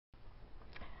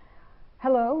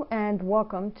Hello and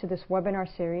welcome to this webinar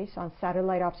series on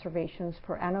satellite observations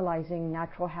for analyzing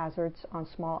natural hazards on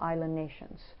small island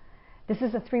nations. This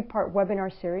is a three-part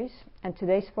webinar series, and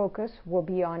today's focus will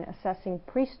be on assessing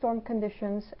pre-storm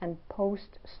conditions and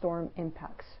post-storm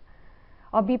impacts.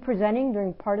 I'll be presenting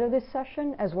during part of this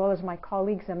session, as well as my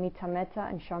colleagues Amita Mehta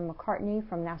and Sean McCartney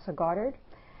from NASA Goddard,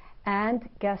 and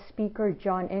guest speaker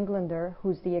John Englander,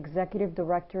 who's the Executive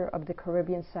Director of the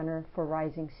Caribbean Center for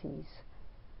Rising Seas.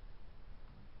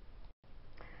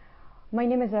 My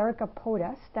name is Erica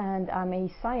Podest, and I'm a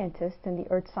scientist in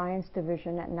the Earth Science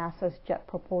Division at NASA's Jet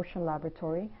Propulsion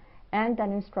Laboratory and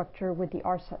an instructor with the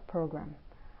ARSET program.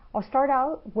 I'll start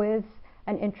out with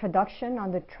an introduction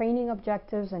on the training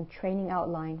objectives and training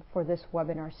outline for this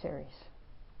webinar series.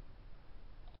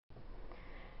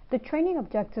 The training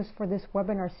objectives for this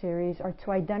webinar series are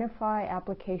to identify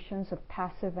applications of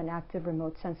passive and active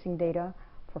remote sensing data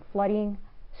for flooding,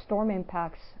 storm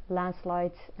impacts,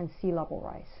 landslides, and sea level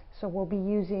rise. So we'll be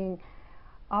using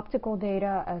optical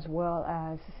data as well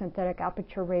as synthetic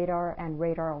aperture radar and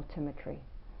radar altimetry.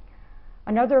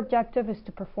 Another objective is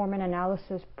to perform an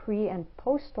analysis pre- and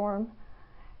post-storm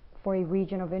for a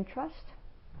region of interest,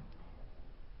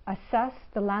 assess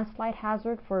the landslide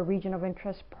hazard for a region of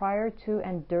interest prior to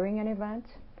and during an event,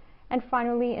 and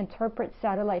finally interpret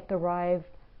satellite-derived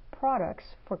products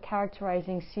for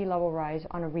characterizing sea level rise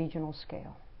on a regional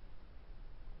scale.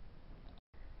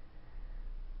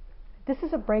 This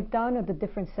is a breakdown of the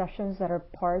different sessions that are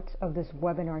part of this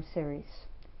webinar series.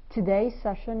 Today's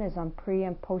session is on pre-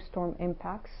 and post-storm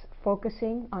impacts,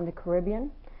 focusing on the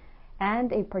Caribbean,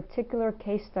 and a particular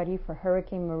case study for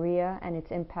Hurricane Maria and its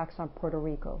impacts on Puerto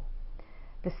Rico.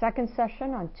 The second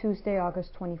session on Tuesday,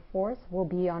 August 24th, will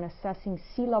be on assessing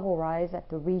sea level rise at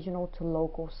the regional to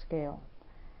local scale.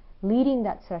 Leading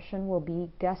that session will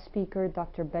be guest speaker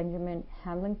Dr. Benjamin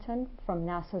Hamilton from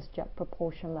NASA's Jet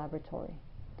Propulsion Laboratory.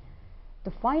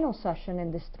 The final session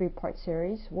in this three-part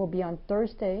series will be on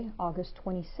Thursday, August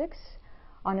 26th,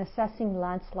 on assessing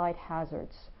landslide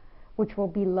hazards, which will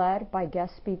be led by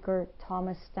guest speaker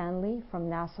Thomas Stanley from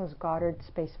NASA's Goddard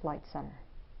Space Flight Center.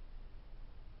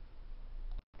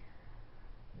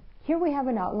 Here we have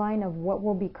an outline of what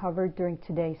will be covered during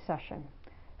today's session,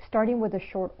 starting with a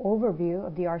short overview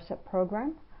of the ARSET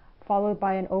program, followed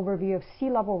by an overview of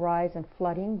sea level rise and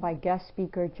flooding by guest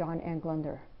speaker John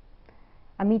Englander.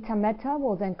 Amita Mehta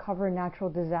will then cover natural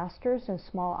disasters in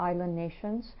small island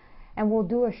nations, and will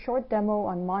do a short demo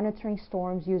on monitoring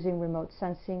storms using remote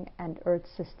sensing and Earth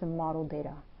system model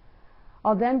data.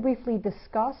 I'll then briefly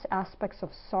discuss aspects of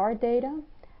SAR data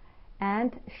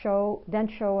and show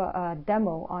a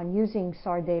demo on using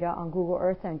SAR data on Google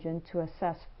Earth Engine to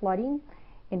assess flooding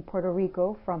in Puerto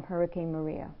Rico from Hurricane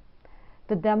Maria.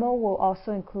 The demo will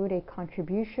also include a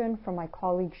contribution from my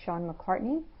colleague Sean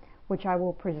McCartney, which I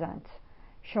will present,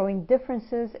 showing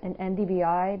differences in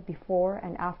NDVI before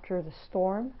and after the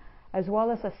storm, as well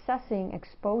as assessing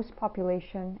exposed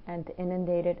population and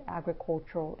inundated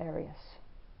agricultural areas.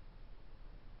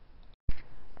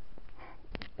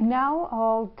 Now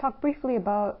I'll talk briefly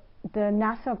about the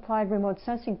NASA Applied Remote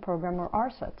Sensing Program, or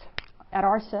ARSET. At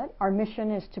ARSET, our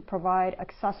mission is to provide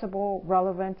accessible,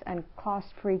 relevant, and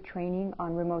cost-free training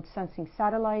on remote sensing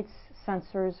satellites,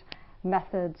 sensors,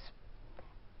 methods,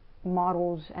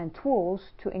 models, and tools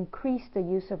to increase the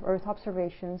use of Earth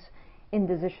observations in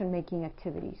decision-making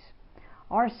activities.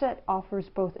 ARSET offers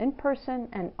both in-person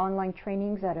and online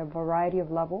trainings at a variety of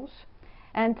levels,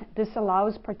 and this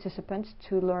allows participants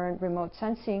to learn remote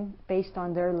sensing based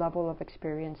on their level of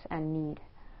experience and need.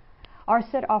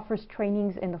 ARSET offers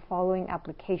trainings in the following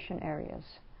application areas: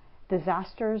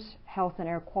 disasters, health and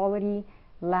air quality,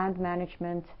 land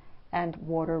management, and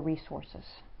water resources.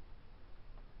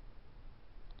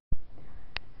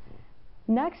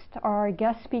 Next, our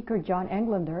guest speaker John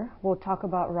Englander will talk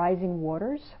about rising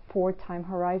waters, 4 time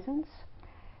horizons.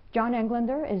 John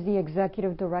Englander is the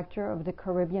Executive Director of the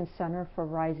Caribbean Center for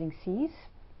Rising Seas.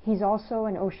 He's also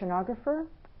an oceanographer,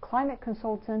 climate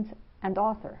consultant, and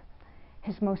author.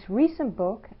 His most recent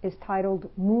book is titled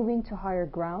Moving to Higher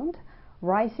Ground: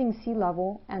 Rising Sea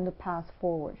Level and the Path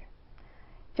Forward.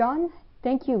 John,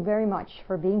 thank you very much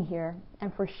for being here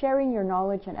and for sharing your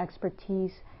knowledge and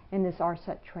expertise in this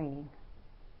ARSET training.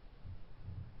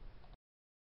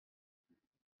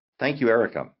 Thank you,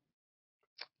 Erica.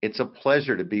 It's a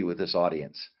pleasure to be with this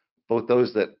audience, both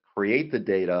those that create the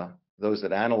data, those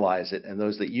that analyze it, and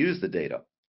those that use the data.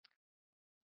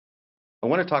 I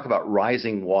want to talk about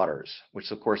rising waters, which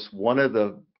is, of course, one of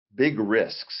the big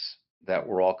risks that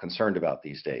we're all concerned about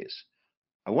these days.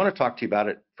 I want to talk to you about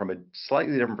it from a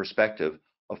slightly different perspective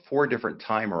of 4 different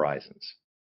time horizons.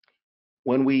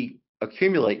 When we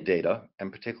accumulate data,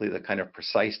 and particularly the kind of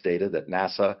precise data that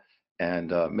NASA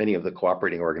and many of the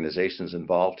cooperating organizations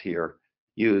involved here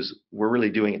use, we're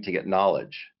really doing it to get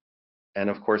knowledge. And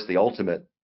of course, the ultimate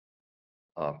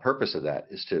purpose of that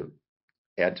is to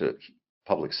add to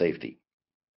public safety.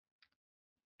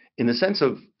 In the sense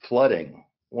of flooding,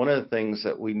 one of the things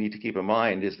that we need to keep in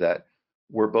mind is that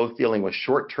we're both dealing with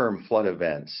short-term flood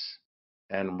events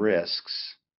and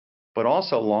risks, but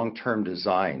also long-term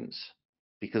designs,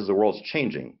 because the world's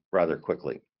changing rather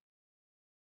quickly.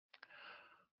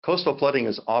 Coastal flooding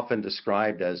is often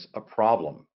described as a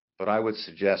problem, but I would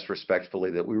suggest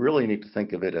respectfully that we really need to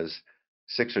think of it as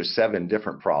 6 or 7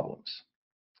 different problems.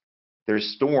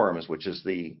 There's storms, which is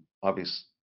the obvious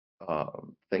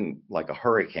thing like a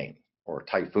hurricane or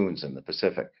typhoons in the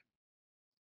Pacific.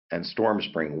 And storms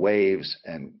bring waves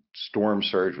and storm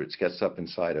surge, which gets up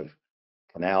inside of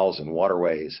canals and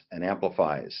waterways and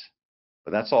amplifies.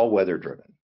 But that's all weather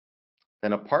driven.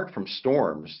 Then apart from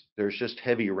storms, there's just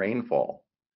heavy rainfall.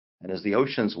 And as the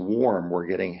oceans warm, we're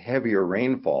getting heavier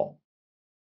rainfall,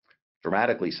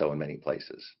 dramatically so in many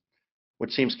places,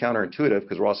 which seems counterintuitive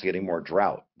because we're also getting more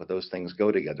drought, but those things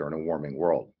go together in a warming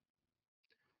world.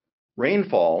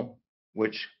 Rainfall,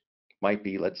 which might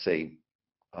be, let's say,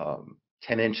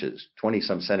 10 inches, 20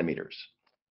 some centimeters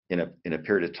in a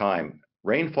period of time,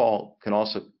 rainfall can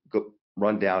also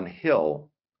run downhill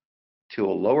to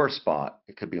a lower spot.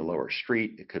 It could be a lower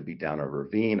street, it could be down a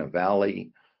ravine, a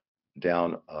valley,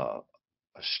 down a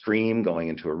stream going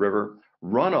into a river.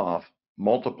 Runoff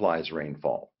multiplies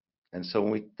rainfall. And so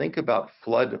when we think about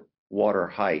flood water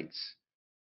heights,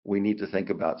 we need to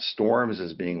think about storms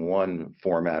as being one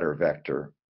format or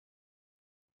vector,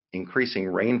 increasing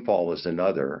rainfall is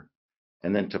another,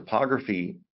 and then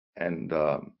topography and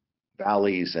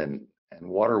valleys and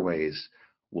waterways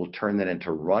will turn that into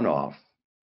runoff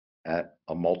at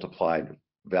a multiplied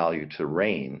value to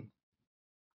rain.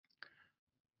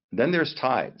 Then there's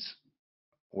tides.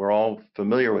 We're all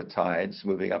familiar with tides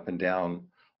moving up and down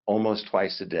almost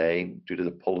twice a day due to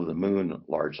the pull of the moon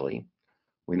largely.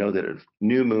 We know that if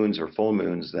new moons or full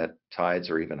moons, that tides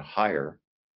are even higher.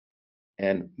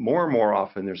 And more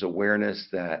often there's awareness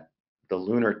that the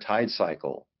lunar tide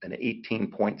cycle, an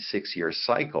 18.6-year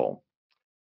cycle,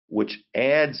 which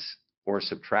adds or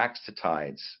subtracts to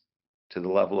tides to the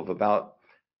level of about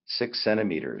 6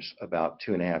 centimeters, about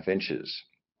 2.5 inches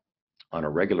on a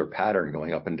regular pattern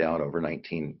going up and down over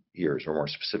 19 years, or more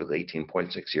specifically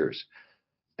 18.6 years.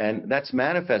 And that's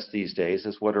manifest these days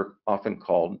as what are often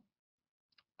called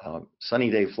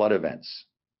sunny day flood events,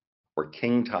 or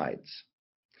king tides.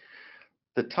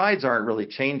 The tides aren't really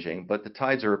changing, but the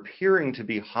tides are appearing to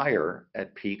be higher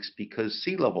at peaks because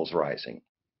sea level's rising.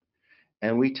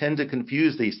 And we tend to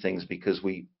confuse these things because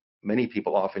many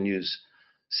people often use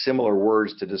similar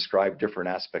words to describe different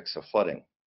aspects of flooding.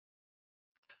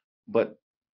 But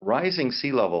rising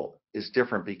sea level is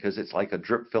different because it's like a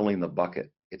drip filling the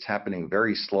bucket. It's happening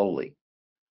very slowly.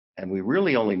 And we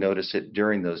really only notice it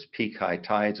during those peak high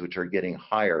tides, which are getting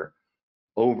higher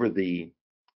over the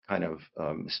kind of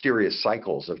mysterious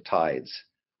cycles of tides,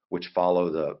 which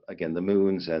follow the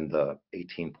moons and the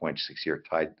 18.6-year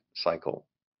tide cycle.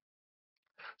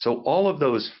 So all of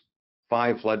those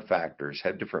 5 flood factors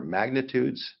have different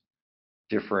magnitudes,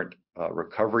 different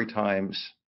recovery times,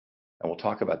 and we'll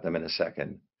talk about them in a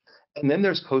second. And then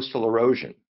there's coastal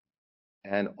erosion.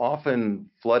 And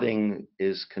often flooding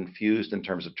is confused in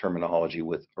terms of terminology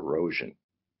with erosion.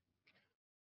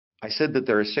 I said that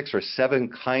there are 6 or 7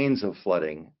 kinds of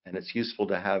flooding, and it's useful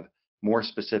to have more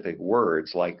specific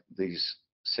words like these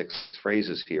 6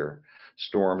 phrases here: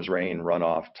 storms, rain,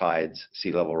 runoff, tides,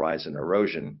 sea level rise, and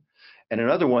erosion. And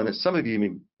another one that some of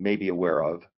you may be aware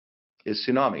of is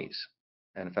tsunamis.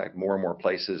 And in fact, more and more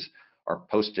places are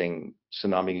posting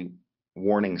tsunami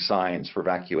warning signs for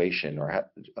evacuation or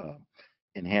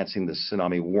enhancing the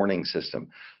tsunami warning system.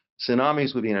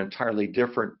 Tsunamis would be an entirely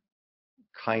different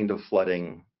kind of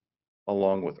flooding,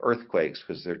 along with earthquakes,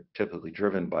 because they're typically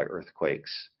driven by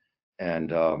earthquakes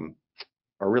and are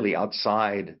really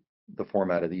outside the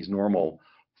format of these normal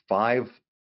 5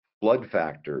 flood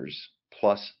factors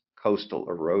plus coastal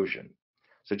erosion.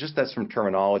 So just that's from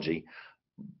terminology,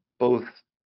 both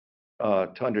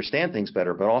to understand things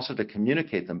better, but also to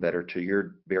communicate them better to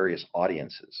your various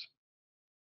audiences.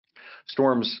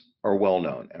 Storms are well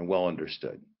known and well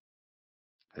understood.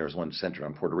 There's one centered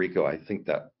on Puerto Rico. I think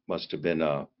that must have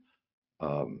been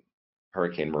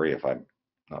Hurricane Maria, if I'm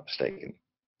not mistaken.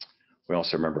 We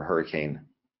also remember Hurricane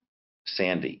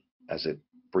Sandy as it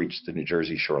breached the New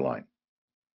Jersey shoreline.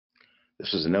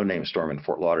 This was a no-name storm in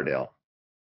Fort Lauderdale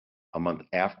a month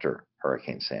after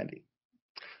Hurricane Sandy.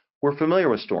 We're familiar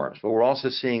with storms, but we're also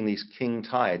seeing these king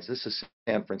tides. This is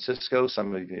San Francisco.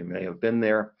 Some of you may have been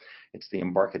there. It's the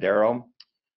Embarcadero.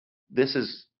 This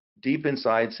is deep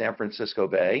inside San Francisco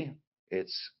Bay.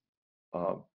 It's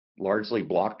largely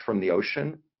blocked from the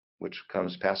ocean, which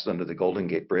passes under the Golden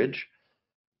Gate Bridge.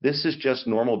 This is just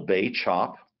normal bay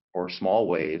chop or small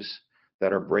waves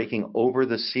that are breaking over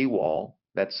the seawall.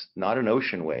 That's not an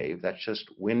ocean wave. That's just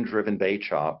wind-driven bay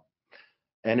chop.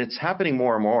 And it's happening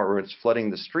more and more where it's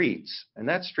flooding the streets. And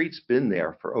that street's been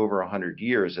there for over 100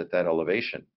 years at that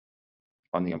elevation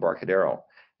on the Embarcadero.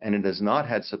 And it has not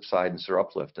had subsidence or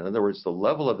uplift. In other words, the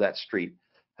level of that street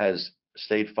has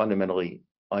stayed fundamentally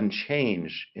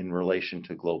unchanged in relation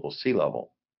to global sea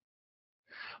level.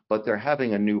 But they're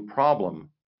having a new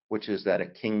problem, which is that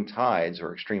at king tides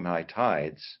or extreme high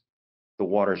tides, the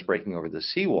water is breaking over the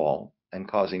seawall and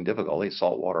causing difficulty,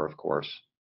 salt water, of course.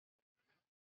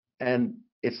 And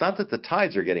it's not that the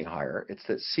tides are getting higher, it's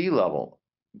that sea level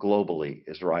globally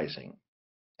is rising,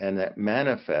 and that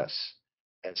manifests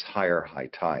as higher high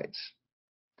tides.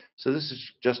 So this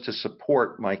is just to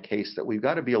support my case that we've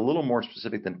got to be a little more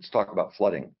specific than to talk about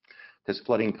flooding, because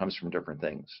flooding comes from different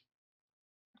things.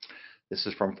 This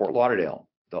is from Fort Lauderdale,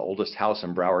 the oldest house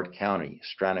in Broward County,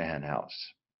 Stranahan House.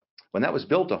 When that was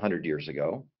built 100 years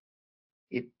ago,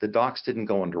 the docks didn't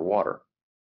go underwater.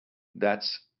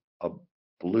 That's a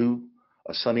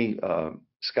sunny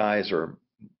skies or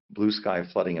blue sky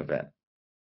flooding event,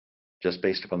 just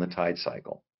based upon the tide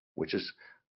cycle, which is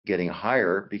getting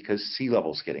higher because sea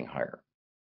level's getting higher.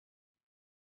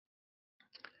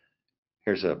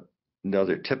 Here's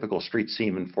another typical street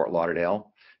scene in Fort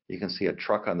Lauderdale. You can see a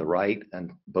truck on the right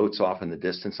and boats off in the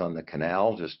distance on the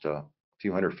canal, just a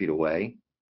few hundred feet away.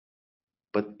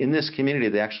 But in this community,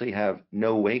 they actually have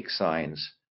no wake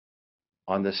signs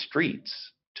on the streets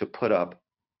to put up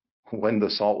when the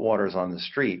salt water is on the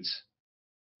streets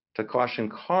to caution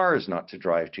cars not to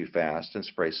drive too fast and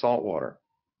spray salt water.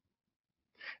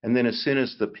 And then as soon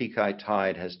as the peak high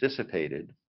tide has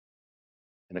dissipated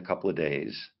in a couple of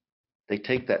days, they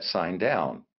take that sign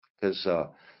down, because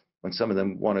when some of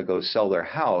them want to go sell their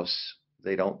house,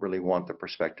 they don't really want the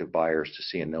prospective buyers to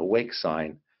see a no wake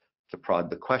sign to prod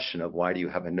the question of why do you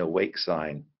have a no wake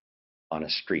sign on a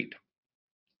street.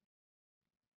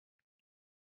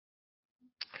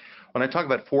 When I talk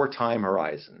about 4 time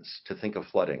horizons to think of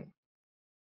flooding,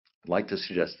 I'd like to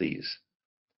suggest these.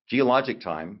 Geologic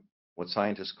time, what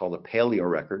scientists call the paleo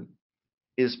record,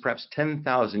 is perhaps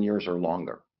 10,000 years or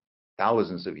longer,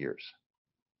 thousands of years.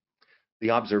 The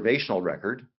observational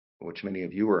record, which many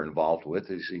of you are involved with,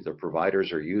 is either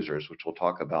providers or users, which we'll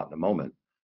talk about in a moment,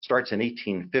 starts in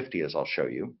 1850, as I'll show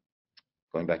you,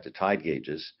 going back to tide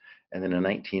gauges, and then in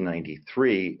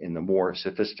 1993 in the more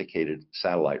sophisticated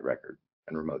satellite record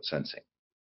and remote sensing.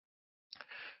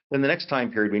 Then the next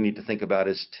time period we need to think about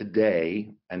is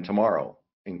today and tomorrow,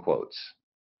 in quotes.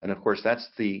 And of course, that's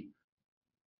the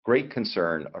great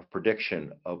concern of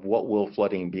prediction of what will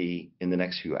flooding be in the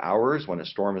next few hours when a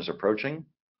storm is approaching,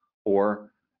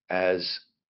 or as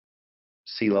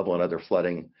sea level and other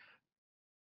flooding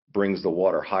brings the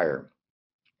water higher.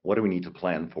 What do we need to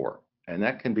plan for? And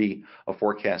that can be a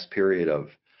forecast period of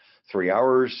 3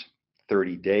 hours,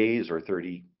 30 days, or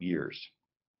 30 years,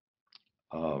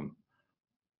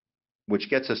 which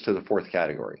gets us to the 4th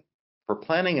category. For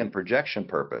planning and projection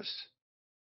purpose,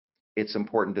 it's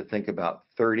important to think about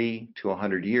 30 to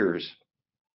 100 years,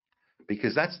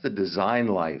 because that's the design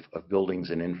life of buildings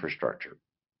and infrastructure.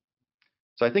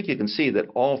 So I think you can see that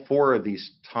all 4 of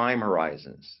these time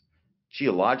horizons,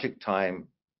 geologic time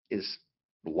is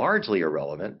largely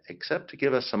irrelevant, except to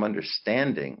give us some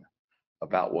understanding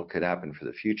about what could happen for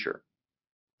the future.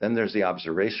 Then there's the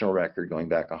observational record going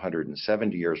back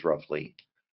 170 years roughly,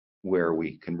 where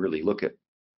we can really look at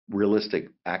realistic,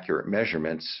 accurate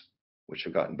measurements, which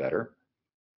have gotten better.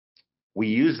 We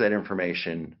use that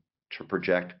information to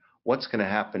project what's going to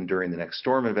happen during the next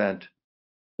storm event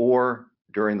or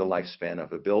during the lifespan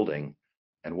of a building,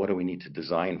 and what do we need to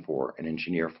design for and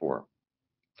engineer for,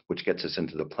 which gets us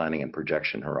into the planning and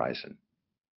projection horizon.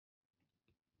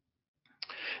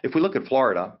 If we look at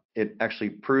Florida, it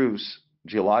actually proves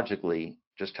geologically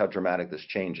just how dramatic this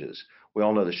change is. We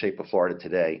all know the shape of Florida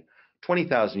today.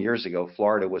 20,000 years ago,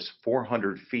 Florida was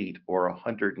 400 feet or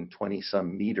 120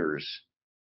 some meters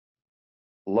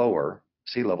lower,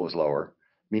 sea level was lower,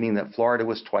 meaning that Florida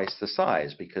was twice the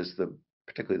size because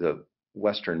particularly the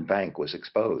western bank was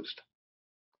exposed.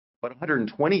 But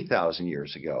 120,000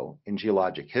 years ago in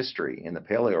geologic history, in the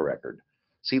paleo record,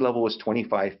 sea level was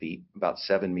 25 feet, about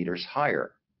 7 meters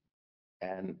higher.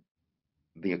 And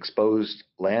the exposed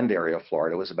land area of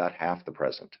Florida was about half the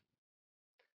present.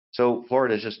 So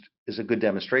Florida is just is a good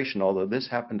demonstration, although this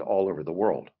happened all over the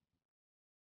world.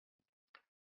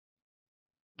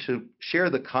 To share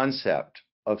the concept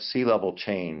of sea level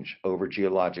change over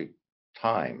geologic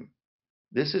time,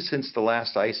 this is since the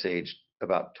last ice age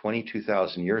about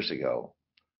 22,000 years ago,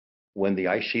 when the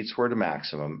ice sheets were at a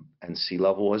maximum and sea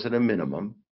level was at a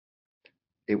minimum.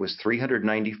 It was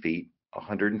 390 feet,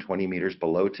 120 meters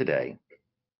below today.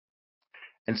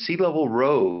 And sea level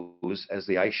rose as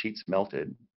the ice sheets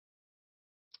melted,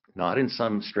 not in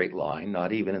some straight line,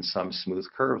 not even in some smooth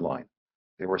curved line.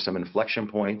 There were some inflection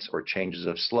points or changes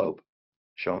of slope,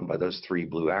 shown by those 3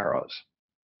 blue arrows.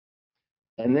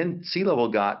 And then sea level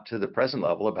got to the present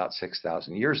level about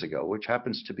 6,000 years ago, which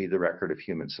happens to be the record of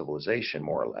human civilization,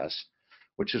 more or less,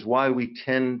 which is why we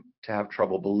tend to have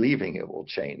trouble believing it will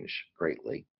change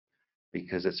greatly,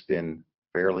 because it's been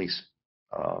fairly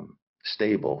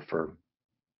stable for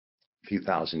a few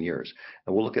thousand years.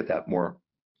 And we'll look at that more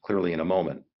clearly in a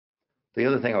moment. The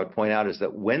other thing I would point out is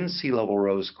that when sea level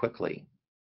rose quickly,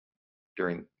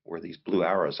 during where these blue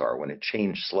arrows are, when it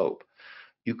changed slope,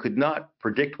 you could not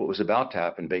predict what was about to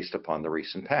happen based upon the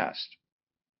recent past.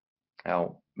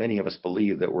 Now, many of us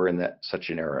believe that we're in such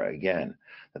an era again,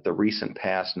 that the recent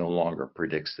past no longer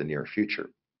predicts the near future.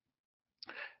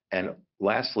 And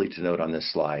lastly, to note on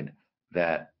this slide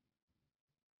that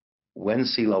when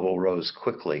sea level rose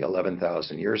quickly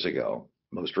 11,000 years ago,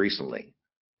 most recently,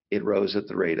 it rose at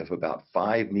the rate of about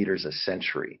 5 meters a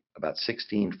century, about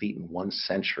 16 feet in 1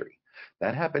 century.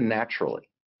 That happened naturally.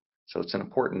 So it's an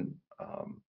important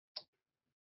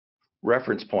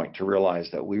reference point to realize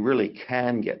that we really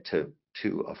can get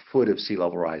to a foot of sea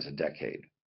level rise a decade,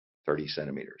 30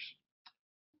 centimeters.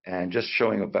 And just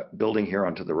showing a building here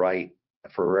onto the right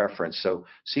for reference. So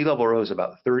sea level rose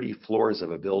about 30 floors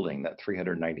of a building, that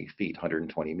 390 feet,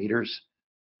 120 meters,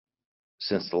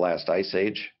 since the last ice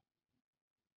age.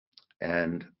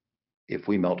 And if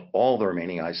we melt all the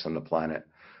remaining ice on the planet,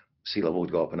 sea level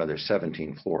would go up another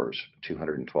 17 floors,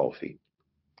 212 feet.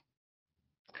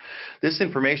 This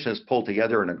information is pulled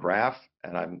together in a graph,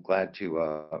 and I'm glad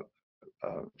to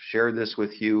share this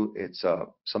with you. It's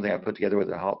something I put together with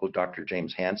the help of Dr.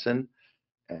 James Hansen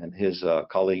and his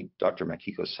colleague, Dr.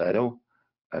 Makiko Sato,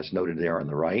 as noted there on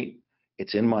the right.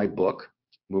 It's in my book,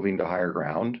 Moving to Higher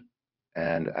Ground.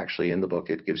 And actually in the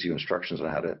book, it gives you instructions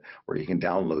on where you can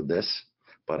download this,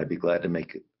 but I'd be glad to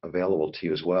make it available to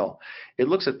you as well. It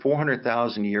looks at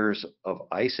 400,000 years of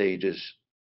ice ages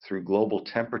through global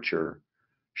temperature,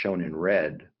 shown in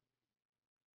red,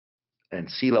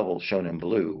 and sea level shown in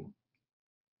blue.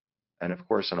 And of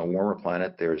course, on a warmer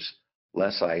planet, there's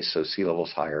less ice, so sea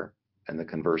level's higher, and the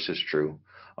converse is true.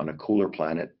 On a cooler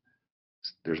planet,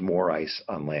 there's more ice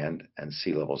on land and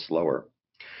sea level's lower.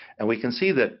 And we can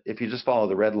see that if you just follow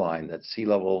the red line, that sea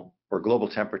level or global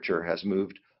temperature has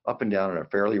moved up and down in a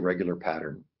fairly regular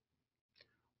pattern.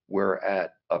 We're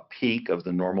at a peak of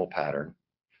the normal pattern.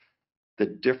 The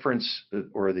difference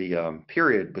or the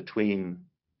period between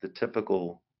the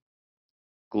typical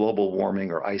global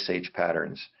warming or ice age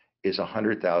patterns is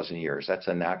 100,000 years. That's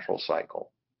a natural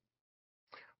cycle.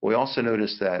 We also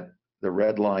notice that the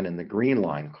red line and the green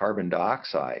line, carbon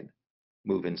dioxide,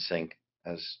 move in sync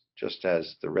just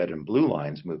as the red and blue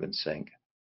lines move in sync.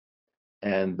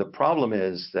 And the problem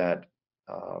is that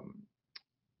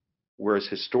whereas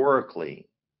historically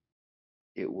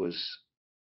it was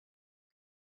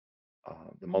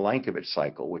the Milankovitch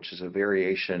cycle, which is a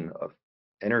variation of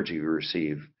energy we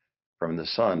receive from the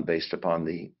sun based upon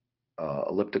the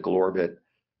elliptical orbit,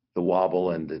 the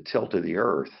wobble, and the tilt of the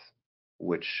Earth,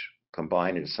 which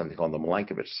combined into something called the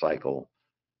Milankovitch cycle,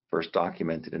 first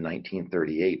documented in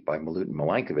 1938 by Milutin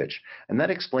Milankovitch. And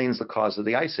that explains the cause of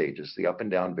the ice ages, the up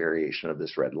and down variation of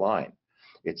this red line.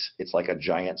 It's like a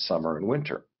giant summer and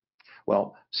winter.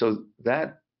 Well, so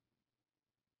that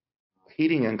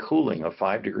heating and cooling of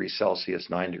 5 degrees Celsius,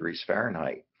 9 degrees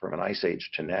Fahrenheit from an ice age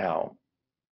to now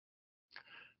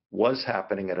was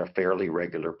happening at a fairly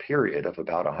regular period of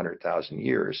about 100,000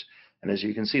 years. And as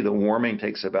you can see, the warming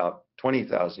takes about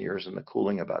 20,000 years and the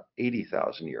cooling about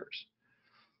 80,000 years.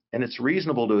 And it's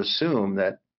reasonable to assume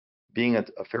that being at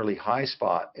a fairly high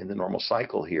spot in the normal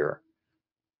cycle here,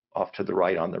 off to the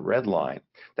right on the red line,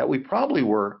 that we probably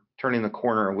were turning the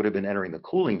corner and would have been entering the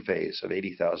cooling phase of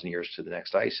 80,000 years to the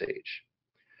next ice age.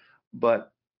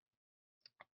 But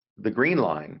the green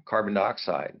line, carbon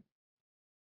dioxide,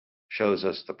 shows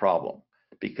us the problem,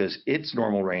 because its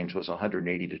normal range was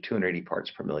 180 to 280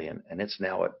 parts per million, and it's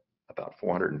now at about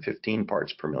 415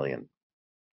 parts per million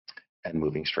and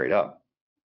moving straight up.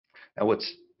 Now, what's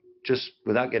just,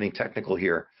 without getting technical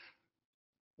here,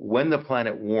 when the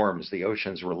planet warms, the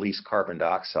oceans release carbon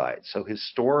dioxide. So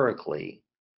historically,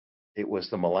 it was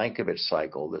the Milankovitch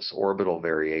cycle, this orbital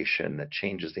variation that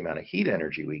changes the amount of heat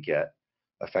energy we get,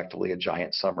 effectively a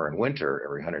giant summer and winter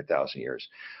every 100,000 years.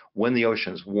 When the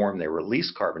oceans warm, they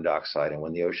release carbon dioxide, and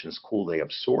when the oceans cool, they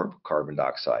absorb carbon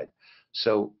dioxide.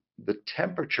 So the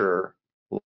temperature,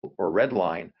 or red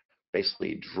line,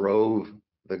 basically drove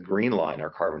the green line, our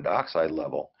carbon dioxide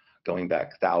level, going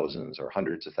back thousands or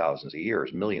hundreds of thousands of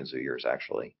years, millions of years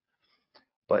actually.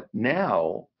 But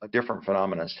now a different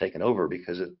phenomenon has taken over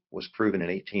because it was proven in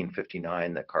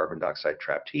 1859 that carbon dioxide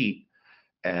trapped heat.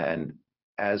 And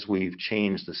as we've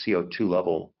changed the CO2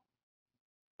 level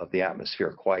of the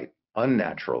atmosphere quite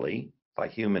unnaturally by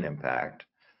human impact,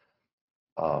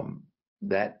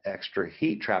 that extra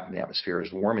heat trapped in the atmosphere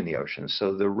is warming the ocean.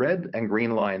 So the red and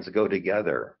green lines go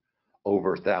together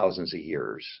over thousands of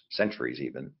years, centuries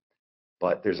even,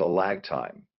 but there's a lag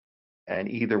time. And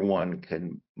either one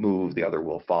can move, the other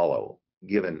will follow,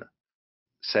 given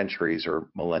centuries or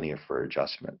millennia for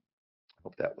adjustment. I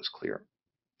hope that was clear.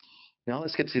 Now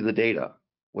let's get to the data,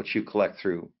 which you collect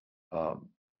through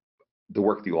the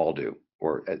work that you all do,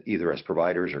 or either as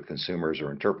providers or consumers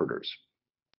or interpreters.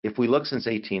 If we look since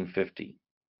 1850,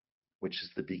 which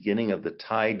is the beginning of the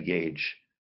tide gauge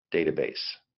database,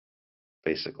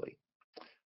 basically,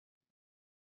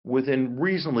 within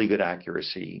reasonably good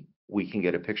accuracy, we can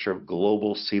get a picture of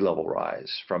global sea level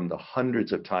rise from the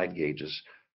hundreds of tide gauges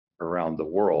around the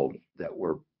world that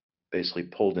were basically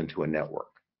pulled into a network.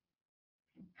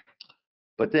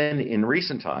 But then in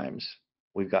recent times,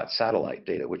 we've got satellite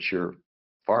data, which you're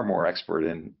far more expert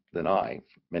in than I,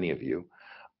 many of you,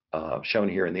 shown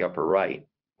here in the upper right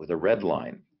with a red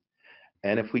line.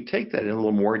 And if we take that in a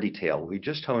little more detail, we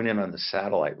just hone in on the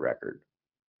satellite record,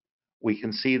 we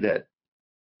can see that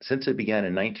since it began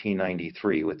in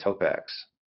 1993 with Topex,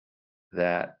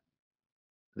 that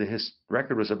the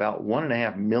record was about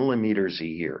 1.5 millimeters a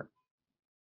year.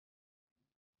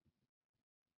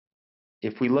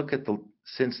 If we look at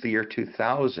since the year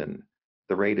 2000,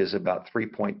 the rate is about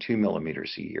 3.2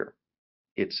 millimeters a year.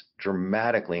 It's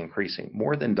dramatically increasing,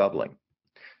 more than doubling.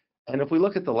 And if we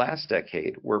look at the last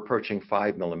decade, we're approaching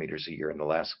 5 millimeters a year in the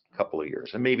last couple of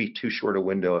years, and maybe too short a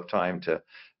window of time to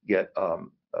get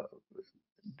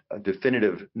a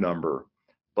definitive number.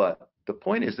 But the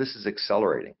point is, this is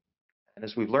accelerating. And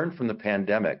as we've learned from the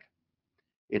pandemic,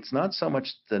 it's not so much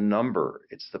the number,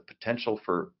 it's the potential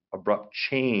for abrupt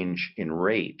change in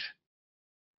rate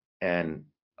and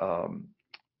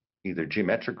either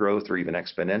geometric growth or even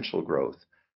exponential growth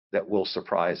that will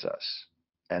surprise us.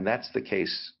 And that's the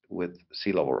case with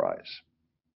sea level rise.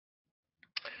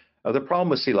 Now, the problem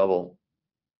with sea level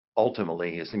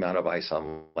ultimately is the amount of ice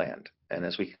on land. And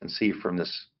as we can see from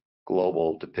this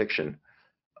global depiction,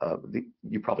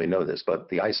 you probably know this, but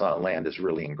the ice on land is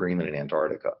really in Greenland and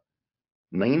Antarctica.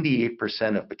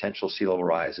 98% of potential sea level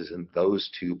rise is in those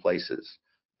two places.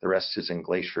 The rest is in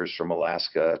glaciers from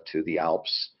Alaska to the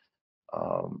Alps.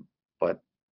 But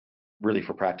really,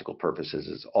 for practical purposes,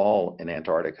 it's all in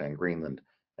Antarctica and Greenland,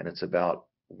 and it's about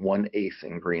 1/8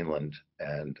 in Greenland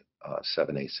and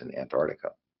 7/8 in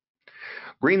Antarctica.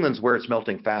 Greenland's where it's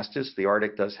melting fastest. The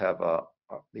Arctic does have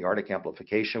the Arctic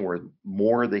amplification, where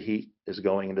more of the heat is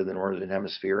going into the northern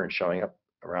hemisphere and showing up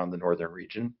around the northern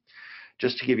region.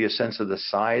 Just to give you a sense of the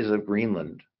size of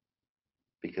Greenland,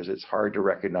 because it's hard to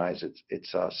recognize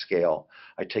its scale,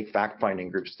 I take fact-finding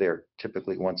groups there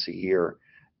typically once a year,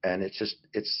 and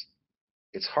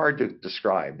it's hard to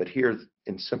describe. But here,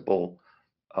 in simple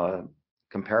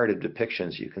comparative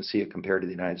depictions, you can see it compared to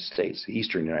the United States, the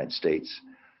eastern United States,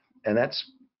 and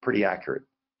that's pretty accurate.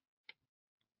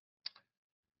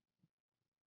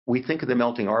 We think of the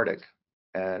melting Arctic,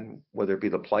 and whether it be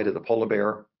the plight of the polar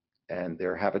bear and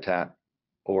their habitat,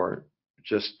 or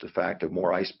just the fact of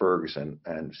more icebergs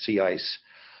and sea ice,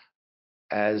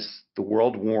 as the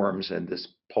world warms and this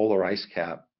polar ice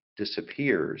cap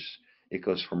disappears, it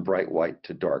goes from bright white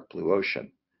to dark blue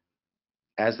ocean.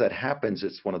 As that happens,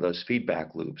 it's one of those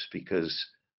feedback loops, because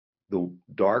the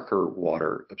darker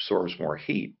water absorbs more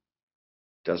heat,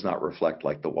 does not reflect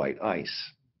like the white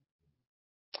ice.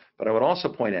 But I would also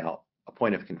point out a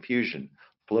point of confusion.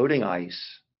 Floating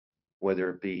ice, whether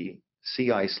it be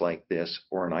sea ice like this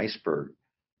or an iceberg,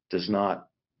 does not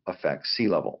affect sea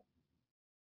level.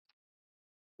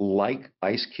 Like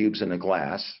ice cubes in a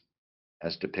glass,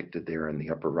 as depicted there in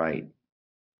the upper right,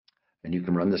 and you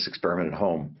can run this experiment at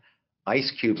home,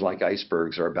 ice cubes like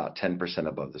icebergs are about 10%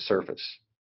 above the surface.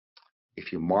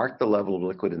 If you mark the level of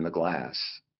liquid in the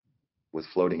glass with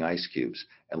floating ice cubes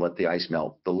and let the ice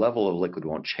melt, the level of liquid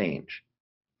won't change.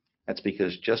 That's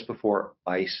because just before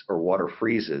ice or water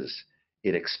freezes,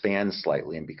 it expands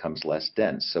slightly and becomes less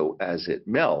dense. So as it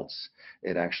melts,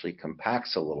 it actually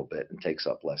compacts a little bit and takes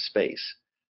up less space.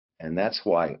 And that's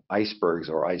why icebergs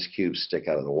or ice cubes stick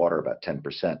out of the water about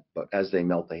 10%. But as they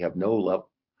melt, they have no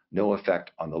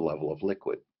effect on the level of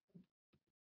liquid.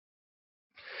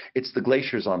 It's the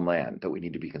glaciers on land that we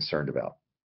need to be concerned about.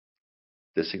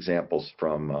 This example's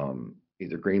from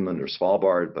either Greenland or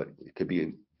Svalbard, but it could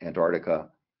be Antarctica.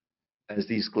 As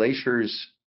these glaciers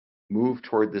move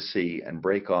toward the sea and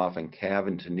break off and calve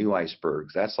into new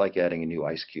icebergs, that's like adding a new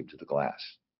ice cube to the glass.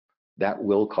 That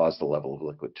will cause the level of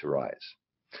liquid to rise.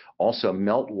 Also,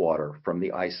 meltwater from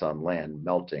the ice on land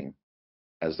melting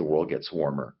as the world gets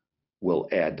warmer will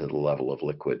add to the level of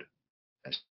liquid,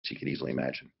 as you could easily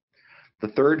imagine. The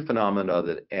third phenomena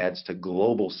that adds to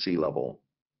global sea level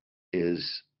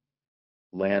is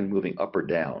land moving up or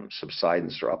down,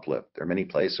 subsidence or uplift. There are many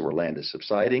places where land is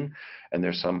subsiding, and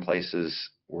there's some places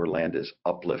where land is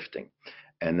uplifting,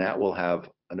 and that will have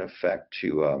an effect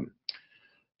to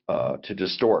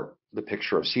distort the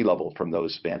picture of sea level from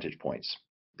those vantage points.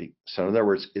 So in other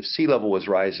words, if sea level was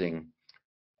rising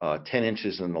 10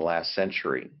 inches in the last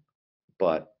century,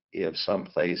 but if some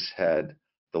place had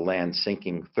the land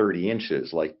sinking 30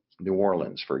 inches, like New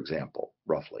Orleans, for example,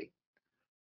 roughly,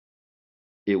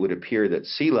 it would appear that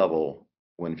sea level,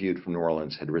 when viewed from New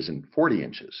Orleans, had risen 40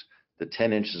 inches. The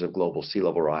 10 inches of global sea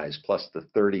level rise plus the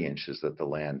 30 inches that the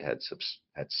land had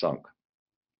sunk.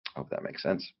 I hope that makes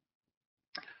sense.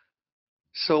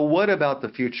 So what about the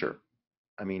future?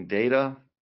 I mean, data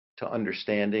to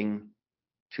understanding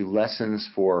to lessons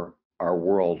for our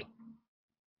world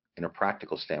in a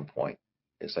practical standpoint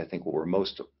is, I think, what we're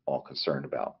most all concerned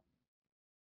about.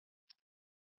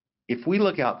 If we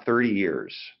look out 30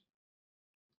 years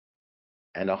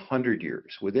and 100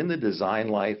 years, within the design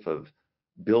life of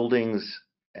buildings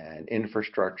and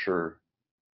infrastructure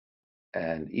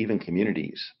and even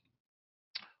communities,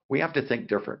 we have to think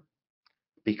different,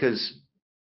 because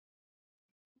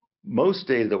most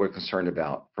data that we're concerned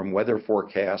about, from weather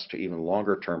forecasts to even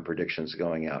longer term predictions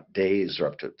going out days or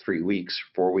up to 3 weeks,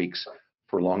 4 weeks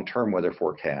for long-term weather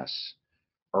forecasts,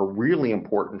 are really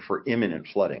important for imminent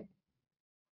flooding.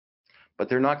 But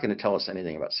they're not going to tell us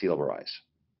anything about sea level rise,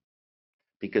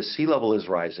 because sea level is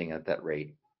rising at that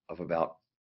rate of about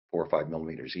 4 or 5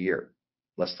 millimeters a year,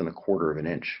 less than 1/4 of an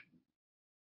inch.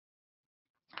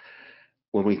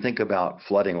 When we think about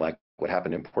flooding, like what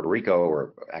happened in Puerto Rico,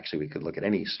 or actually we could look at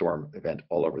any storm event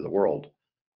all over the world,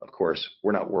 of course,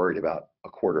 we're not worried about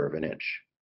 1/4 of an inch.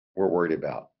 We're worried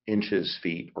about inches,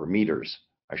 feet, or meters,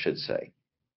 I should say.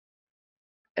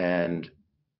 And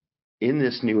in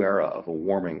this new era of a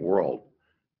warming world,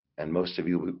 and most of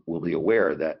you will be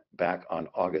aware that back on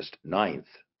August 9th,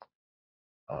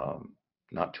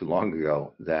 not too long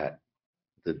ago, that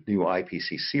the new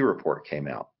IPCC report came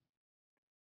out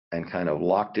and kind of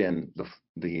locked in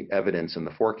the evidence and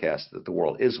the forecast that the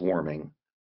world is warming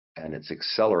and it's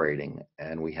accelerating,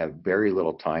 and we have very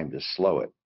little time to slow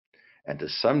it. And to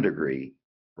some degree,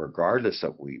 regardless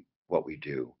of what we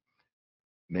do,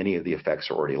 many of the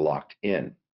effects are already locked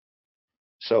in.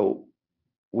 So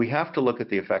we have to look at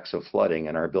the effects of flooding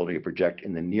and our ability to project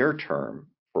in the near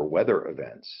term for weather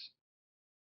events.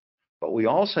 But we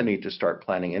also need to start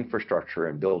planning infrastructure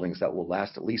and buildings that will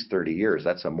last at least 30 years.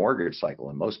 That's a mortgage cycle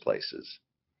in most places.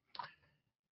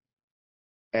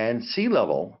 And sea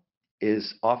level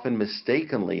is often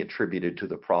mistakenly attributed to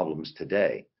the problems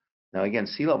today. Now, again,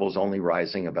 sea level is only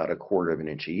rising about 1/4 of an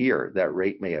inch a year. That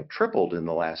rate may have tripled in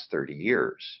the last 30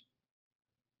 years.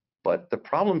 But the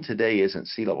problem today isn't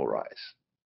sea level rise.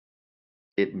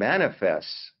 It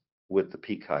manifests with the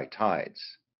peak high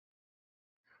tides.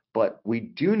 But we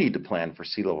do need to plan for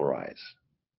sea level rise,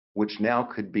 which now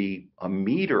could be 1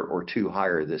 meter or 2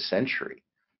 higher this century,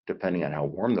 depending on how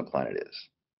warm the planet is.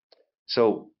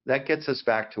 So that gets us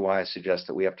back to why I suggest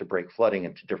that we have to break flooding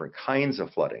into different kinds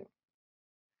of flooding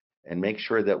and make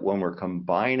sure that when we're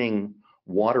combining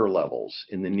water levels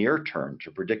in the near term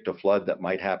to predict a flood that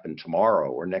might happen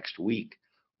tomorrow or next week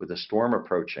with a storm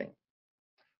approaching,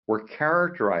 we're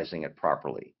characterizing it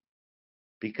properly,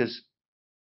 because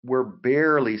we're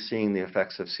barely seeing the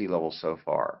effects of sea level so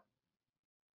far.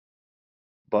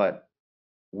 But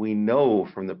we know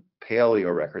from the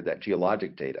paleo record, that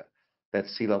geologic data, that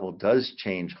sea level does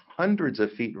change hundreds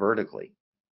of feet vertically,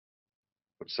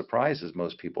 which surprises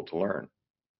most people to learn.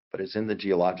 But it's in the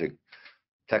geologic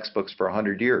textbooks for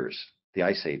 100 years, the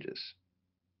ice ages.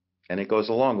 And it goes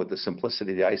along with the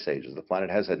simplicity of the ice ages. The planet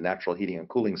has had natural heating and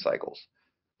cooling cycles.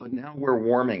 But now we're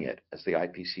warming it, as the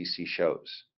IPCC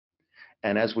shows.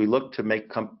 And as we look to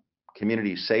make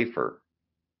communities safer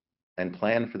and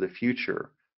plan for the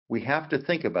future, we have to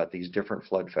think about these different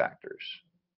flood factors.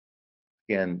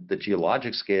 Again, the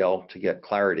geologic scale to get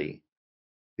clarity,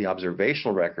 the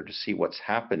observational record to see what's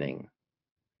happening,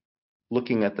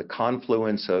 looking at the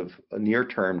confluence of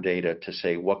near-term data to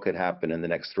say what could happen in the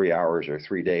next 3 hours or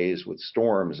 3 days with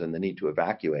storms and the need to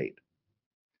evacuate.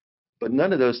 But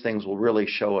none of those things will really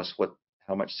show us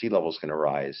how much sea level is going to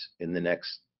rise in the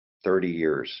next 30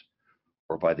 years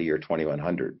or by the year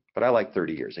 2100. But I like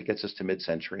 30 years. It gets us to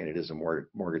mid-century, and it is a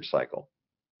mortgage cycle.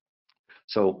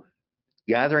 So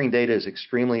gathering data is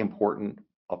extremely important.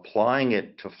 Applying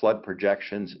it to flood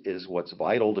projections is what's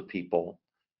vital to people.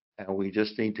 And we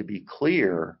just need to be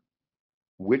clear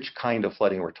which kind of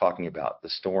flooding we're talking about: the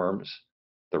storms,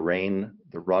 the rain,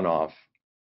 the runoff,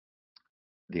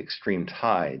 the extreme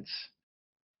tides,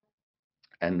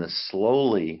 and the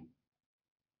slowly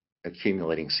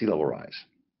accumulating sea level rise.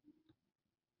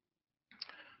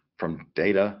 From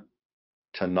data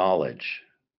to knowledge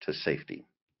to safety.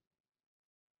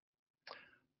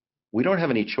 We don't have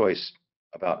any choice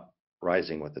about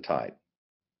rising with the tide.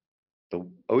 The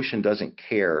ocean doesn't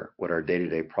care what our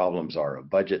day-to-day problems are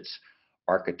of budgets,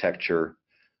 architecture,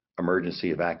 emergency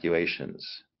evacuations.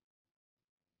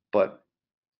 But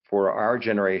for our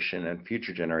generation and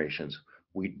future generations,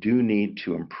 we do need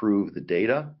to improve the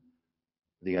data,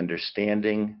 the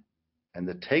understanding, and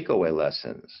the takeaway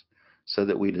lessons so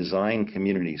that we design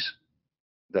communities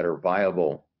that are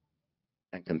viable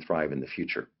and can thrive in the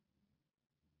future.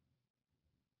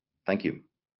 Thank you.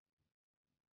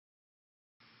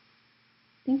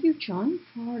 Thank you, John,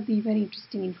 for the very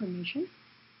interesting information.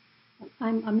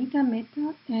 I'm Amita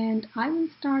Mehta, and I will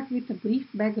start with a brief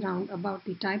background about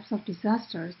the types of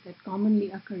disasters that commonly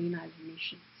occur in island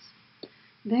nations.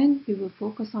 Then we will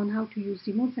focus on how to use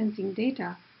remote sensing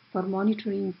data for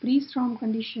monitoring pre-storm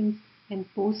conditions and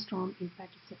post-storm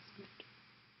impact assessment.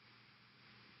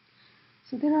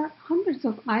 So there are hundreds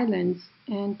of islands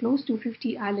and close to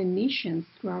 50 island nations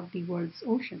throughout the world's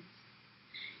oceans.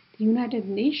 The United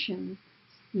Nations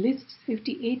lists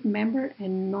 58 member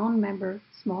and non-member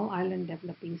small island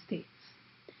developing states.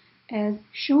 As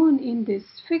shown in this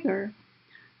figure,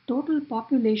 total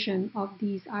population of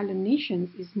these island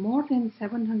nations is more than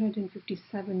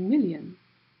 757 million.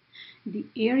 The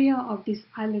area of these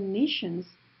island nations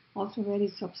also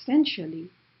varies substantially.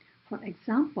 For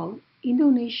example,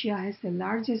 Indonesia has the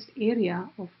largest area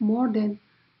of more than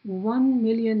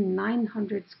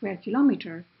 1,900,000 square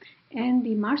kilometers, and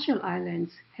the Marshall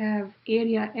Islands have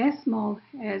area as small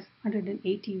as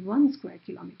 181 square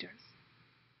kilometers.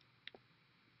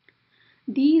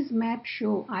 These maps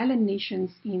show island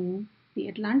nations in the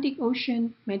Atlantic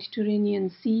Ocean, Mediterranean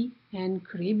Sea, and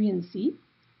Caribbean Sea.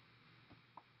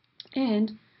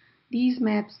 And these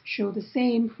maps show the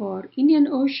same for Indian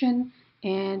Ocean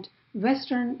and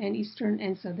Western and Eastern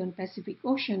and Southern Pacific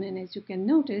Ocean. And as you can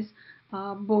notice,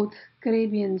 both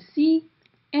Caribbean Sea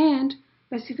and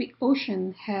Pacific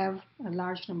Ocean have a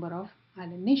large number of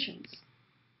island nations.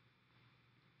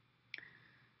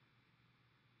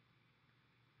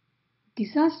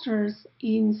 Disasters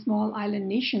in small island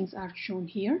nations are shown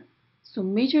here. So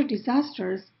major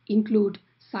disasters include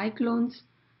cyclones,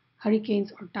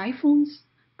 hurricanes or typhoons,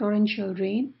 torrential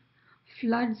rain,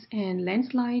 floods and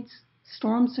landslides,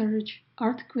 storm surge,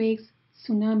 earthquakes,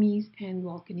 tsunamis, and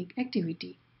volcanic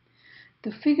activity.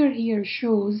 The figure here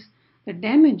shows the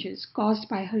damages caused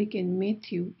by Hurricane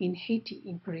Matthew in Haiti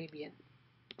in Caribbean.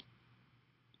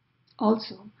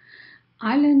 Also,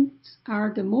 islands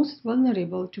are the most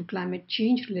vulnerable to climate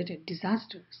change-related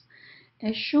disasters.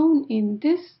 As shown in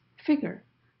this figure,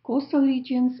 coastal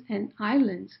regions and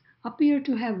islands appear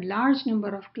to have large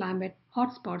number of climate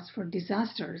hotspots for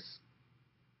disasters.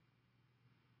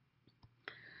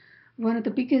 One of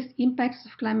the biggest impacts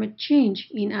of climate change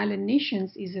in island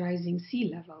nations is rising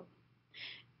sea level.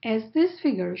 As this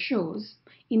figure shows,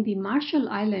 in the Marshall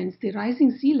Islands, the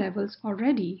rising sea levels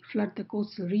already flood the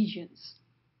coastal regions.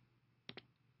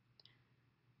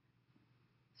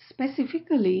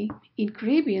 Specifically, in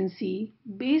Caribbean Sea,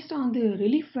 based on the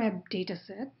ReliefWeb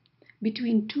dataset,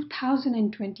 between 2000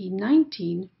 and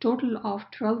 2019, total of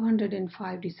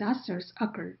 1,205 disasters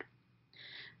occurred.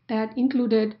 That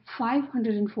included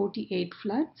 548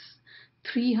 floods,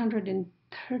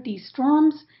 330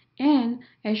 storms, and,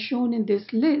 as shown in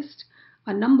this list,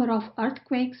 a number of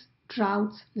earthquakes,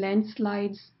 droughts,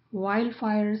 landslides,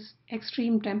 wildfires,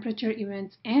 extreme temperature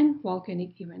events, and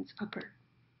volcanic events occurred.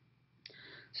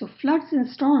 So floods and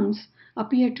storms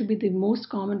appear to be the most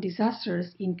common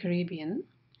disasters in Caribbean.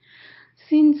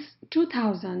 Since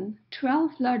 2000,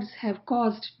 12 floods have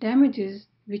caused damages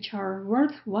which are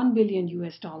worth $1 billion,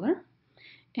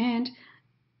 and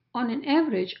on an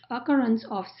average occurrence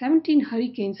of 17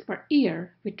 hurricanes per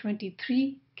year, with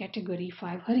 23 Category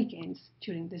 5 hurricanes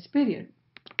during this period.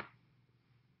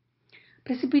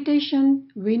 Precipitation,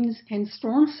 winds, and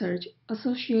storm surge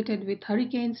associated with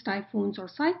hurricanes, typhoons, or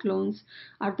cyclones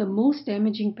are the most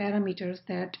damaging parameters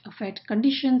that affect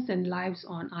conditions and lives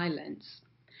on islands.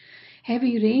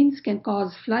 Heavy rains can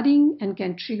cause flooding and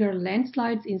can trigger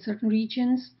landslides in certain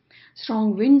regions.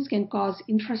 Strong winds can cause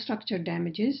infrastructure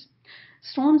damages.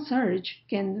 Storm surge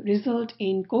can result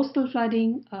in coastal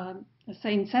flooding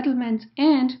in settlements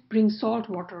and bring salt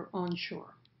water on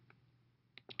shore.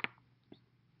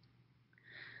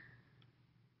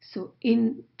 So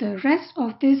in the rest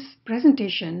of this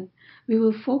presentation, we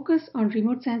will focus on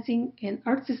remote sensing and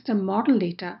Earth system model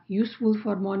data useful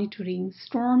for monitoring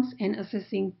storms and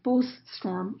assessing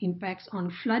post-storm impacts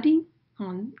on flooding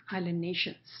on island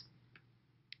nations.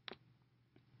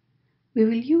 We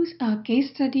will use a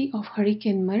case study of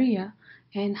Hurricane Maria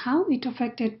and how it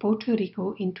affected Puerto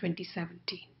Rico in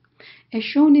 2017. As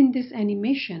shown in this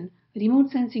animation,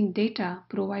 remote sensing data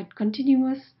provide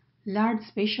continuous, large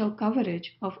spatial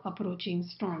coverage of approaching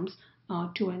storms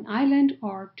to an island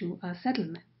or to a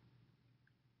settlement.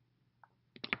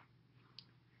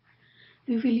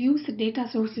 We will use the data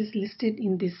sources listed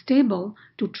in this table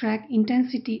to track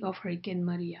intensity of Hurricane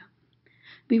Maria.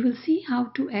 We will see how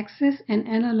to access and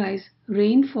analyze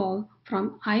rainfall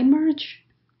from iMerge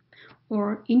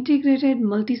or integrated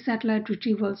multi-satellite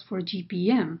retrievals for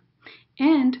GPM,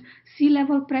 and sea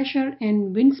level pressure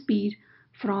and wind speed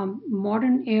from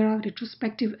modern era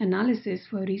retrospective analysis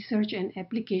for research and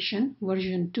application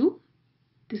version 2.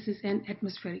 This is an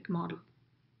atmospheric model.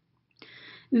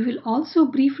 We will also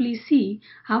briefly see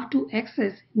how to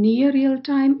access near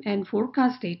real-time and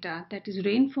forecast data, that is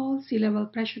rainfall, sea level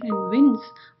pressure and winds,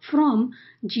 from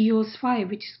GEOS 5,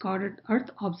 which is called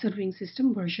Earth Observing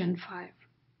System version 5.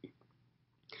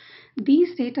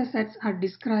 These data sets are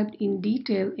described in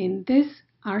detail in this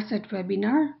ARSET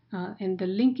webinar, and the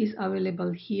link is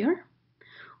available here.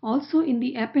 Also in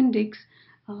the appendix,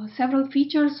 several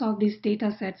features of these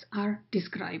data sets are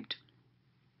described.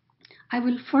 I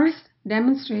will first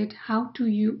demonstrate how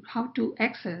to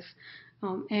access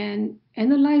and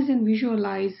analyze and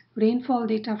visualize rainfall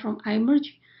data from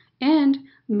iMerge and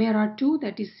MERA2,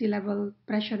 that is sea level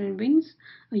pressure and winds,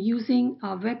 using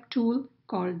a web tool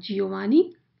called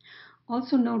Giovanni.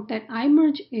 Also note that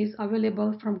iMerge is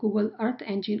available from Google Earth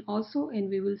Engine also, and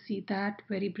we will see that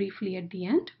very briefly at the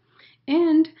end.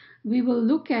 And we will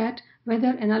look at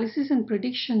weather analysis and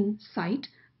prediction site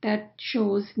that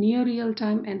shows near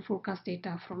real-time and forecast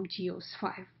data from GEOS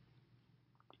 5.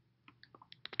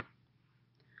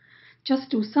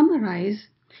 Just to summarize,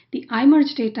 the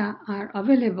iMerge data are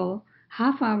available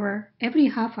every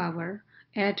half hour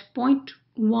at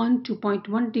 0.1 to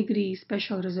 0.1 degree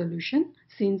spatial resolution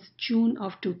since June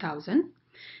of 2000.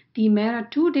 The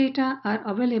MERA2 data are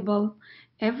available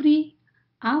every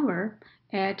hour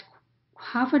at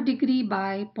half a degree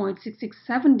by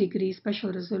 0.667 degree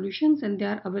spatial resolutions, and they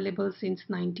are available since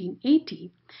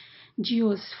 1980.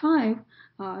 GEOS 5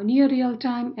 near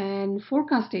real-time and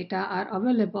forecast data are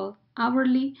available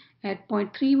hourly at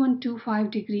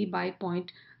 0.3125 degree by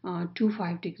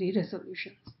 0.25 degree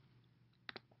resolutions.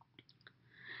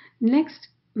 Next,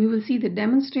 we will see the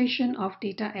demonstration of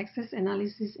data access,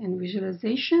 analysis, and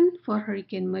visualization for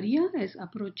Hurricane Maria as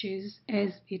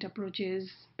it approaches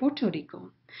Puerto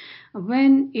Rico.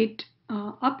 When it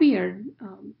appeared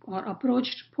or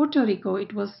approached Puerto Rico,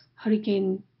 it was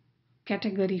Hurricane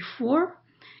Category 4,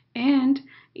 and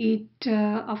it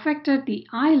affected the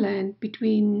island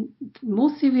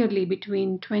most severely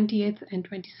between 20th and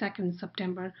 22nd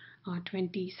September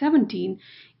 2017.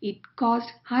 It caused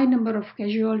high number of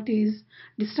casualties,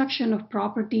 destruction of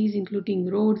properties including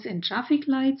roads and traffic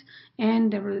lights,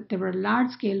 and there were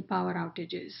large-scale power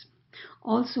outages.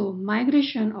 Also,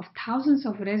 migration of thousands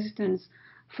of residents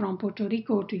from Puerto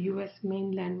Rico to U.S.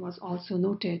 mainland was also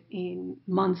noted in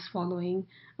months following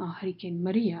Hurricane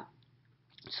Maria.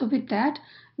 So with that,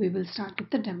 we will start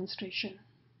with the demonstration.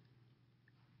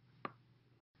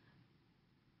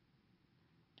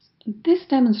 This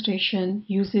demonstration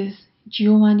uses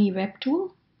Giovanni web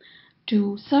tool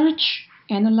to search,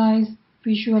 analyze,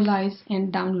 visualize,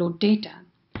 and download data.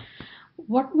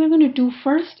 What we're going to do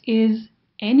first is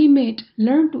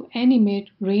learn to animate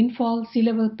rainfall, sea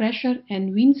level pressure,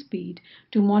 and wind speed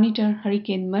to monitor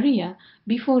Hurricane Maria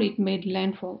before it made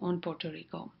landfall on Puerto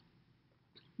Rico.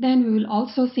 Then we will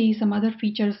also see some other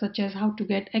features such as how to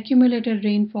get accumulated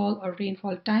rainfall or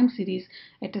rainfall time series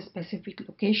at a specific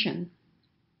location.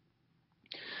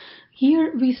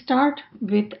 Here we start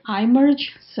with iMerge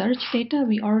search data.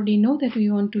 We already know that we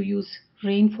want to use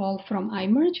rainfall from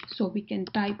iMerge. So we can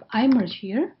type iMerge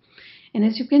here. And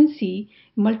as you can see,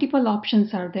 multiple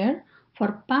options are there.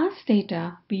 For past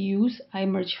data, we use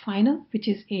iMerge Final, which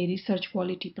is a research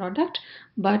quality product.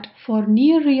 But for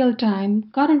near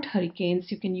real-time current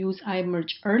hurricanes, you can use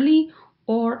iMerge Early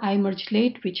or iMerge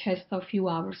Late, which has a few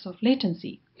hours of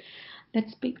latency.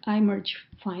 Let's pick iMerge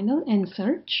Final and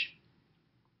search.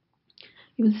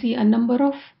 You will see a number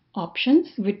of options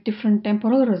with different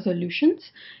temporal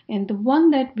resolutions, and the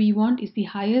one that we want is the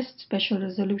highest spatial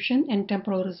resolution and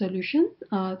temporal resolution.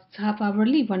 It's half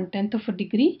hourly, 1/10 of a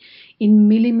degree in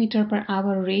millimeter per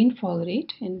hour rainfall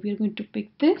rate, and we're going to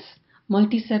pick this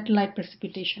multi-satellite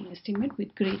precipitation estimate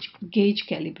with gauge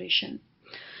calibration.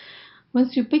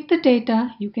 Once you pick the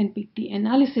data, you can pick the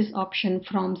analysis option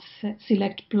from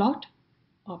select plot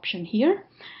option here.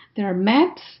 There are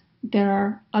maps, there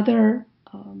are other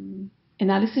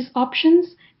analysis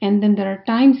options, and then there are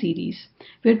time series.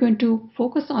 We're going to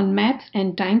focus on maps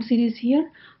and time series here.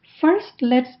 First,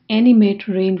 let's animate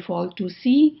rainfall to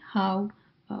see how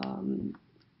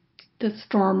the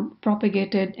storm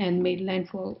propagated and made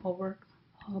landfall over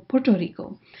Puerto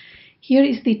Rico. Here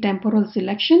is the temporal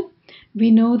selection.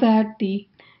 We know that the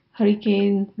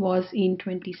hurricane was in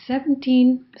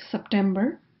 2017,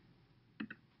 September.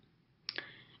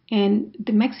 And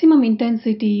the maximum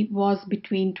intensity was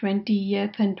between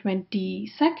 20th and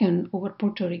 22nd over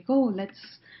Puerto Rico.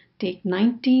 Let's take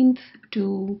 19th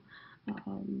to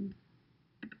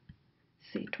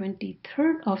say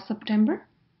 23rd of September.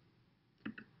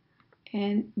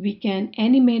 And we can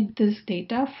animate this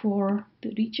data for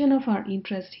the region of our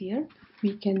interest here.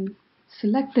 We can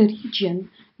select the region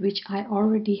which I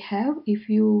already have. If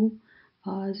you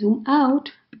zoom out,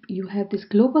 you have this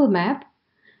global map,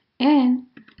 and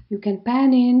you can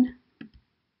pan in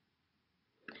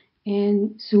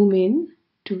and zoom in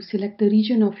to select the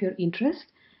region of your interest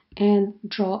and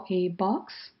draw a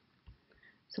box.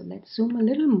 So let's zoom a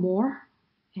little more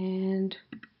and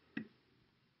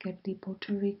get the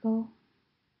Puerto Rico,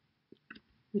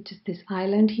 which is this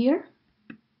island here,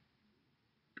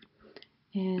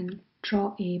 and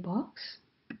draw a box.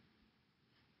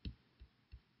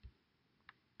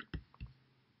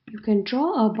 You can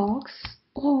draw a box,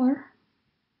 or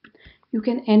you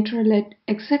can enter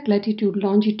exact latitude,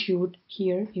 longitude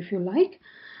here if you like.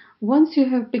 Once you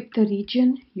have picked the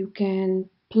region, you can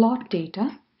plot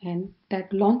data, and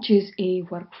that launches a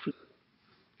workflow.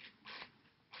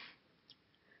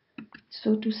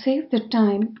 So to save the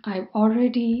time, I've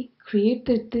already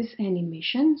created this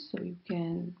animation, so you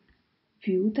can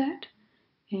view that.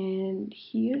 And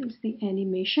here is the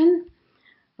animation.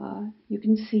 You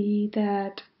can see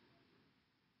that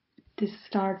this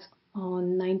starts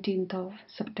on 19th of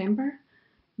September.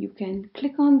 You can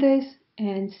click on this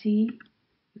and see,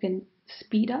 you can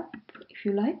speed up if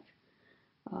you like.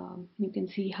 You can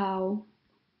see how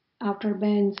outer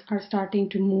bands are starting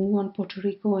to move on Puerto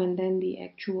Rico, and then the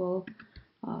actual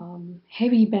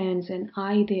heavy bands and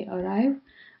they arrive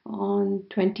on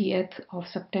 20th of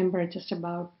September, just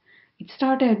about. It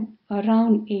started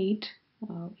around 8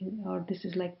 or this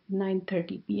is like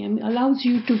 9:30 p.m. It allows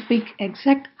you to pick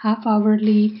exact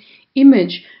half-hourly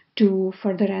image to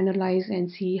further analyze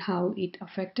and see how it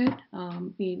affected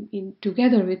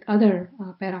together with other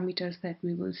parameters that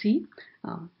we will see.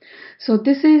 So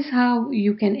this is how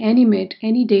you can animate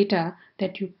any data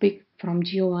that you pick from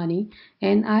Giovanni,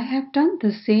 and I have done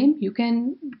the same. You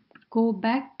can go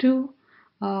back to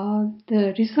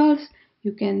the results.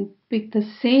 You can pick the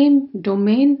same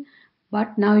domain,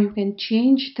 but now you can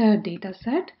change the data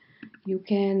set. You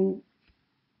can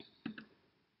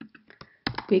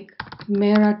pick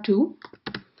MERA 2,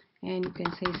 and you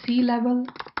can say sea level,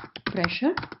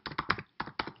 pressure,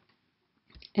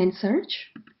 and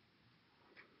search.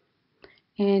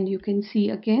 And you can see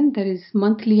again there is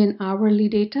monthly and hourly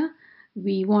data.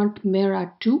 We want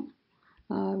MERA 2,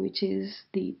 which is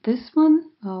this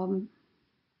one,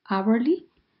 hourly,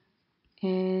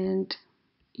 and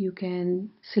you can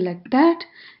select that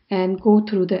and go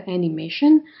through the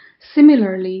animation.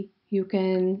 Similarly, you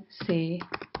can say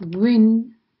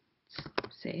winds,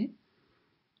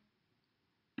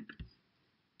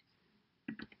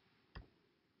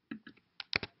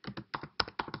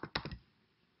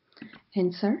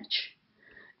 and search,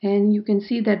 and you can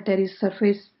see that there is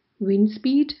surface wind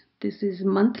speed. This is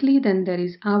monthly, then there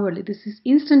is hourly. This is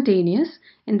instantaneous,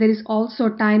 and there is also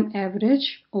time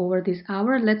average over this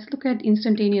hour. Let's look at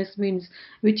instantaneous winds,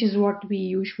 which is what we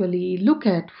usually look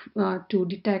at to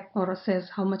detect or assess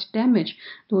how much damage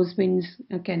those winds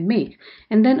can make.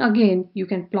 And then again, you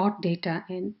can plot data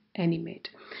and animate.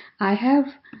 I have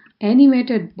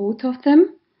animated both of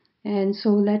them, and so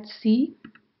let's see.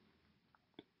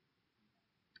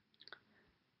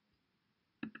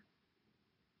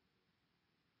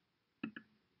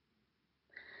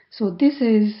 So this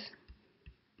is,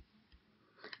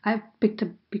 I've picked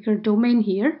a bigger domain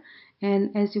here,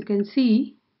 and as you can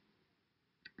see,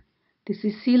 this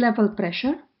is sea level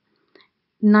pressure.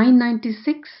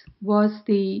 996 was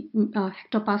the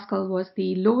hectopascal was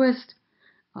the lowest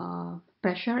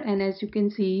pressure, and as you can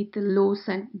see, the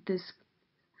this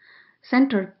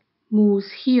center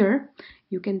moves here.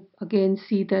 You can again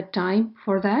see the time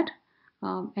for that,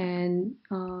 and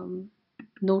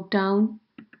note down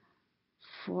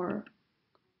for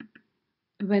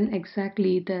when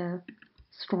exactly the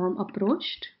storm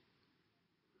approached.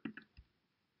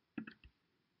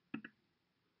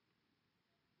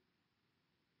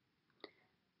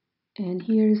 And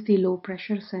here is the low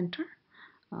pressure center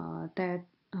that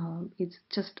it's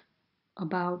just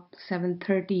about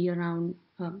 7:30 around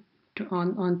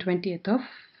on 20th of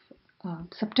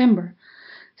September.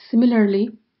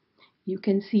 Similarly, you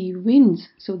can see winds.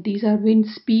 So these are wind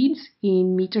speeds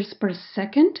in meters per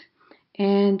second,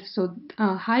 and so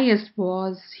highest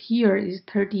was here is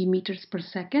 30 meters per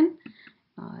second.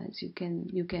 As you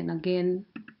can again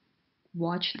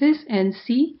watch this and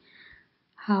see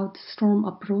how the storm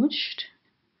approached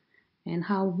and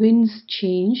how winds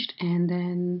changed, and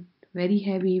then very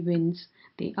heavy winds,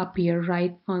 they appear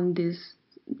right on this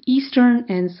eastern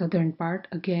and southern part.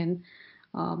 Again,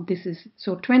 this is,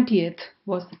 so 20th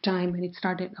was the time when it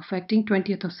started affecting,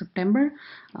 20th of September,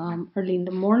 early in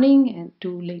the morning and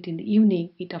to late in the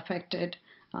evening it affected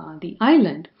the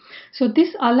island. So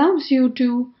this allows you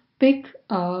to pick,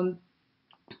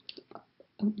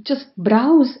 just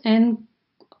browse and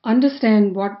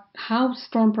understand how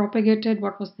storm propagated,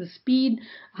 what was the speed,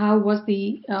 how was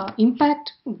the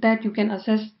impact that you can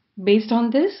assess based on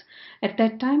this at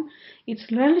that time.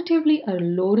 It's relatively a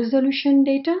low resolution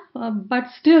data, but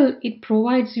still it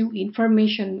provides you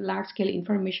information, large scale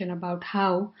information about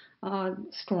how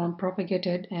storm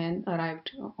propagated and arrived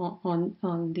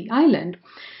on the island.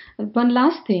 One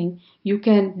last thing, you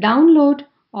can download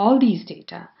all these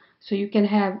data. So you can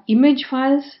have image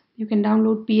files, you can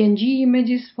download PNG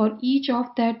images for each of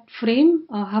that frame,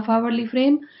 half hourly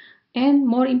frame, and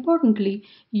more importantly,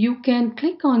 you can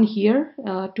click on here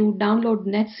to download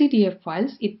netcdf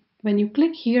files. When you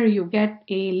click here, you get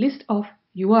a list of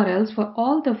URLs for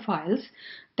all the files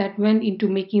that went into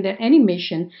making that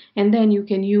animation, and then you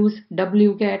can use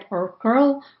wget or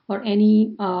curl or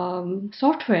any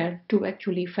software to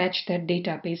actually fetch that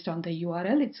data based on the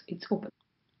URL. It's open.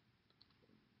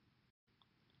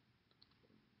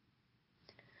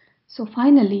 So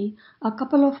finally, a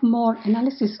couple of more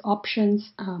analysis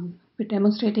options we're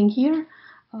demonstrating here.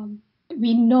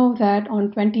 We know that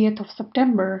on 20th of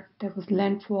September, there was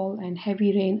landfall and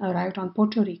heavy rain arrived on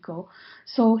Puerto Rico.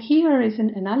 So here is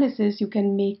an analysis. You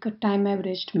can make a time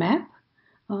averaged map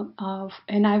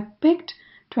and I've picked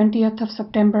 20th of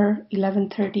September,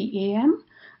 11:30 a.m.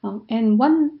 And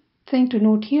one thing to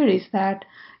note here is that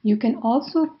you can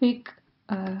also pick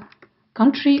a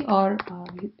country or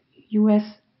US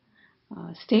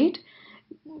state.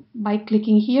 By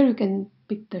clicking here, you can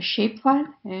pick the shapefile,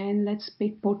 and let's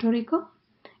pick Puerto Rico.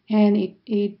 And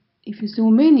if you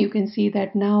zoom in, you can see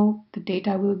that now the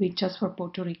data will be just for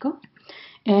Puerto Rico.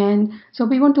 And so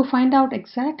we want to find out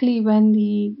exactly when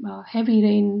the heavy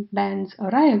rain bands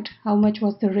arrived, how much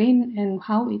was the rain and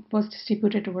how it was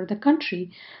distributed over the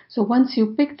country. So once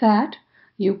you pick that,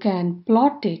 you can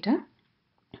plot data.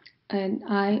 And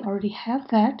I already have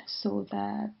that so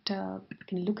that you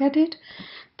can look at it.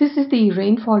 This is the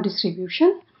rainfall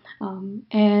distribution,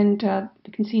 and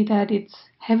you can see that it's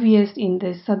heaviest in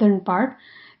the southern part.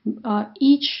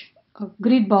 Each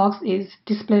grid box is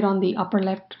displayed on the upper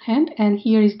left hand, and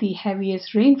here is the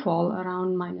heaviest rainfall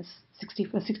around minus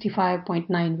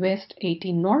 65.9 west,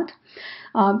 18 north.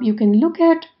 You can look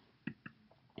at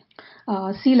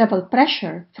sea level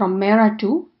pressure from MERA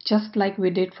 2, just like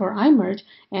we did for iMerge,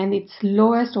 and it's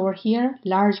lowest over here,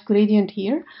 large gradient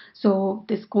here, so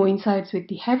this coincides with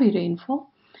the heavy rainfall.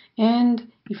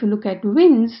 And if you look at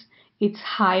winds, it's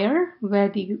higher where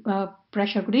the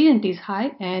pressure gradient is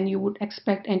high, and you would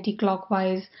expect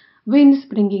anti-clockwise winds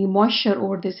bringing moisture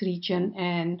over this region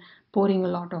and pouring a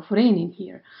lot of rain in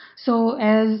here. So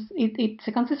as it's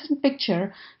a consistent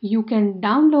picture, you can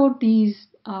download these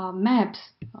maps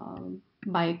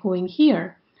by going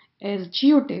here as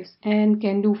geotiffs and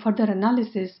can do further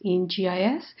analysis in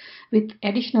GIS with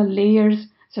additional layers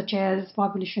such as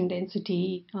population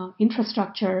density,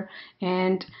 infrastructure.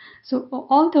 And so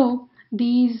although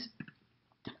these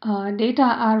data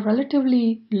are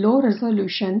relatively low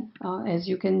resolution, as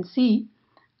you can see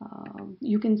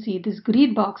these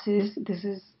grid boxes, this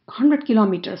is 100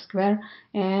 kilometers square,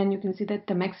 and you can see that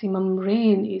the maximum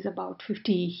rain is about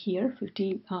 50 here,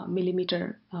 50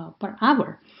 millimeter per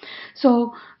hour.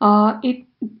 So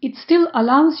it still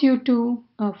allows you to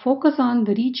focus on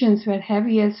the regions where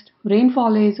heaviest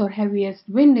rainfall is or heaviest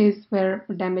wind is, where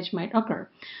damage might occur.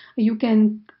 You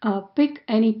can pick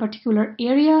any particular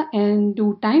area and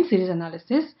do time series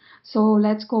analysis. So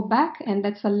let's go back, and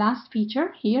that's the last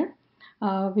feature here.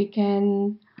 We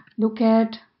can look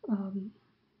at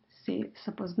say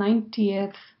suppose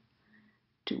 90th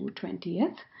to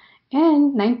 20th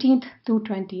and 19th to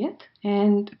 20th,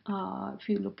 and if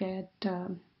you look at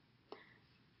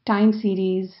time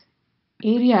series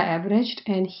area averaged,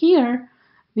 and here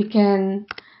we can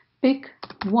pick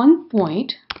one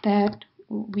point that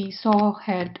we saw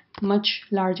had much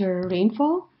larger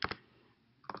rainfall,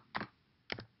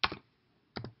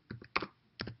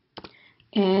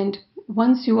 and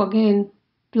once you again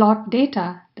plot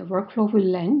data, the workflow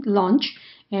will launch,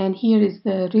 and here is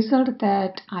the result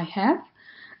that I have.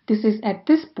 This is at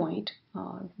this point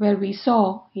where we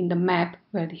saw in the map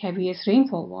where the heaviest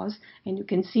rainfall was, and you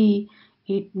can see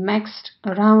it maxed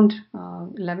around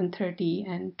 11:30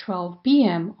 and 12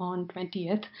 p.m. on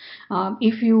 20th.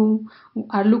 If you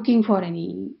are looking for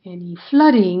any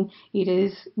flooding, it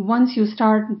is once you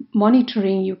start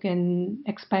monitoring, you can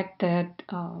expect that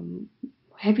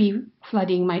heavy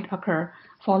flooding might occur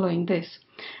following this.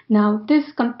 Now,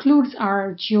 this concludes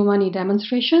our Giovanni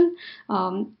demonstration.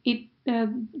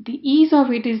 The ease of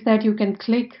it is that you can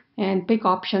click and pick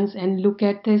options and look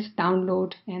at this,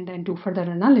 download, and then do further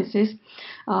analysis.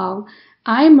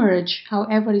 iMerge,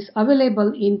 however, is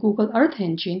available in Google Earth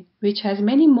Engine, which has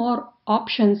many more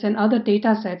options and other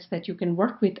data sets that you can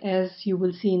work with, as you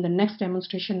will see in the next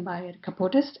demonstration by Erica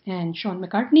Potest and Sean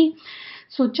McCartney.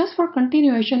 So just for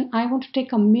continuation, I want to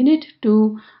take a minute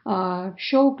to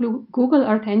show Google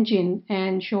Earth Engine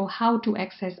and show how to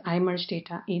access iMerge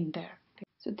data in there.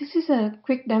 So this is a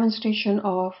quick demonstration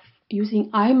of using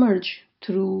iMerge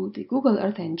through the Google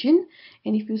Earth Engine,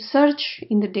 and if you search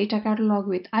in the data catalog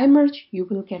with iMerge, you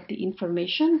will get the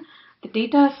information. The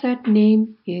data set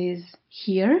name is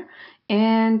here,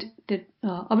 and the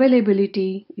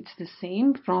availability, it's the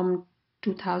same from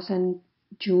 2000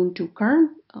 June to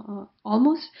current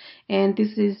almost, and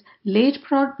this is late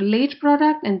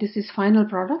product and this is final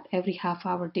product, every half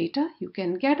hour data. You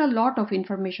can get a lot of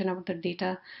information about the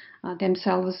data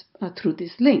themselves through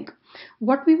this link.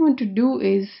 What we want to do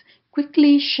is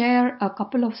quickly share a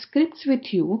couple of scripts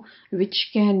with you which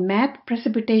can map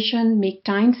precipitation, make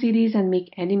time series, and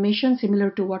make animation similar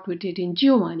to what we did in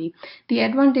Giovanni. The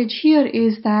advantage here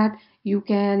is that you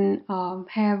can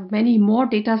have many more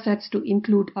data sets to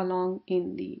include along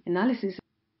in the analysis.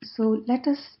 So let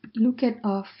us look at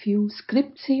a few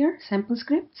scripts here, sample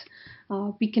scripts.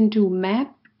 We can do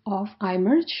map of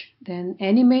iMerge, then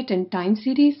animate and time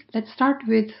series. Let's start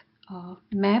with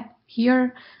map.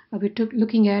 Here we're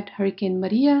looking at Hurricane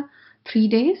Maria, 3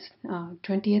 days,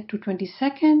 20th to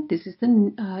 22nd. This is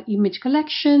the image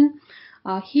collection.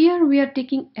 Here we are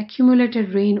taking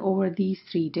accumulated rain over these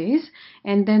 3 days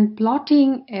and then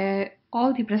plotting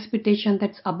all the precipitation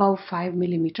that's above 5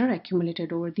 millimeter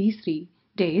accumulated over these 3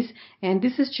 days. And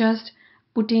this is just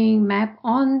putting map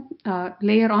on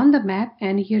layer on the map,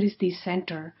 and here is the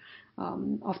center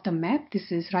of the map.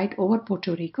 This is right over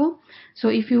Puerto Rico. So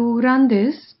if you run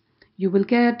this, you will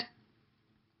get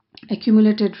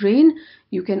accumulated rain.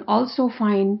 You can also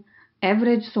find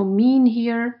average, so mean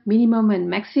here, minimum and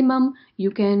maximum.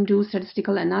 You can do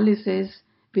statistical analysis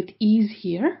with ease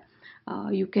here.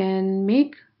 You can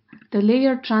make the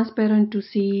layer transparent to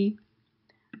see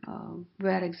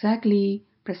where exactly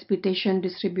precipitation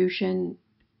distribution,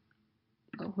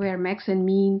 where max and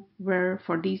mean were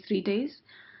for these 3 days.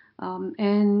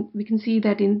 And we can see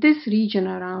that in this region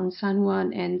around San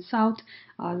Juan and south,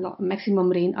 maximum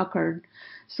rain occurred.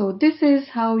 So this is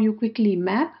how you quickly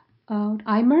map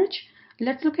iMerge.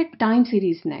 Let's look at time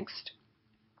series next.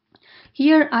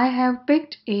 Here I have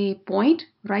picked a point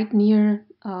right near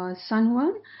San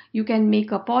Juan. You can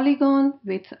make a polygon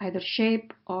with either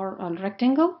shape or a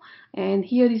rectangle, and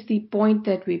here is the point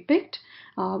that we picked.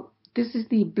 This is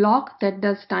the block that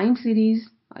does time series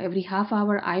every half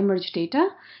hour iMerge data,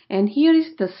 and here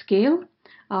is the scale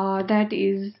that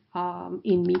is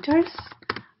in meters.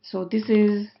 So this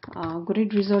is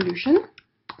grid resolution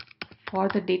for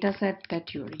the data set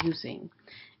that you're using.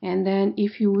 And then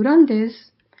if you run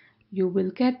this, you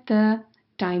will get the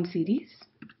time series.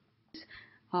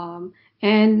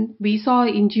 And we saw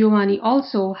in Giovanni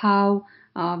also how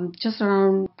just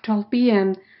around 12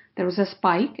 p.m. there was a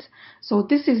spike. So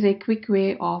this is a quick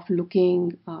way of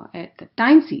looking at the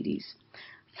time series.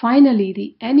 Finally,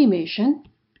 the animation.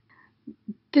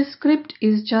 This script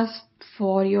is just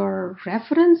for your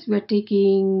reference. We're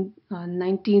taking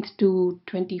 19th to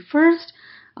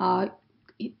 21st.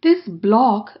 This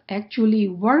block actually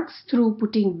works through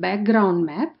putting background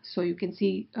map, so you can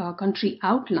see country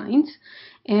outlines,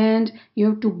 and you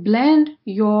have to blend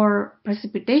your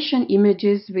precipitation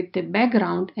images with the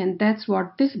background, and that's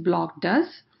what this block does.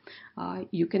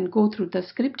 You can go through the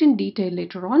script in detail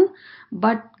later on,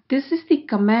 but this is the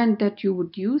command that you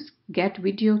would use, get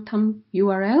video thumb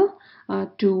URL,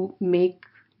 to make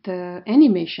the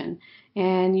animation,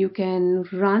 and you can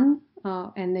run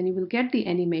and then you will get the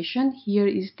animation. Here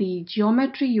is the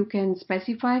geometry. You can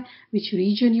specify which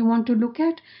region you want to look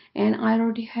at, and I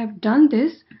already have done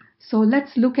this. So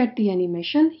let's look at the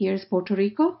animation. Here's Puerto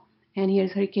Rico, and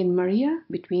here's Hurricane Maria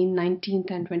between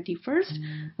 19th and 21st.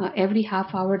 Every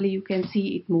half hourly you can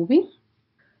see it moving.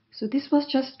 So this was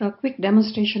just a quick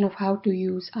demonstration of how to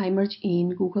use iMerge in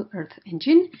Google Earth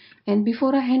Engine. And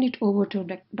before I hand it over to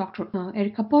Dr.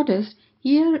 Erica Podest,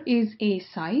 here is a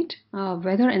site,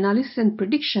 weather analysis and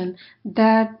prediction,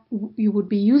 that you would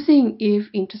be using if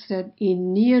interested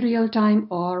in near real-time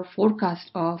or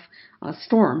forecast of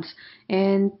storms.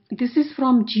 And this is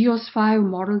from GEOS 5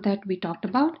 model that we talked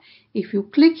about. If you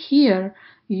click here,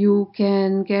 you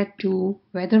can get to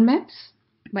weather maps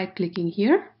by clicking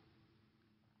here.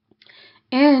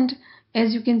 And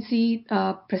as you can see,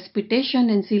 precipitation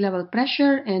and sea level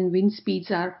pressure and wind speeds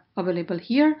are available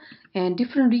here, and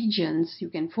different regions you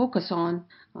can focus on,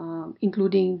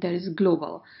 including there is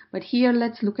global. But here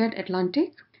let's look at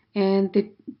Atlantic, and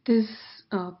this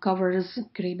covers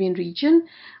Caribbean region.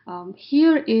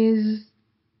 Here is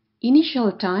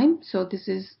initial time, so this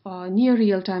is near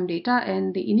real-time data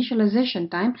and the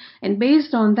initialization time, and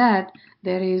based on that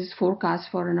there is forecast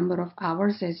for a number of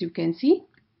hours. As you can see,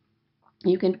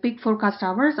 you can pick forecast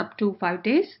hours up to 5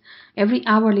 days. Every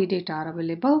hourly data are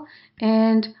available,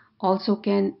 and also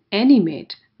can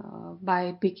animate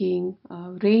by picking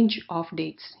a range of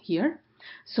dates here.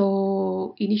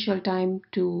 So initial time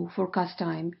to forecast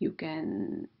time you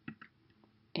can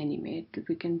animate.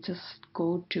 We can just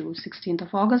go to 16th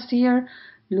of August here,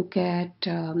 look at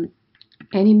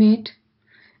animate,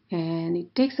 and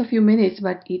it takes a few minutes,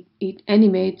 but it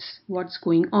animates what's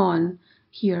going on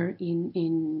here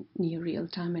in near real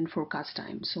time and forecast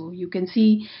time. So you can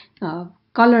see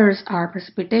colors are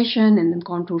precipitation and then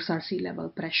contours are sea level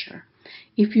pressure.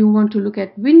 If you want to look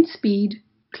at wind speed,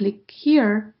 click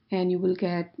here and you will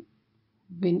get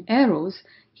wind arrows.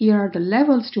 Here are the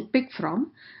levels to pick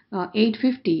from.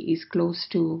 850 is close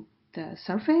to the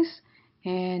surface,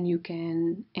 and you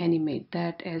can animate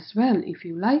that as well if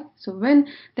you like. So when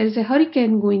there is a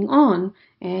hurricane going on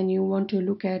and you want to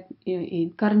look at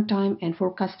in current time and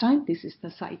forecast time, this is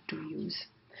the site to use.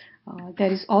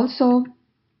 There is also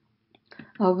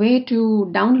a way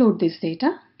to download this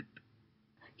data.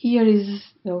 Here is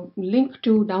the link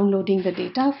to downloading the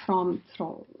data from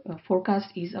forecast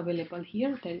is available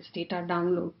here. There is data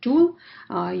download tool.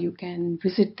 You can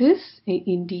visit this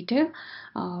in detail,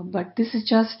 but this is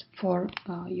just for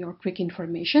your quick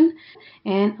information.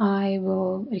 And I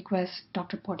will request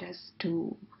Dr. Podest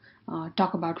to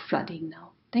talk about flooding now.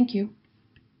 Thank you.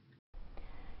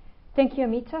 Thank you,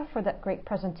 Amita, for that great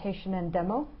presentation and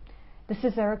demo. This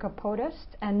is Erica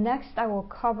Podest, and next I will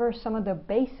cover some of the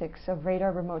basics of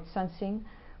radar remote sensing,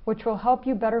 which will help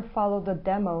you better follow the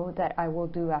demo that I will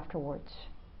do afterwards.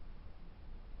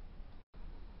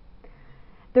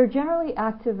 They're generally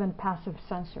active and passive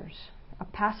sensors. A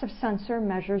passive sensor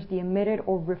measures the emitted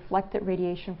or reflected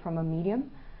radiation from a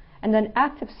medium, and an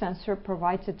active sensor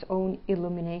provides its own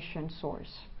illumination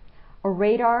source. A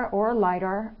radar or a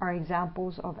LiDAR are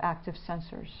examples of active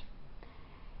sensors.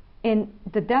 In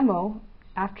the demo,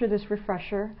 after this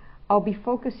refresher, I'll be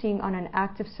focusing on an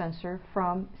active sensor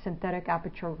from synthetic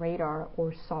aperture radar,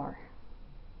 or SAR.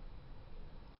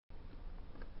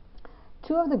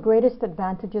 Two of the greatest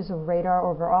advantages of radar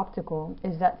over optical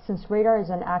is that since radar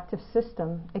is an active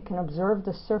system, it can observe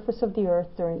the surface of the Earth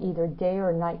during either day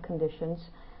or night conditions,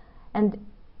 and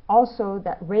also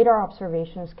that radar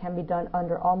observations can be done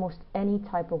under almost any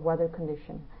type of weather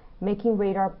condition, making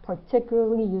radar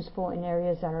particularly useful in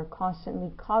areas that are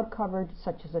constantly cloud covered,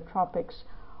 such as the tropics,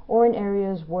 or in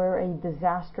areas where a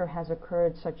disaster has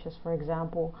occurred, such as, for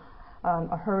example,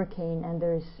 a hurricane and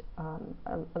there's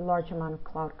a large amount of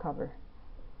cloud cover.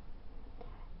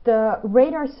 The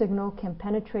radar signal can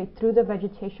penetrate through the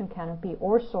vegetation canopy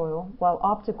or soil, while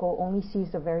optical only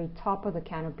sees the very top of the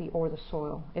canopy or the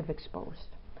soil if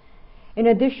exposed. In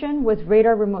addition, with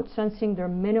radar remote sensing, there are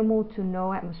minimal to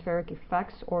no atmospheric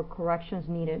effects or corrections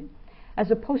needed,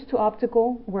 as opposed to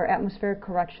optical, where atmospheric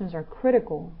corrections are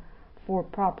critical for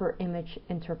proper image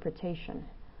interpretation.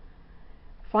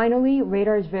 Finally,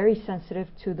 radar is very sensitive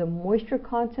to the moisture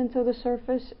content of the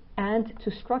surface and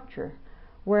to structure,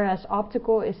 whereas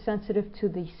optical is sensitive to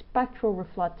the spectral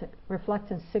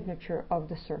reflectance signature of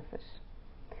the surface.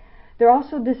 There are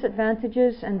also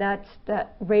disadvantages, and that's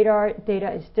that radar data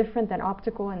is different than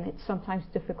optical and it's sometimes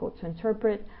difficult to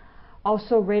interpret.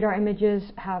 Also, radar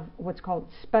images have what's called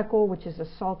speckle, which is a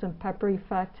salt and pepper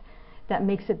effect that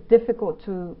makes it difficult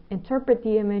to interpret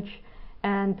the image,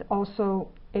 and also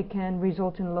it can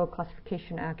result in low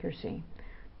classification accuracy.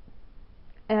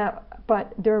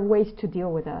 But there are ways to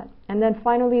deal with that. And then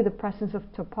finally, the presence of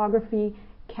topography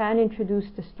can introduce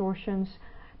distortions,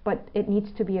 but it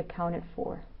needs to be accounted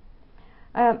for.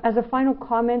 As a final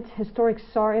comment, historic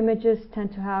SAR images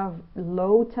tend to have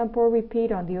low temporal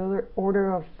repeat on the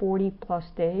order of 40 plus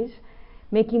days,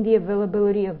 making the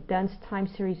availability of dense time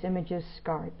series images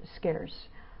scarce.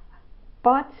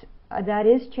 But that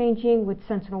is changing with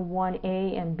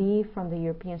Sentinel-1A and B from the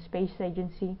European Space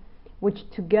Agency, which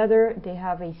together they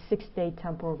have a 6-day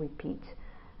temporal repeat.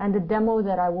 And the demo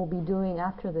that I will be doing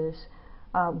after this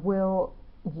will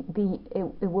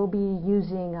be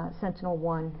using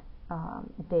Sentinel-1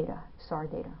 data, SAR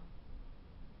data.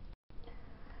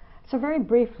 So very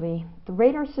briefly, the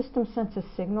radar system sends a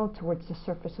signal towards the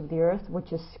surface of the Earth,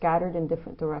 which is scattered in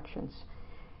different directions.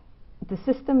 The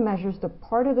system measures the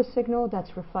part of the signal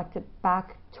that's reflected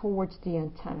back towards the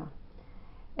antenna.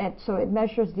 And so it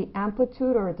measures the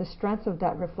amplitude or the strength of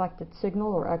that reflected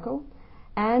signal or echo,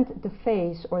 and the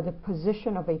phase or the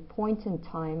position of a point in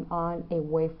time on a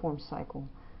waveform cycle.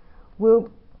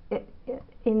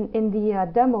 In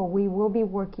the demo, we will be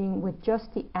working with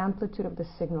just the amplitude of the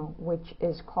signal, which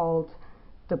is called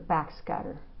the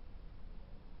backscatter.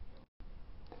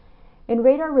 In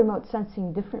radar remote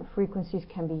sensing, different frequencies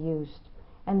can be used,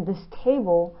 and this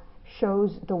table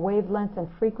shows the wavelength and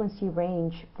frequency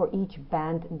range for each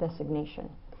band designation.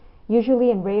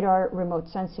 Usually in radar remote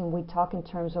sensing, we talk in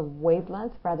terms of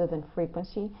wavelength rather than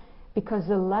frequency, because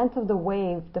the length of the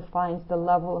wave defines the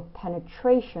level of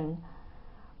penetration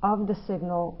of the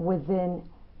signal within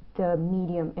the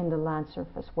medium in the land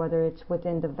surface, whether it's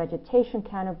within the vegetation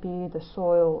canopy, the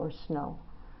soil, or snow.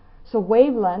 So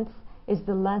wavelength is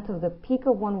the length of the peak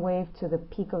of one wave to the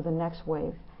peak of the next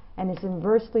wave, and is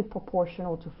inversely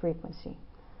proportional to frequency.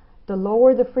 The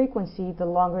lower the frequency, the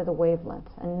longer the wavelength.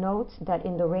 And note that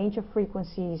in the range of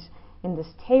frequencies in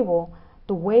this table,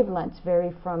 the wavelengths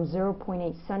vary from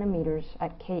 0.8 centimeters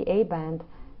at Ka band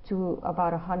to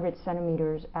about 100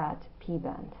 centimeters at P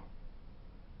band.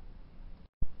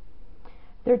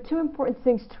 There are two important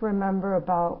things to remember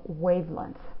about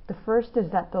wavelength. The first is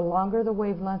that the longer the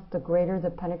wavelength, the greater the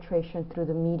penetration through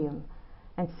the medium.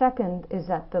 And second is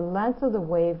that the length of the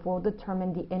wave will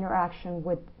determine the interaction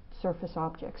with surface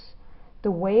objects.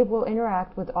 The wave will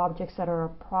interact with objects that are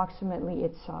approximately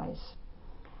its size.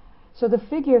 So the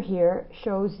figure here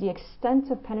shows the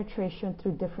extent of penetration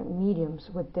through different mediums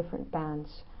with different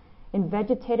bands. In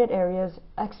vegetated areas,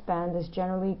 X band is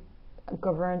generally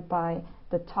governed by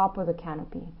the top of the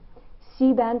canopy.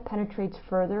 C band penetrates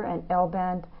further, and L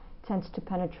band tends to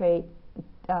penetrate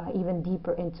even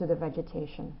deeper into the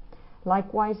vegetation.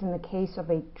 Likewise, in the case of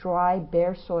a dry,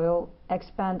 bare soil,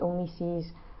 X band only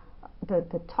sees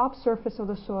the top surface of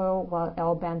the soil, while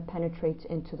L band penetrates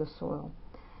into the soil.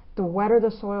 The wetter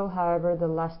the soil, however, the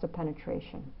less the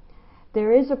penetration.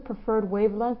 There is a preferred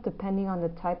wavelength depending on the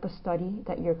type of study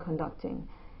that you're conducting.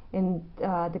 In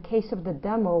the case of the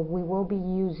demo, we will be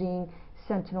using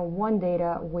Sentinel-1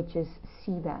 data, which is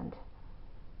C band.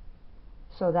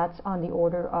 So that's on the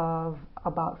order of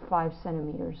about 5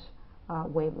 centimeters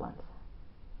wavelength.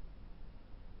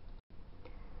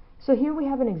 So here we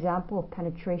have an example of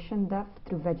penetration depth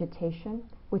through vegetation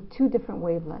with two different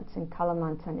wavelengths in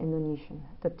Kalimantan, Indonesia.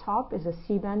 The top is a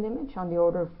C-band image on the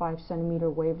order of 5 centimeter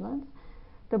wavelength.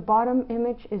 The bottom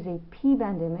image is a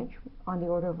P-band image on the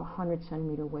order of 100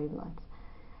 centimeter wavelength.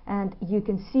 And you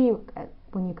can see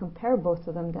when you compare both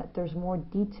of them that there's more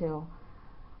detail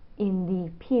in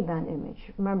the P-band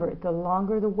image. Remember, the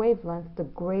longer the wavelength, the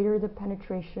greater the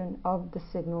penetration of the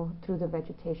signal through the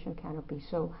vegetation canopy.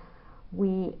 So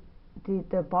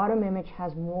the bottom image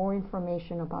has more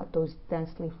information about those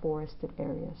densely forested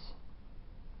areas.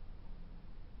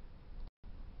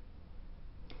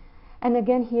 And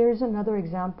again, here's another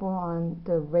example on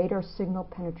the radar signal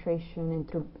penetration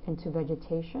into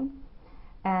vegetation.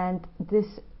 And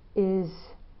this is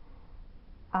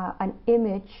an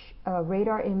image, a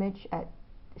radar image at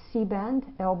C-band,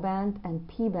 L-band, and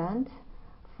P-band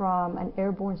from an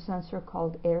airborne sensor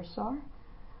called ARSET.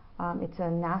 It's a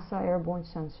NASA airborne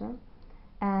sensor.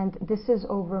 And this is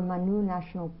over Manu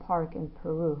National Park in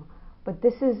Peru, But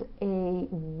this is a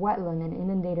wetland, an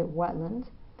inundated wetland,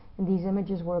 and these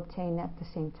images were obtained at the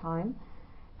same time.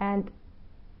 And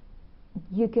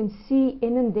you can see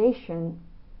inundation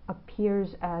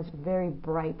appears as very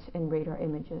bright in radar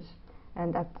images.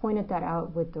 And I've pointed that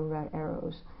out with the red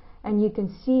arrows. And you can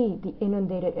see the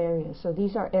inundated areas. So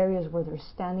these are areas where there's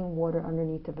standing water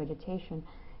underneath the vegetation.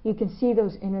 You can see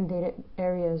those inundated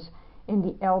areas in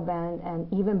the L band,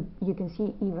 and even you can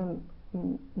see even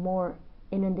more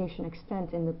inundation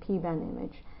extent in the P band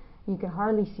image. You can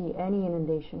hardly see any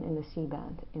inundation in the C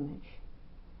band image.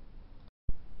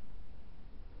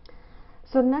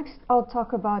 So next I'll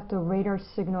talk about the radar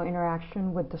signal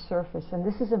interaction with the surface, and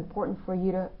this is important for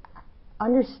you to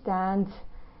understand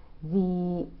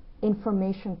the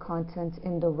information content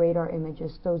in the radar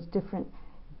images, those different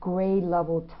gray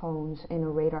level tones in a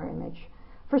radar image.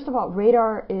 First of all,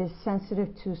 radar is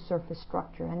sensitive to surface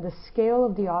structure, and the scale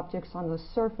of the objects on the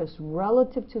surface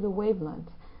relative to the wavelength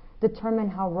determine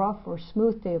how rough or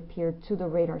smooth they appear to the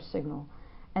radar signal,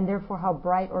 and therefore how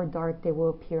bright or dark they will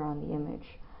appear on the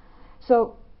image.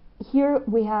 So here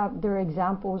there are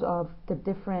examples of the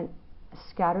different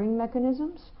scattering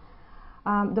mechanisms.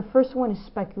 The first one is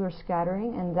specular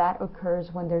scattering, and that occurs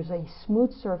when there's a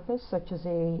smooth surface, such as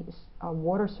a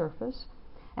water surface,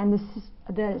 and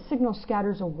the signal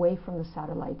scatters away from the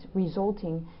satellite,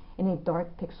 resulting in a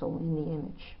dark pixel in the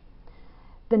image.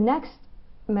 The next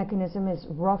mechanism is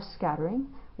rough scattering,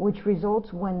 which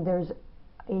results when there's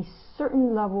a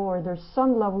certain level or there's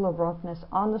some level of roughness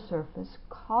on the surface,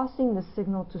 causing the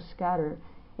signal to scatter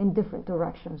in different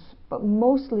directions, but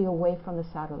mostly away from the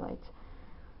satellite.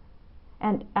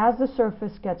 And as the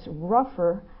surface gets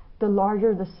rougher, the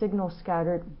larger the signal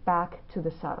scattered back to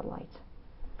the satellite.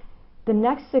 The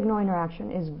next signal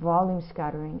interaction is volume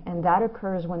scattering, and that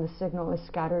occurs when the signal is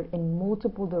scattered in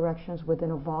multiple directions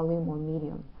within a volume or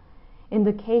medium. In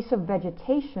the case of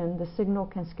vegetation, the signal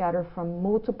can scatter from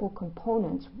multiple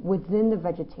components within the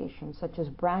vegetation, such as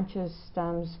branches,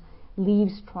 stems,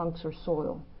 leaves, trunks, or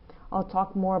soil. I'll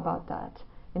talk more about that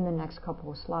in the next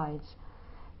couple of slides.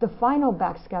 The final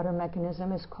backscatter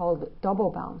mechanism is called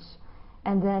double bounce,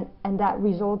 and that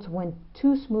results when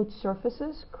two smooth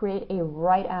surfaces create a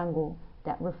right angle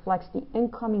that reflects the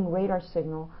incoming radar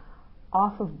signal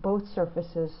off of both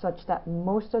surfaces, such that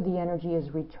most of the energy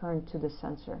is returned to the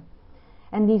sensor.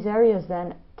 And these areas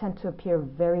then tend to appear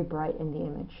very bright in the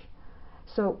image.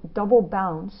 So double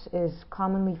bounce is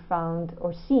commonly found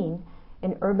or seen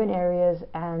in urban areas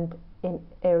and in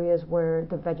areas where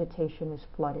the vegetation is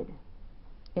flooded,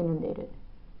 inundated.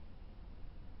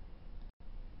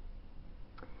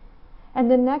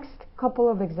 And the next couple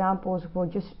of examples will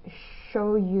just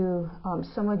show you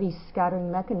some of these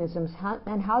scattering mechanisms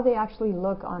and how they actually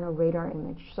look on a radar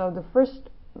image. So the first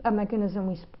mechanism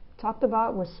we talked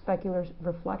about was specular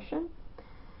reflection.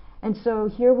 And so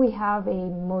here we have a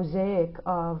mosaic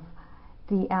of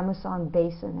the Amazon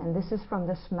basin, and this is from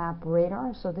the SMAP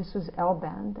radar. So this is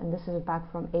L-band, and this is back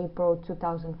from April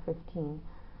 2015.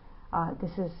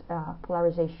 This is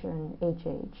polarization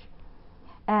HH.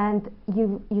 And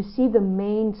you see the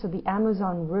so the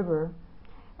Amazon River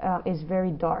is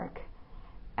very dark.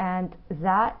 And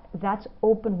that's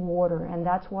open water, and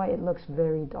that's why it looks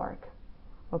very dark.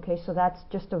 Okay, so that's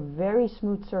just a very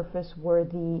smooth surface where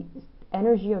the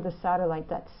energy of the satellite,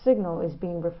 that signal, is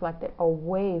being reflected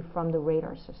away from the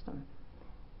radar system,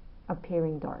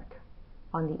 appearing dark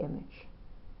on the image.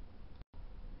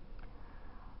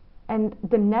 And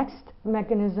the next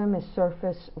mechanism is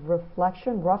surface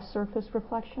reflection, rough surface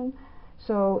reflection.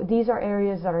 So these are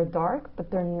areas that are dark, but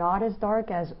they're not as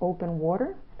dark as open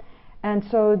water. And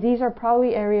so these are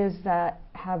probably areas that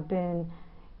have been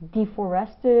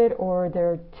deforested or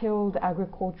they're tilled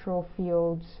agricultural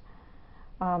fields.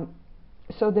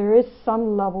 So there is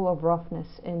some level of roughness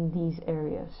in these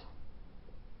areas.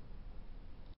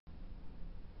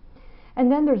 And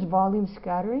then there's volume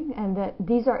scattering, and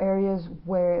these are areas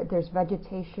where there's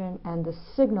vegetation and the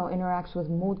signal interacts with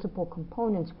multiple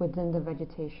components within the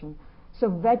vegetation. So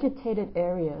vegetated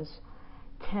areas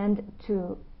tend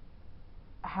to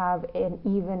have an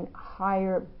even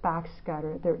higher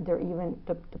backscatter. They're even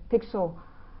the pixel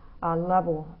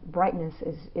level brightness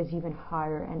is even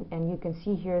higher, and you can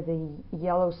see here the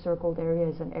yellow circled area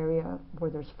is an area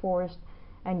where there's forest,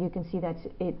 and you can see that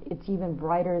it's even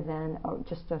brighter than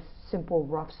just a simple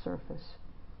rough surface.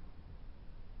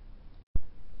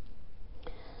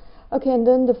 Okay, and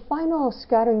then the final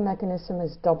scattering mechanism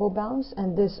is double bounce,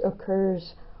 and this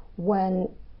occurs when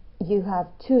you have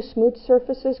two smooth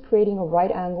surfaces creating a right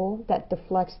angle that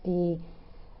deflects the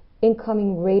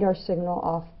incoming radar signal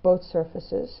off both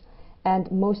surfaces.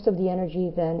 and most of the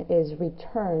energy then is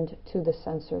returned to the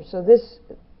sensor. So this,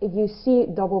 you see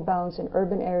double bounce in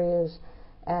urban areas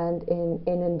and in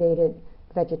inundated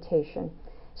vegetation.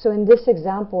 So in this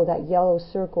example, that yellow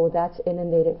circle, that's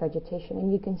inundated vegetation.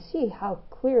 And you can see how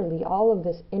clearly all of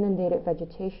this inundated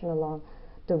vegetation along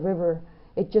the river,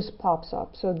 it just pops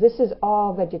up. So this is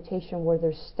all vegetation where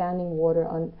there's standing water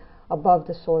above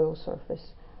the soil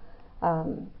surface.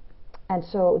 And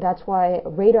so that's why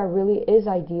radar really is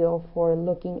ideal for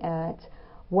looking at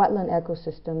wetland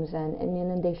ecosystems and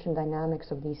inundation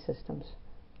dynamics of these systems.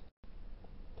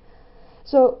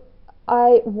 So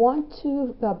I want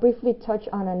to briefly touch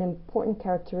on an important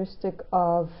characteristic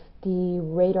of the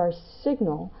radar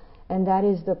signal, and that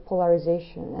is the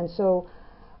polarization. And so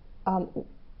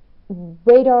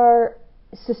radar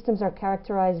systems are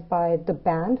characterized by the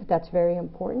band, that's very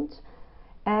important,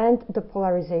 and the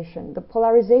polarization. The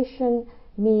polarization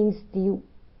means the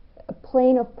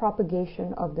plane of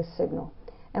propagation of the signal.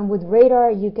 And with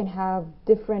radar, you can have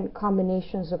different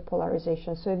combinations of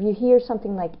polarization. So if you hear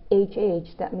something like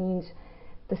HH, that means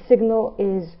the signal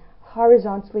is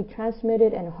horizontally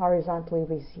transmitted and horizontally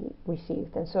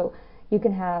received. And so you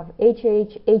can have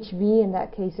HH, HV, in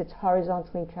that case it's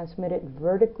horizontally transmitted,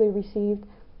 vertically received.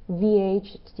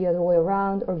 VH, it's the other way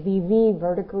around, or VV,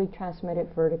 vertically transmitted,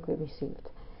 vertically received.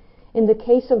 In the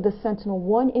case of the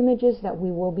Sentinel-1 images that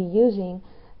we will be using,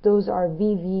 those are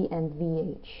VV and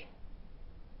VH.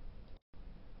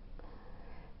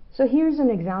 So here's an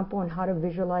example on how to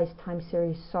visualize time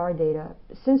series SAR data.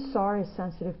 Since SAR is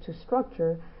sensitive to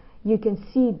structure, you can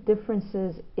see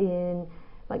differences in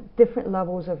different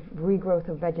levels of regrowth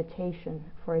of vegetation,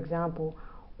 for example,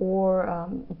 or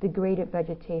degraded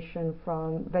vegetation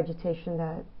from vegetation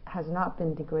that has not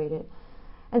been degraded.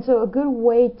 And so a good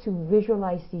way to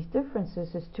visualize these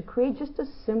differences is to create just a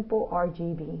simple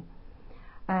RGB.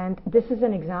 And this is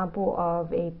an example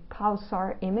of a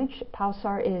pulsar image.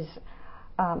 Pulsar is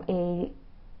a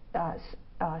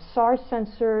SAR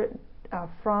sensor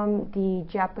from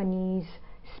the Japanese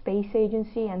Space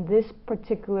Agency, and this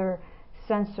particular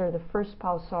sensor, the first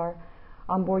pulsar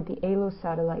on board the ALO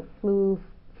satellite, flew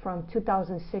from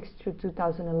 2006 to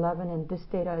 2011, and this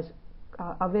data is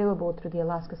available through the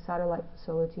Alaska Satellite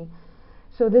Facility.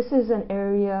 So this is an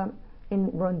area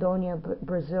in Rondônia,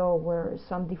 Brazil, where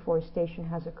some deforestation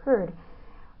has occurred.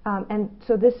 And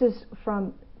so this is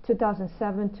from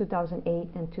 2007, 2008,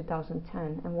 and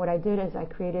 2010. And what I did is I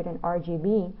created an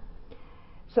RGB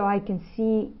so I can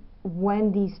see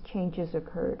when these changes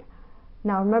occurred.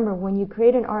 Now remember, when you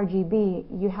create an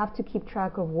RGB, you have to keep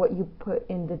track of what you put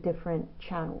in the different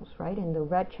channels, right? In the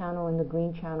red channel, in the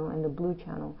green channel, and the blue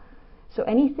channel. So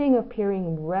anything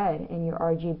appearing red in your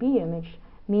RGB image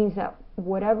means that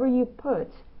whatever you put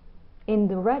in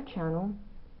the red channel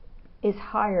is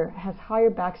higher, has higher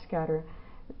backscatter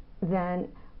than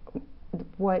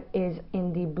what is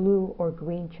in the blue or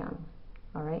green channel,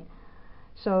 all right?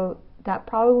 So that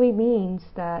probably means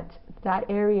that that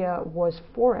area was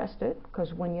forested,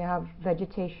 because when you have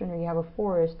vegetation or you have a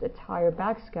forest, it's higher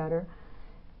backscatter,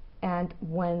 and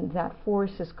when that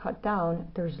forest is cut down,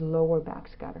 there's lower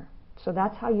backscatter. So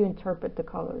that's how you interpret the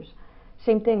colors.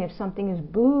 Same thing, if something is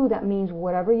blue, that means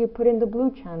whatever you put in the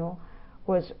blue channel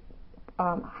was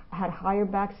had higher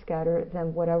backscatter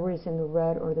than whatever is in the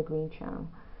red or the green channel.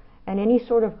 And any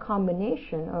sort of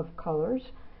combination of colors,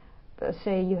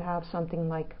 say you have something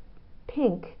like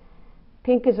pink.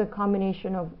 Pink is a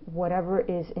combination of whatever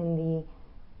is in the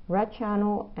red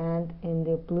channel and in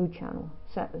the blue channel.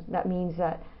 So that means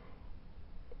that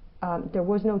there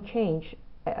was no change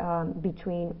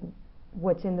between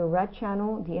what's in the red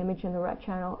channel, the image in the red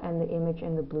channel, and the image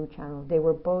in the blue channel. They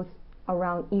were both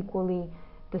around equally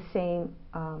the same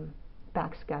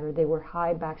backscatter. They were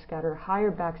high backscatter,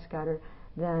 higher backscatter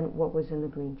than what was in the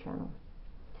green channel.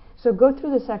 So go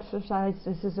through this exercise.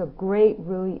 This is a great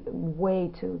really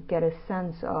way to get a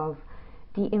sense of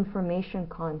the information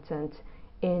content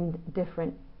in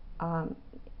different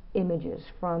images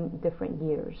from different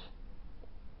years.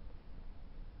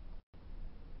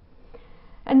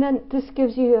 And then this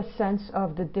gives you a sense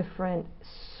of the different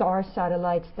SAR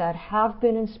satellites that have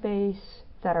been in space,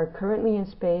 that are currently in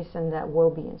space, and that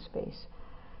will be in space.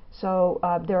 So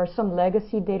there are some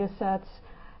legacy data sets.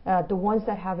 The ones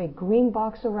that have a green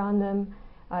box around them,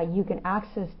 you can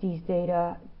access these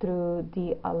data through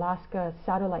the Alaska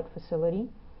Satellite Facility.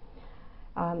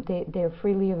 They're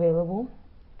freely available.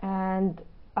 And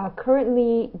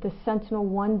currently, the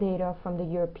Sentinel-1 data from the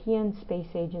European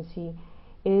Space Agency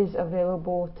is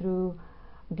available through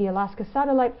the Alaska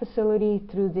Satellite Facility,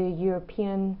 through the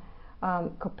European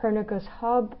Copernicus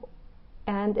Hub,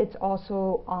 and it's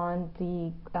also on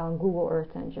the Google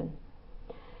Earth Engine.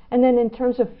 And then in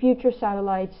terms of future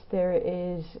satellites, there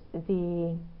is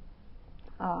the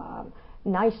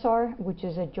NISAR, which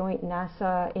is a joint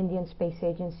NASA Indian Space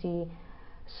Agency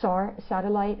SAR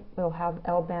satellite. It'll have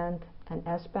L-band and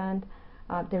S-band.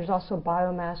 There's also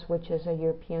Biomass, which is a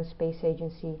European Space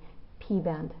Agency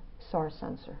P-band SAR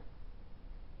sensor.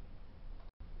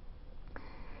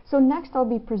 So next I'll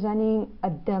be presenting a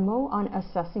demo on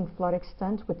assessing flood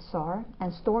extent with SAR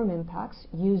and storm impacts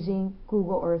using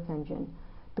Google Earth Engine.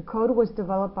 The code was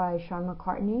developed by Sean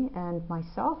McCartney and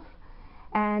myself,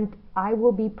 and I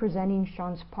will be presenting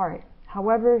Sean's part.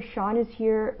 However, Sean is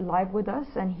here live with us,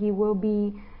 and he will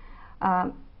be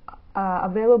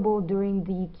available during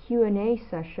the Q&A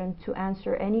session to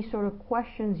answer any sort of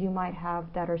questions you might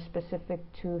have that are specific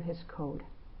to his code.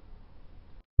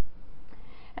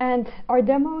 And our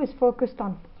demo is focused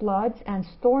on floods and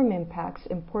storm impacts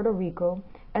in Puerto Rico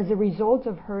as a result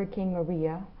of Hurricane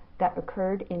Maria that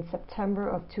occurred in September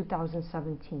of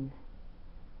 2017.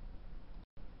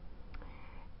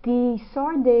 The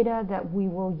SAR data that we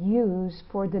will use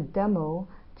for the demo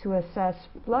to assess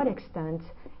flood extent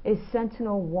is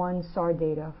Sentinel-1 SAR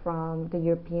data from the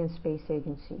European Space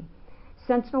Agency.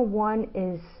 Sentinel-1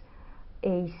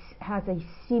 has a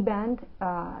C-band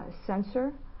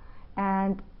sensor,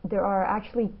 and there are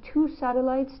actually two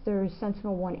satellites. There's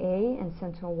Sentinel-1A and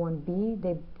Sentinel-1B.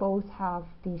 They both have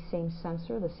the same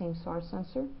sensor, the same SAR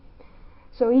sensor.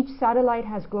 So each satellite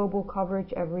has global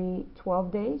coverage every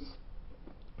 12 days.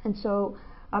 And so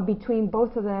between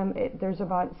both of them, there's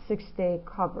about 6-day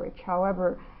coverage.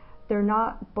 However, they're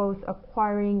not both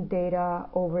acquiring data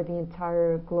over the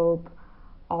entire globe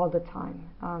all the time.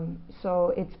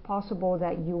 So it's possible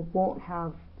that you won't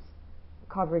have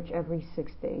coverage every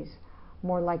 6 days,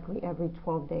 more likely every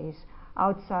 12 days,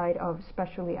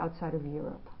 especially outside of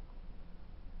Europe.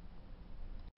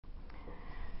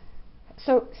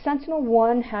 So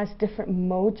Sentinel-1 has different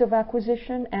modes of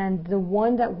acquisition, and the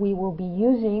one that we will be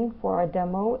using for our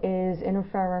demo is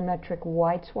interferometric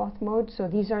wide swath mode. So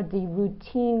these are the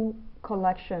routine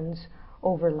collections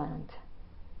over land.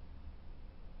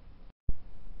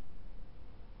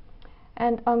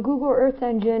 And on Google Earth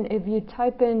Engine, if you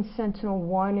type in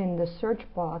Sentinel-1 in the search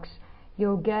box,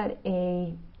 you'll get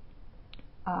a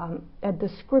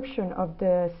description of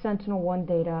the Sentinel-1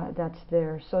 data that's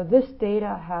there. So this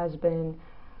data has been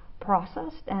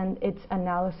processed and it's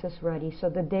analysis ready. So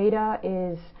the data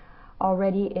is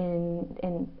already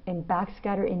in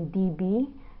backscatter in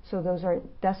dB, so those are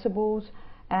decibels,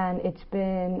 and it's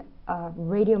been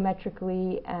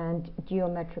radiometrically and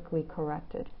geometrically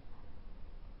corrected.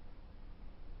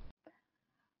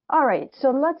 All right,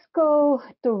 so let's go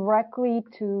directly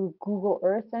to Google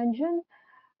Earth Engine.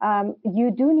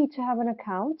 You do need to have an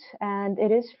account, and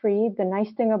it is free. The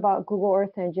nice thing about Google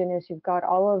Earth Engine is you've got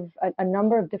a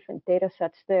number of different data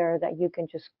sets there that you can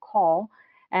just call,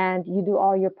 and you do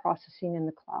all your processing in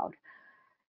the cloud.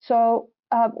 So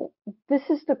this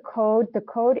is the code. The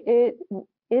code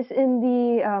is in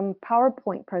the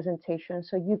PowerPoint presentation,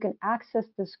 so you can access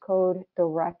this code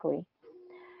directly.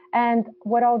 And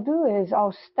what I'll do is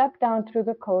I'll step down through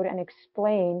the code and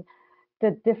explain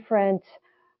the different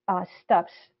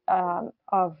steps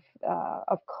of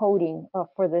coding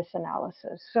for this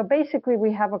analysis. So basically,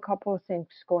 we have a couple of things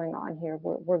going on here.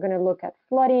 We're going to look at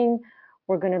flooding,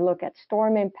 we're going to look at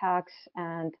storm impacts,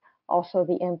 and also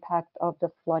the impact of the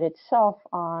flood itself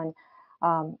on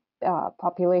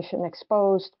population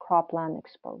exposed, cropland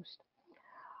exposed.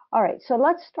 All right, so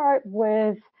let's start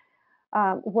with,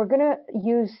 we're going to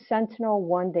use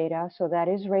Sentinel-1 data, so that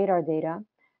is radar data.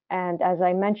 And as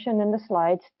I mentioned in the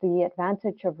slides, the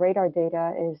advantage of radar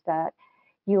data is that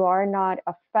you are not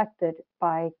affected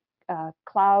by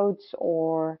clouds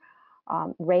or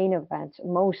rain events,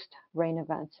 most rain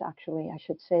events, actually, I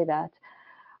should say that.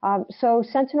 So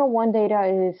Sentinel-1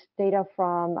 data is data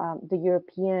from the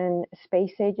European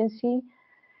Space Agency.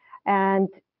 And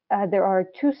there are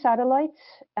two satellites.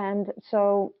 And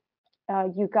so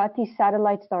you've got these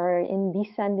satellites that are in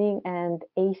descending and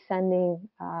ascending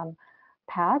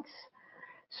paths.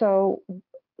 So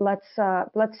let's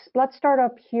start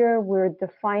up here. We're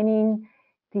defining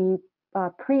the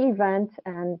pre-event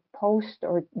and post,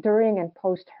 or during and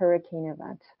post hurricane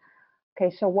event.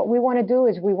 Okay, so what we want to do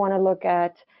is we want to look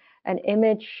at an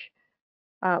image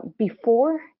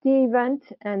before the event,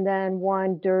 and then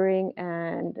one during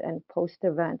and post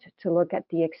event to look at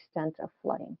the extent of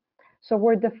flooding. So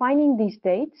we're defining these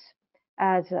dates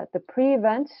as the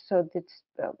pre-event, so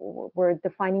we're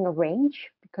defining a range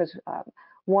because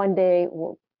one day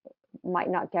might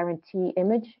not guarantee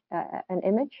an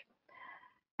image,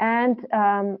 and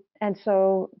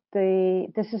so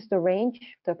this is the range,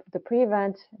 the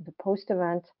pre-event, the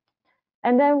post-event,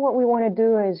 And then what we want to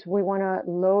do is we want to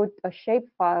load a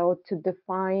shapefile to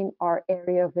define our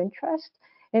area of interest.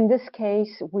 In this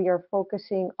case, we are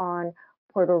focusing on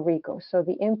Puerto Rico. So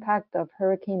the impact of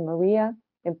Hurricane Maria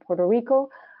in Puerto Rico.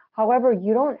 However,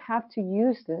 you don't have to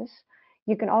use this.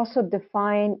 You can also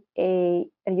define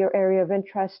your area of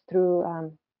interest through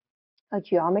a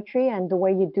geometry. And the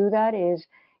way you do that is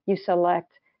you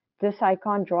select this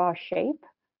icon, draw a shape,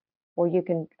 or you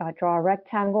can draw a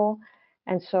rectangle.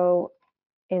 And so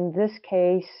in this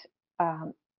case,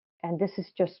 and this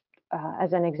is just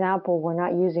as an example, we're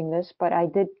not using this, but I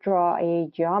did draw a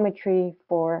geometry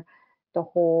for the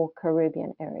whole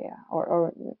Caribbean area,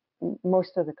 or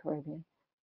most of the Caribbean.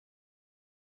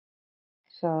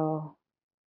 So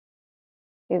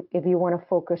if you want to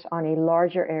focus on a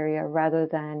larger area rather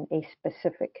than a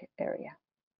specific area,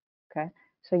 okay?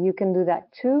 So you can do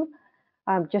that too.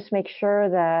 Just make sure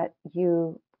that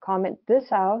you comment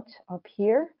this out up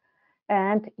here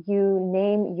and you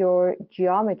name your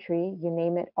geometry, you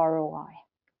name it ROI,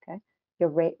 okay?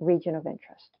 Your region of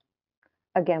interest.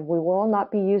 Again, we will not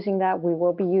be using that. We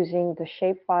will be using the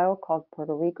shapefile called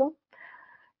Puerto Rico,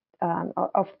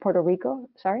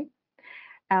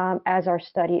 as our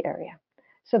study area.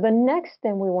 So the next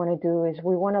thing we want to do is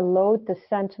we want to load the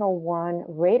Sentinel-1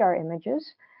 radar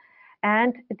images.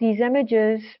 And these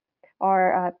images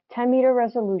are 10-meter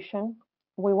resolution.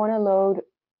 We want to load,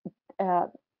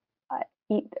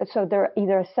 so they're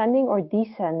either ascending or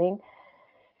descending.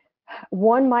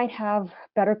 One might have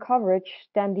better coverage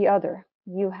than the other.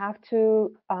 You have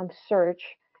to search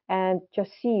and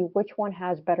just see which one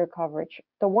has better coverage.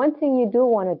 The one thing you do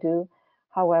want to do,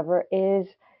 however, is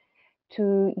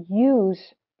to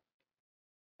use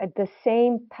the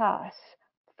same paths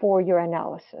for your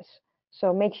analysis.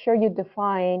 So make sure you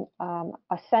define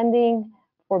ascending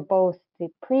for both the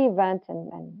pre-event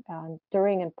and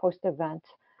during and post-event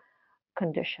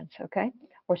conditions, okay,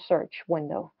 or search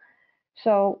window.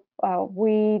 So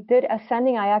we did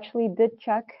ascending. I actually did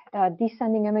check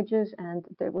descending images, and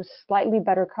there was slightly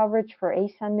better coverage for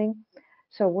ascending.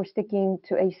 So we're sticking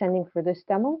to ascending for this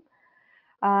demo.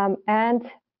 And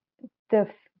the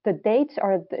dates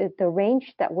are the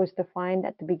range that was defined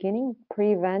at the beginning,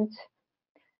 pre-event,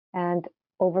 and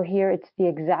over here it's the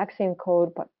exact same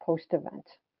code but post-event,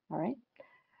 all right?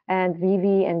 And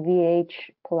VV and VH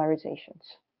polarizations.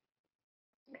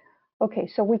 Okay,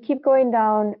 so we keep going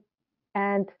down,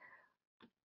 and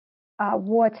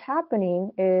what's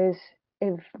happening is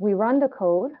if we run the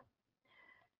code,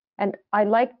 and I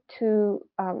like to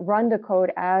run the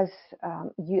code as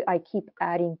I keep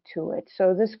adding to it.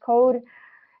 So this code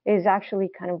is actually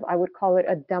kind of, I would call it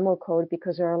a demo code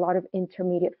because there are a lot of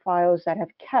intermediate files that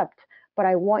have kept, but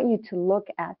I want you to look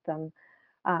at them.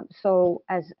 So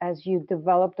as you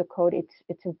develop the code,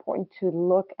 it's important to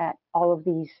look at all of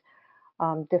these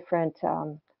different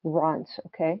runs,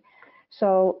 okay?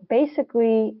 So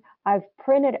basically, I've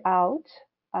printed out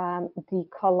the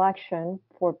collection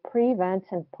for pre-events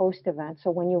and post-events. So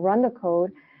when you run the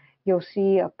code, you'll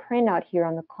see a printout here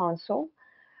on the console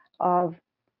of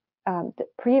the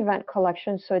pre-event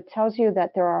collection. So it tells you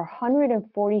that there are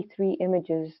 143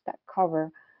 images that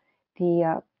cover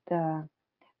the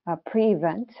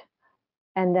pre-event,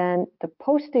 and then the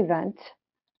post-event,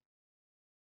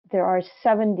 there are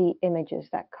 70 images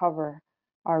that cover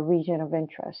our region of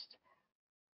interest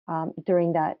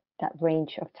during that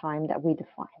range of time that we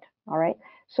defined. All right.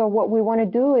 So what we want to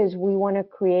do is we want to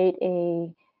create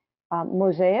a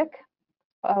mosaic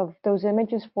of those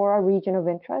images for our region of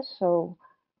interest. So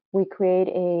we create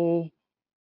a,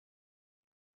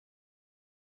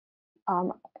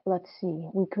 let's see,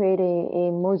 we create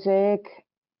a mosaic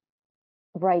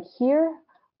right here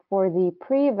for the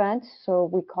pre-event. So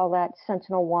we call that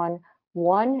Sentinel-1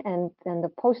 1, and then the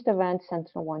post-event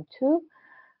Sentinel-1 2.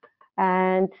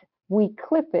 And we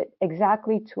clip it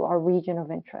exactly to our region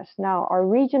of interest. Now, our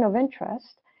region of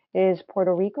interest is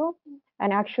Puerto Rico,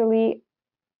 and actually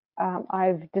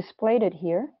I've displayed it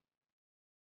here.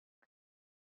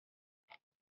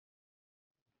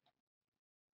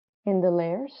 In the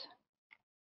layers.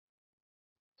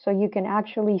 So you can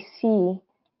actually see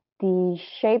the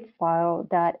shapefile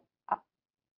that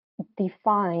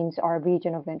defines our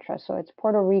region of interest. So it's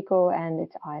Puerto Rico and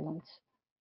its islands.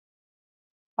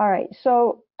 All right,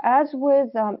 so as with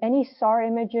any SAR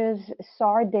images,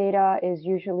 SAR data is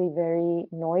usually very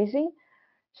noisy.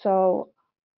 So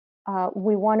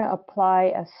we want to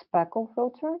apply a speckle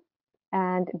filter.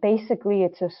 And basically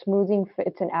it's a smoothing,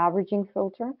 it's an averaging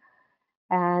filter.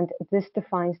 And this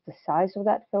defines the size of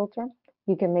that filter.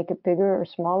 You can make it bigger or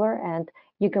smaller, and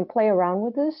you can play around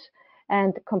with this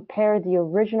and compare the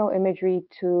original imagery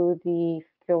to the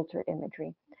filter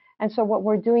imagery. And so what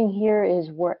we're doing here is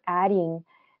we're adding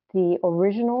the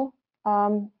original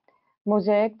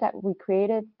mosaic that we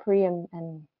created pre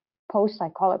and post. I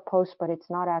call it post, but it's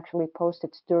not actually post,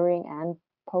 it's during and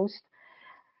post.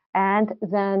 And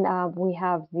then we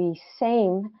have the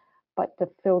same, but the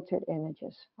filtered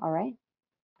images, all right?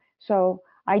 So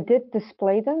I did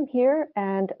display them here,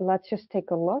 and let's just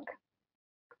take a look.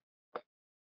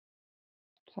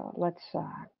 So let's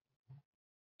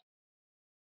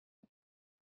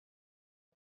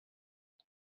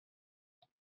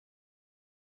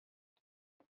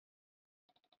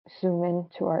zoom in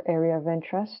to our area of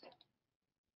interest.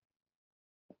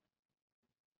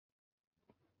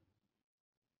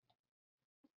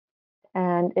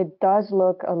 And it does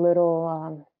look a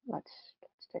little, let's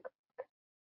take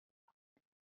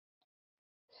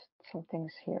some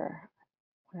things here.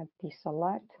 I'm going to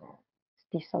deselect,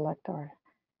 deselect our.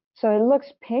 So it looks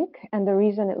pink, and the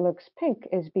reason it looks pink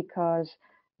is because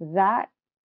that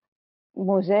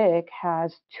mosaic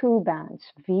has two bands,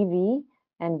 VV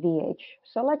and VH.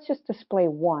 So let's just display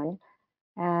one,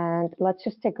 and let's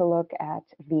just take a look at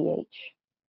VH.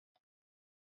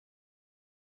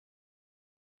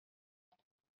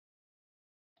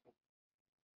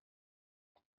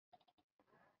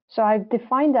 So I've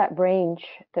defined that range,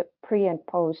 the pre and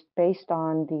post, based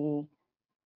on the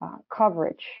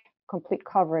coverage, complete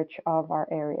coverage of our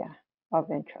area of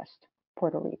interest,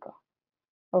 Puerto Rico.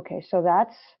 Okay, so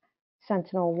that's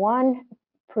Sentinel-1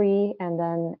 pre, and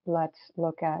then let's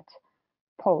look at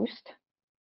post.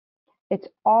 It's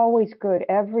always good,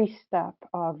 every step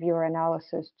of your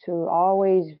analysis, to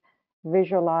always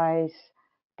visualize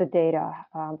the data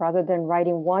rather than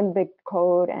writing one big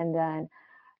code and then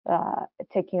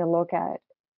taking a look at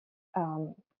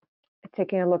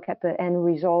the end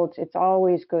results. It's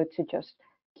always good to just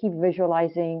keep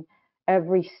visualizing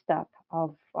every step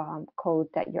of code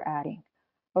that you're adding.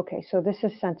 Okay, so this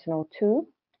is Sentinel-2.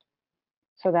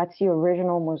 So that's the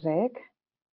original mosaic.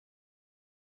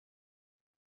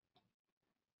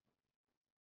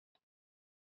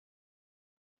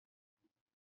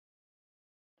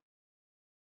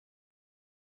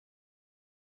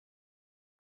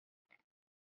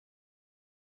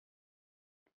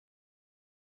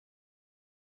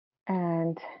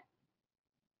 And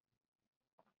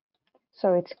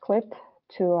so it's clipped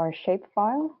to our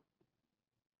shapefile.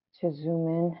 Just zoom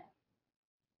in.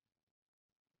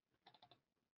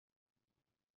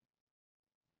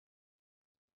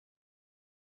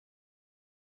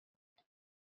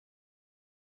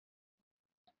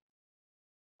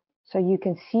 So you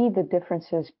can see the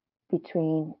differences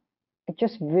between,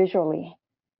 just visually,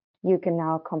 you can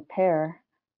now compare.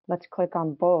 Let's click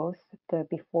on both, the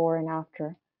before and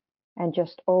after, and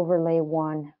just overlay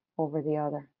one over the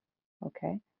other.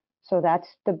 Okay, so that's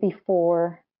the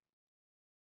before,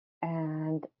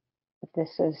 and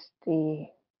this is the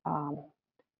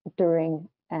during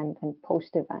and post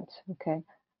events. Okay,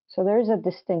 so there's a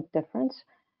distinct difference.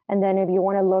 And then if you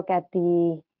want to look at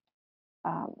the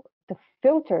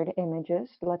filtered images,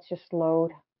 let's just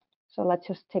load. So let's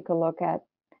just take a look at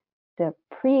the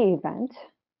pre-event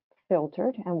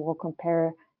filtered, and we'll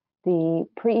compare the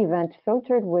pre-event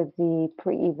filtered with the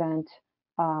pre-event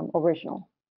original.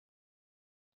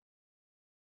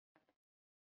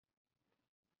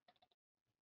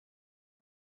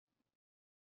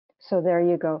 So there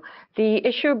you go. The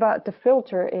issue about the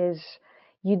filter is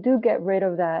you do get rid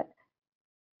of that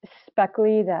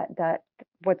speckly, that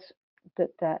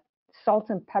salt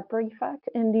and pepper effect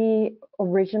in the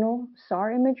original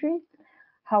SAR imagery.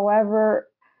 However,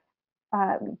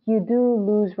 you do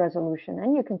lose resolution,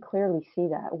 and you can clearly see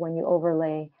that when you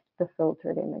overlay the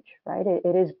filtered image, right?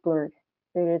 It is blurred.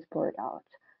 It is blurred out.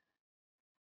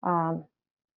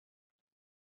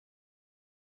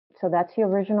 So that's the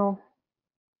original,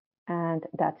 and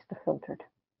that's the filtered.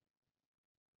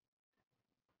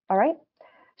 All right.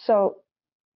 So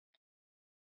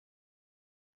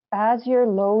as you're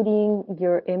loading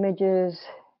your images,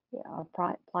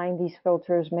 applying these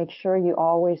filters, make sure you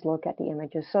always look at the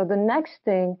images. So the next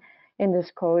thing in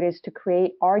this code is to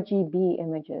create RGB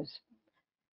images.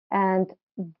 And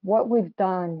what we've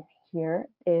done here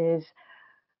is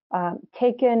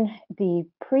taken the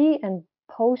pre and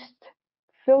post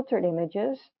filtered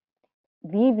images,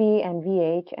 VV and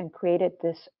VH, and created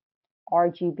this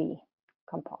RGB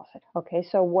composite. Okay,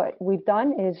 so what we've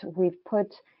done is we've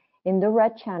put in the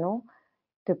red channel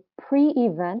the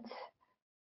pre-event,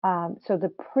 so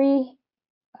the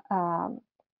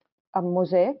a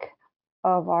mosaic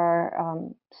of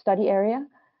our study area.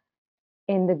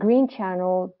 In the green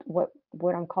channel, what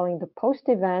I'm calling the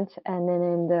post-event, and then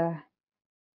in the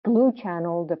blue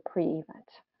channel, the pre-event.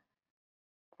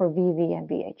 for VV and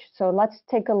VH. So let's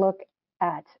take a look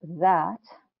at that.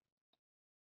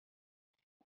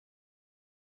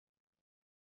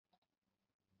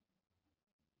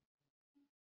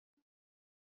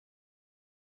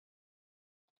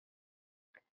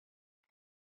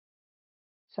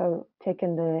 So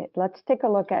let's take a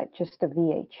look at just the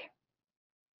VH.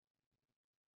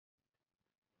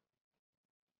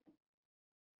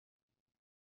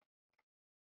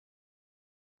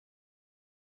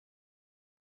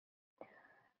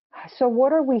 So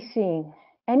what are we seeing?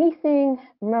 Anything,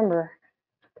 remember,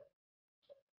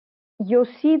 you'll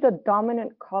see the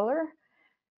dominant color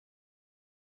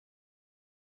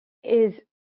is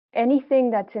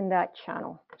anything that's in that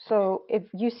channel. So if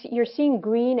you're seeing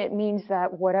green, it means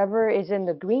that whatever is in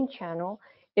the green channel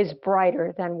is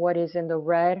brighter than what is in the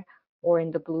red or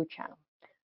in the blue channel.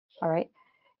 All right.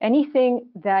 Anything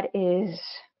that is,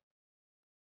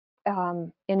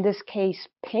 in this case,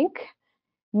 pink,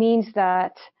 means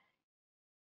that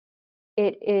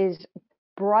it is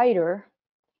brighter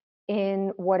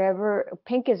in whatever.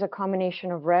 Pink is a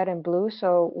combination of red and blue,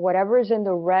 so whatever is in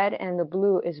the red and the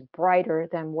blue is brighter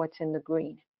than what's in the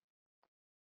green.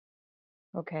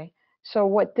 Okay, so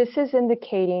what this is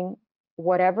indicating,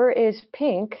 whatever is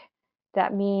pink,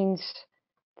 that means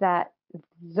that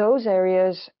those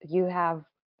areas you have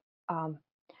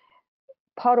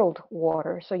puddled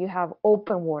water, so you have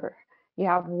open water. You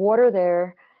have water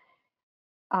there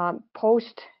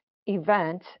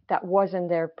post-event that wasn't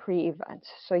there pre-event.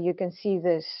 So you can see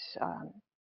this,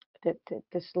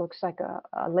 this looks like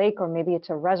a lake, or maybe it's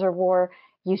a reservoir.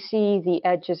 You see the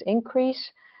edges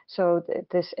increase, so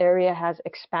this area has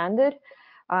expanded.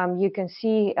 You can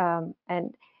see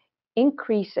an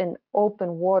increase in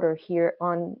open water here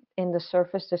in the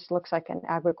surface. This looks like an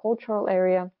agricultural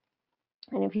area.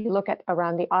 And if you look at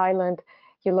around the island,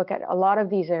 you look at a lot of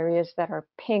these areas that are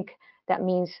pink, that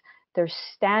means there's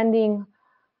standing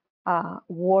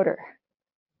water,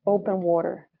 open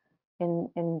water in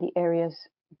the areas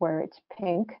where it's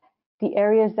pink. The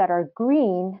areas that are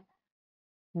green,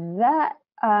 that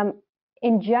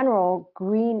in general,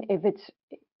 green, if it's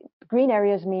green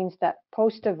areas, means that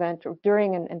post-event or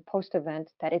during and post-event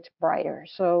that it's brighter.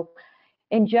 So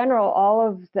in general, all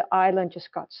of the island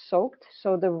just got soaked,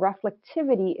 so the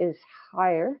reflectivity is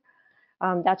higher.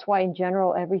 That's why in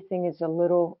general everything is a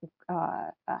little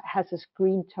has this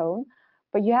green tone,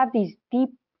 but you have these deep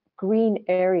green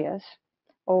areas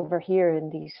over here in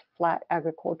these flat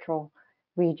agricultural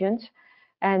regions,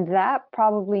 and that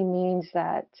probably means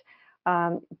that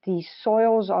the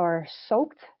soils are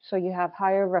soaked, so you have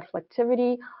higher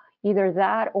reflectivity. Either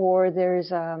that, or there's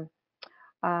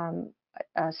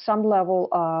some level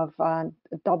of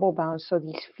double bounce, so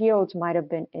these fields might have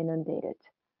been inundated.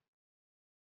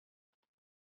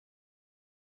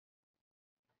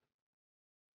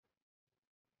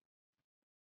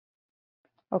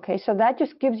 Okay, so that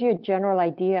just gives you a general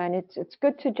idea, and it's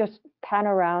good to just pan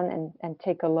around and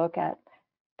take a look at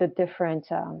the different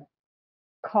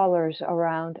colors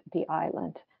around the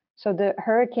island. So the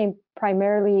hurricane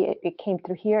primarily, it came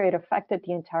through here, it affected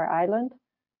the entire island.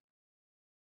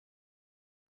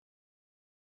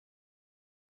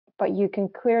 But you can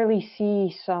clearly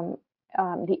see some,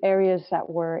 the areas that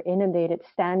were inundated,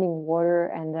 standing water,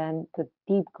 and then the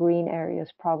deep green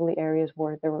areas, probably areas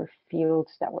where there were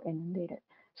fields that were inundated.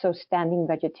 So standing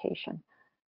vegetation.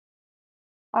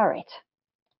 All right.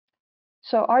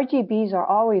 So RGBs are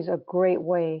always a great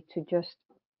way to just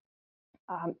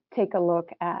take a look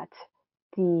at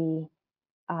the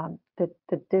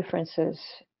differences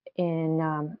in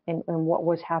what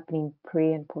was happening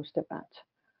pre and post event.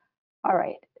 All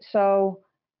right. So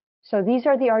these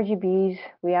are the RGBs.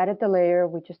 We added the layer.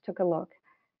 We just took a look.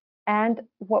 And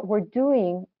what we're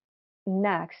doing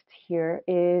next here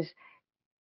is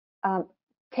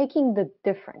taking the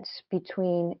difference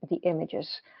between the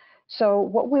images. So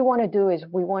what we want to do is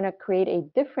we want to create a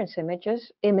difference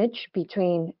image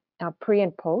between pre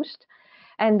and post,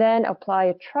 and then apply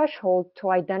a threshold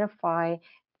to identify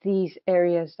these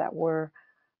areas that were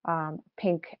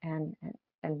pink and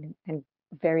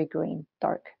very green,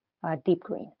 dark, deep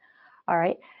green. All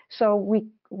right, so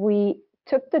we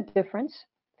took the difference,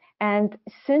 and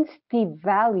since the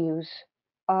values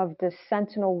of the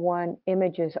Sentinel-1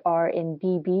 images are in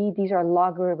dB, these are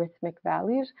logarithmic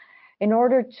values. In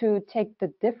order to take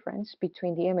the difference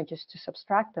between the images to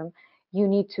subtract them, you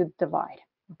need to divide,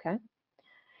 okay?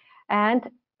 And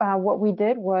what we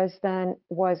did was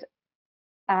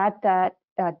add that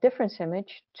difference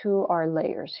image to our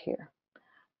layers here.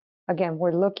 Again,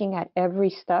 we're looking at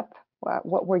every step,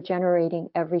 what we're generating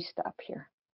every step here.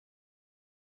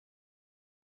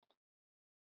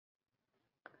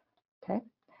 Okay,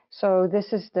 So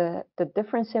this is the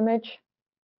difference image,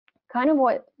 kind of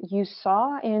what you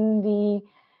saw in the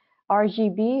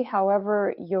RGB.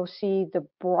 However, you'll see the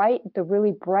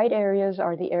really bright areas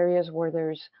are the areas where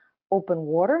there's open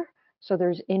water. So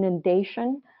there's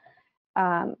inundation,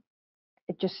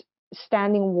 just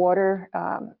standing water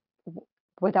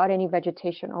without any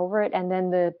vegetation over it. And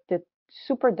then the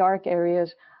super dark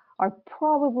areas are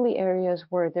probably areas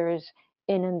where there's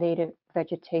inundated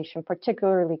vegetation,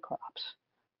 particularly crops.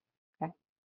 Okay.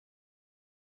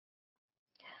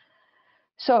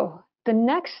 So the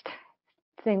next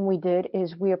thing we did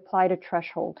is we applied a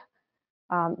threshold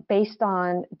based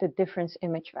on the difference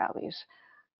image values.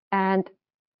 And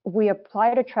we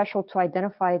applied a threshold to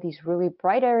identify these really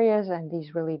bright areas and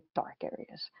these really dark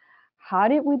areas. How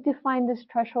did we define this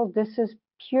threshold? This is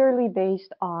purely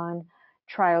based on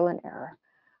trial and error.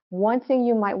 One thing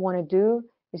you might want to do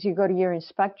is you go to your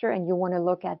inspector and you want to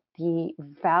look at the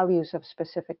values of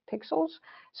specific pixels.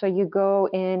 So you go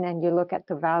in and you look at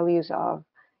the values of,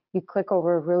 you click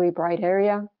over a really bright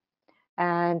area,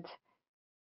 and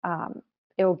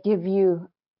it'll give you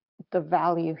the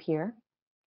value here.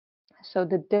 So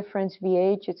the difference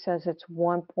VH, it says it's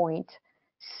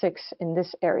 1.6 in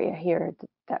this area here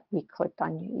that we clicked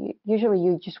on. Usually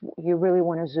you really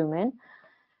want to zoom in.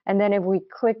 And then if we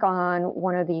click on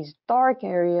one of these dark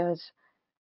areas,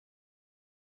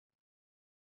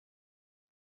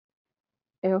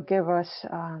 it'll give us,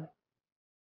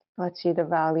 let's see, the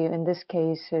value in this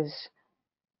case is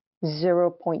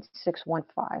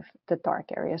 0.615, the dark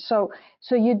area. So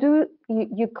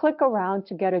you click around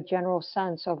to get a general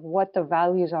sense of what the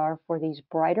values are for these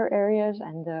brighter areas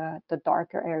and the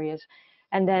darker areas.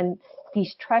 And then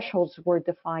these thresholds were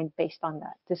defined based on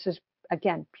that. This is,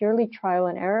 again, purely trial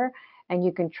and error, and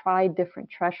you can try different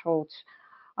thresholds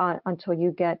until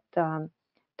you get the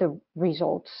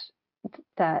results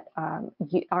that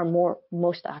are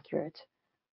most accurate.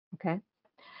 Okay.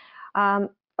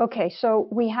 Okay, so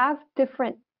we have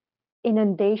different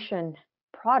inundation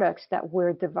products that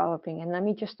we're developing, and let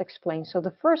me just explain. So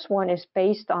the first one is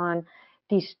based on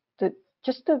just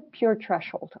the pure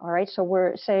threshold. All right, so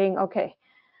we're saying, okay,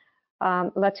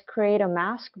 let's create a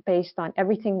mask based on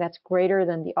everything that's greater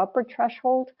than the upper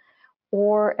threshold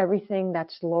or everything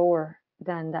that's lower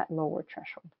than that lower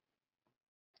threshold.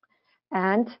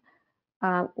 And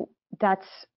that's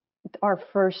our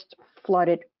first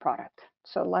flooded product.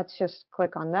 So let's just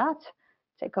click on that,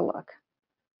 take a look.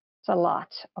 It's a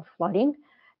lot of flooding,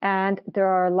 and there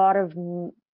are a lot of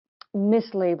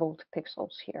mislabeled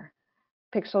pixels here.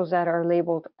 Pixels that are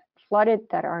labeled flooded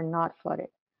that are not flooded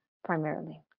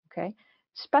primarily, okay?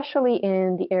 Especially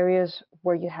in the areas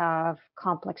where you have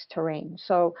complex terrain.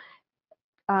 So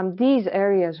these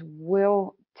areas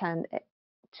will tend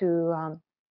to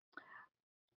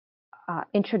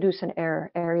introduce an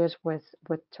error, areas with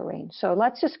terrain. So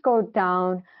let's just go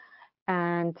down,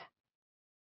 and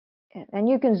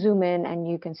you can zoom in and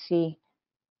you can see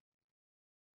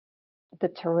the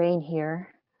terrain here.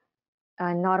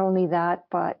 And not only that,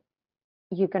 but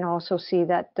you can also see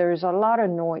that there's a lot of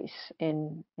noise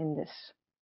in this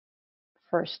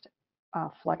first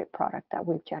flooded product that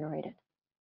we've generated.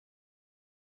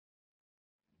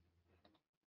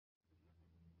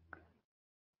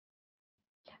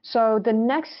 So the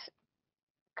next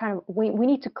kind of, we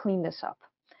need to clean this up.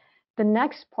 The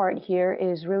next part here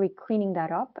is really cleaning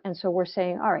that up. And so we're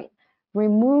saying, all right,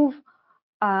 remove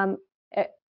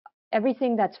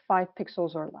everything that's 5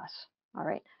 pixels or less. All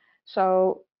right.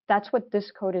 So that's what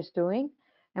this code is doing.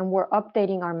 And we're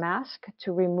updating our mask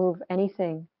to remove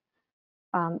anything,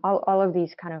 all of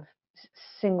these kind of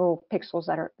single pixels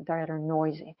that are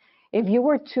noisy. If you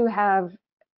were to have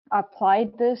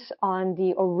applied this on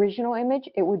the original image,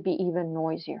 it would be even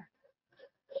noisier.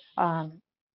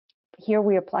 Here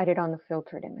we applied it on the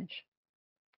filtered image.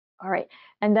 All right,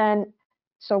 and then,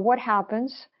 so what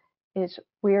happens is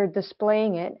we're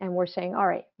displaying it and we're saying, all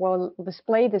right, well,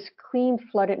 display this clean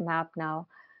flooded map now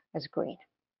as green.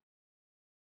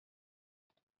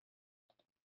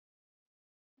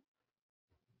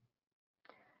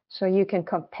 So you can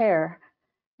compare,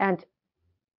 and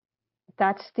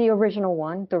that's the original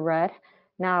one, the red.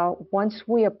 Now, once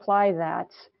we apply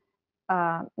that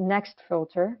next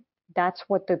filter, that's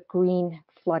what the green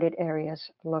flooded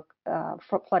areas look,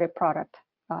 flooded product,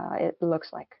 it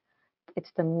looks like.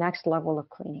 It's the next level of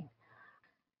cleaning.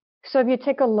 So if you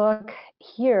take a look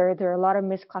here, there are a lot of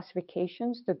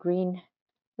misclassifications. The green,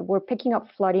 we're picking up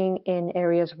flooding in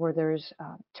areas where there's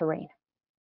terrain.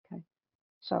 Okay,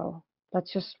 so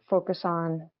let's just focus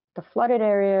on the flooded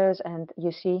areas, and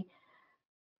you see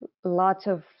lots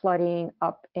of flooding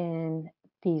up in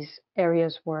these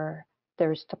areas where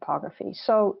there's topography.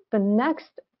 So the next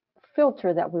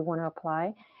filter that we want to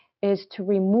apply is to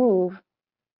remove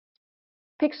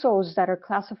pixels that are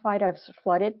classified as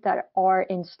flooded that are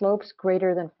in slopes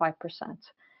greater than 5%.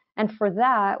 And for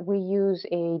that, we use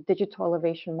a digital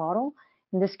elevation model.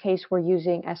 In this case, we're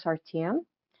using SRTM.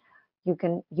 You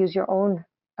can use your own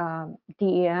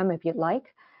DEM if you'd like.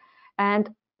 And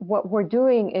what we're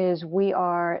doing is we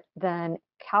are then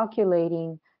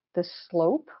calculating the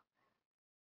slope.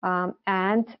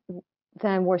 And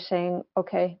then we're saying,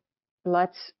 okay,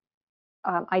 let's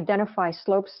identify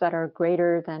slopes that are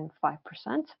greater than 5%,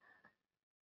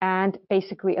 and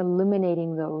basically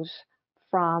eliminating those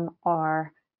from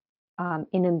our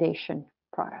inundation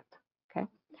product. Okay,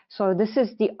 so this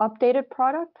is the updated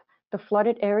product, the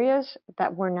flooded areas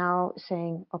that we're now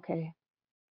saying, okay,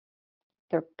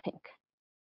 they're pink.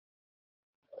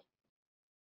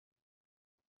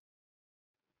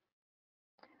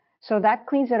 So that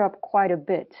cleans it up quite a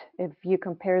bit if you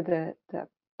compare the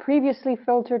previously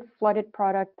filtered flooded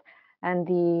product and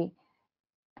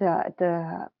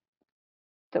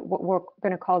what we're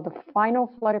going to call the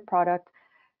final flooded product.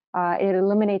 It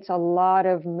eliminates a lot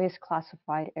of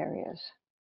misclassified areas.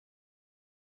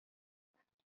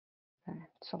 Okay,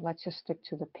 so let's just stick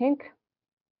to the pink.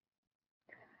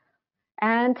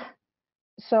 And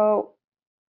so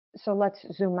let's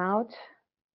zoom out.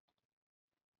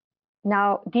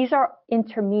 Now, these are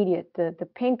intermediate. The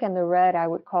pink and the red I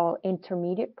would call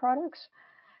intermediate products.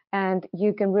 And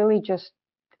you can really just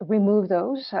remove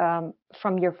those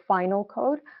from your final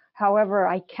code. However,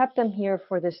 I kept them here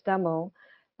for this demo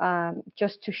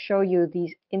just to show you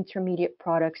these intermediate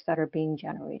products that are being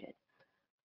generated.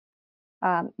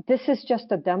 This is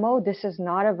just a demo. This is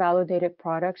not a validated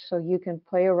product, so you can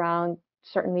play around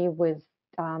certainly with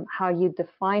how you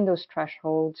define those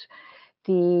thresholds,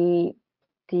 the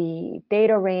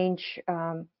data range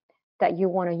that you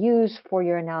want to use for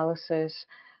your analysis,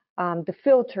 the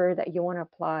filter that you want to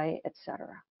apply,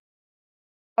 etc.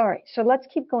 All right, so let's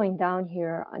keep going down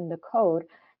here on the code.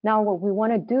 Now what we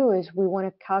want to do is we want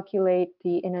to calculate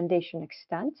the inundation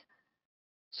extent.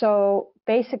 So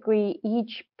basically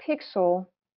each pixel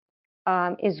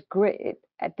is grid.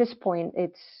 At this point,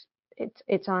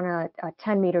 it's on a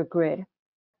 10-meter grid.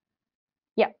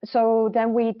 Yeah, so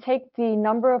then we take the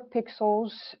number of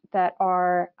pixels that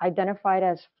are identified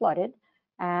as flooded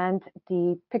and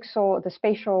the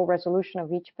spatial resolution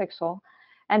of each pixel,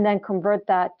 and then convert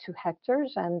that to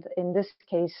hectares. And in this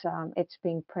case, it's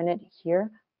being printed here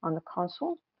on the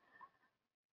console.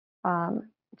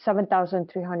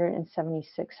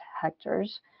 7,376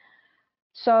 hectares.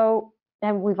 So,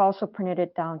 and we've also printed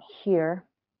it down here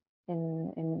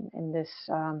in this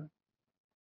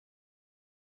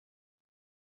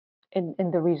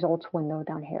in the results window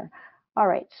down here. All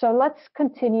right, so let's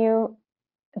continue.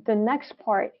 The next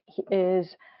part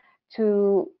is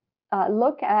to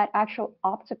look at actual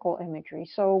optical imagery.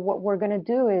 So what we're going to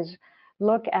do is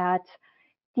look at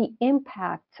the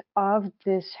impact of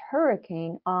this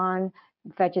hurricane on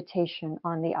vegetation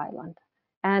on the island.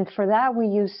 And for that, we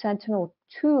use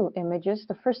Sentinel-2 images.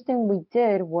 The first thing we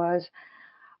did was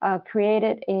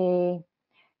created a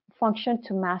function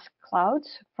to mask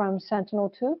clouds from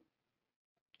Sentinel-2.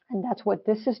 And that's what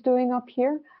this is doing up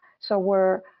here. So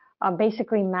we're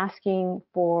basically masking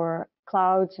for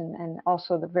clouds and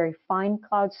also the very fine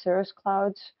clouds, cirrus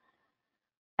clouds.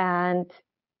 And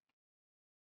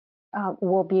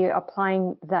we'll be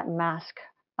applying that mask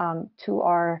to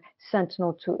our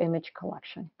Sentinel-2 image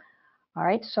collection. All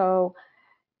right, so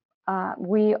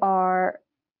we are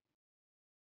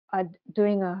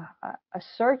doing a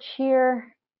search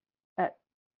here.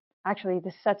 Actually,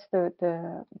 this sets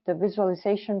the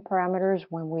visualization parameters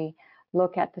when we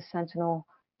look at the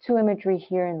Sentinel-2 imagery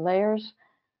here in layers.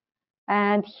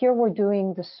 And here we're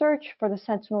doing the search for the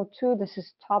Sentinel-2. This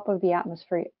is top of the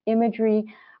atmosphere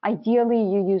imagery. Ideally,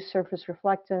 you use surface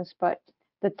reflectance, but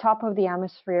the top of the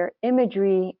atmosphere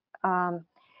imagery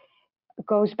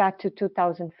goes back to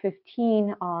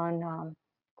 2015 on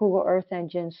Google Earth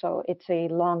Engine, so it's a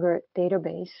longer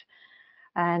database.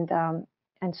 And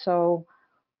so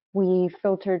we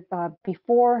filtered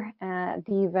before the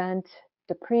event,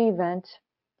 the pre-event,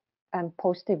 and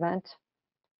post-event.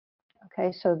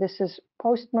 Okay, so this is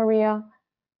post-Maria,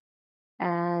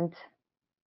 and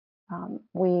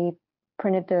we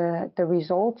printed the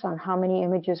results on how many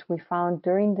images we found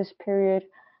during this period.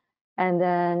 And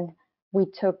then we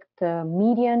took the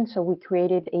median, so we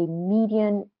created a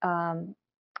median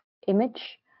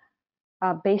image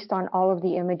based on all of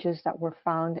the images that were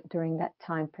found during that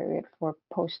time period for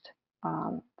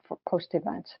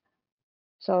post-event.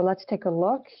 So let's take a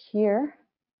look here.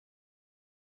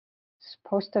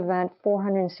 Post-event,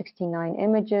 469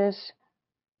 images,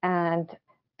 and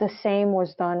the same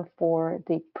was done for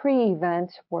the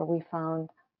pre-event, where we found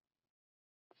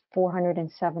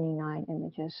 479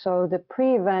 images. So the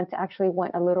pre-event actually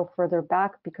went a little further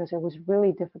back because it was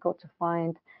really difficult to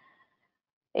find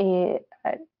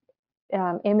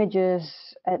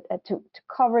images to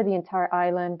cover the entire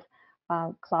island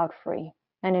cloud-free.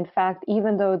 And in fact,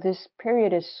 even though this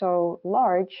period is so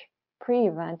large,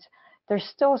 pre-event, there's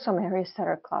still some areas that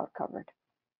are cloud covered.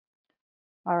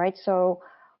 All right, so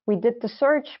we did the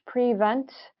search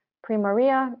pre-event,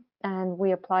 pre-Maria, and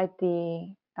we applied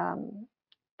the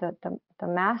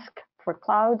mask for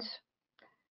clouds,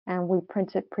 and we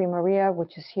printed pre-Maria,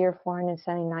 which is here,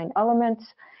 479 elements.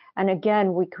 And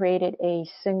again, we created a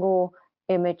single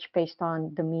image based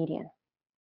on the median.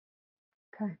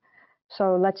 Okay,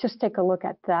 so let's just take a look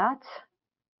at that.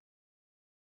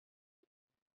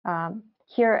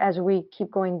 Here, as we keep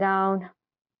going down,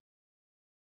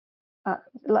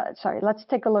 let's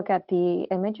take a look at the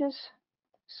images.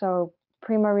 So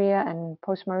pre-Maria and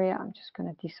post-Maria, I'm just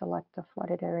going to deselect the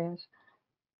flooded areas.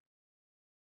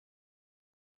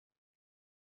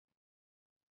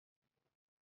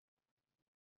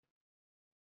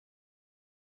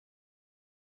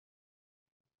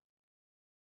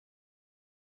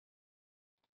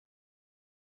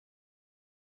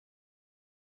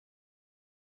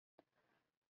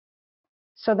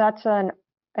 So that's an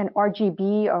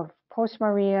RGB of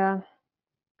post-Maria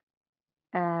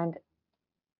and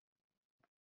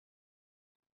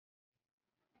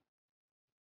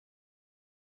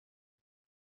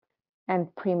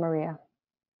pre-Maria.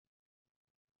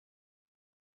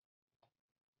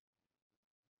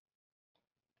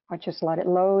 I'll just let it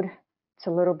load. It's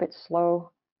a little bit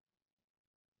slow.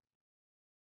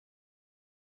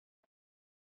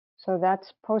 So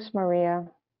that's post-Maria.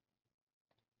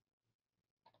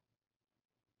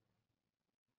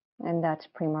 And that's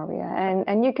pre-Maria.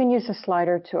 And you can use a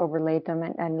slider to overlay them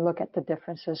and look at the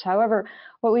differences. However,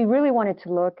 what we really wanted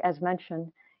to look, as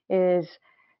mentioned, is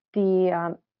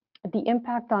the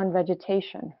impact on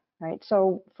vegetation, right?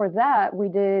 So for that, we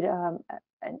did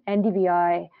an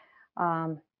NDVI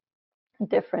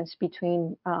difference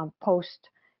between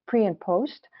pre and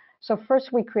post. So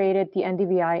first we created the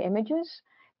NDVI images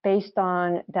based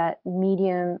on that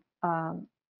median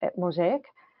mosaic.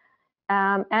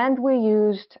 And we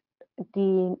used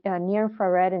the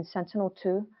near-infrared and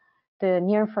Sentinel-2, the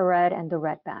near-infrared and the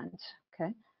red bands,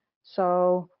 okay?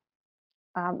 So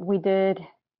we did,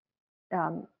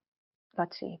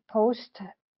 let's see, post,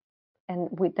 and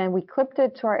then we clipped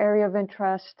it to our area of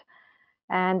interest,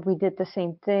 and we did the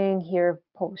same thing here,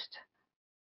 post.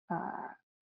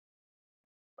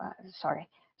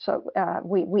 So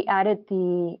we added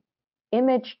the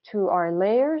image to our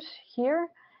layers here,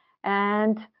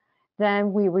 and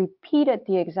then we repeated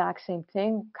the exact same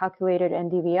thing, calculated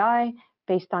NDVI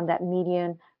based on that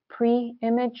median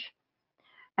pre-image,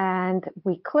 and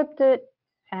we clipped it,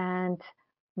 and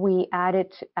we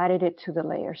added it to the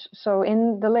layers. So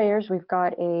in the layers, we've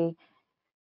got a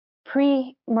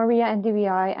pre-Maria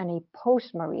NDVI and a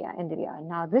post-Maria NDVI.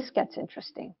 Now this gets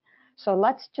interesting. So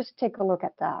let's just take a look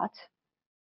at that.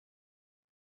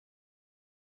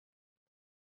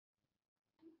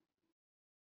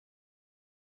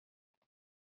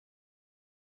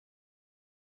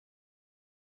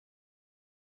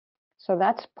 So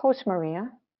that's post-Maria.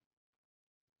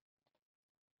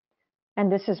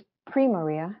 And this is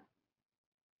pre-Maria.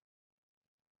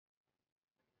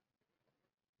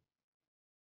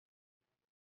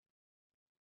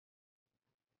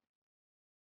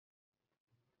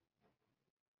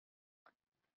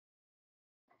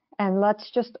 And let's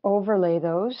just overlay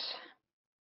those.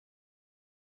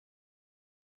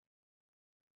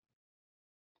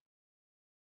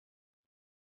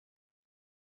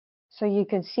 So you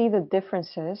can see the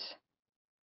differences.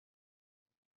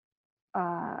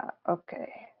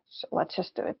 Okay, so let's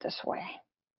just do it this way.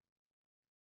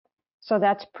 So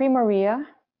that's pre-Maria.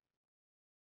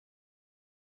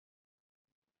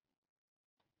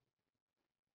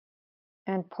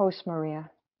 And post-Maria.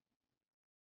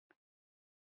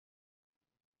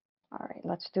 All right,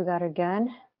 let's do that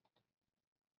again.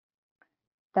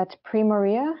 That's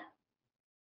pre-Maria.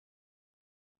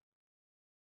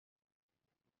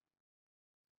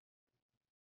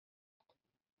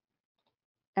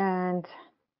 And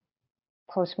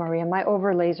post-Maria. My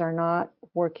overlays are not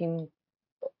working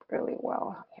really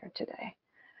well here today.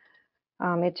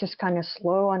 It's just kind of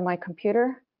slow on my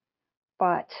computer,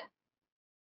 but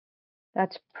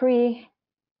that's pre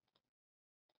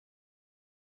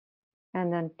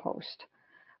and then post.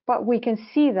 But we can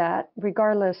see that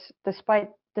regardless, despite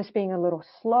this being a little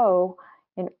slow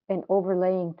in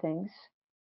overlaying things,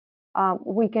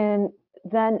 we can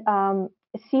then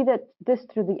see that this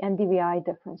through the NDVI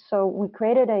difference. So we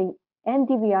created a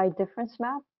NDVI difference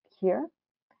map here,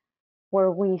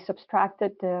 where we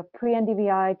subtracted the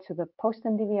pre-NDVI to the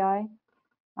post-NDVI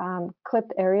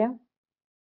clipped area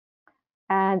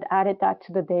and added that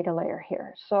to the data layer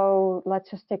here. So let's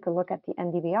just take a look at the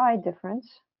NDVI difference.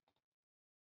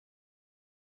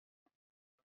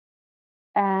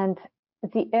 And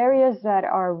the areas that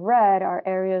are red are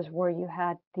areas where you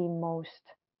had the most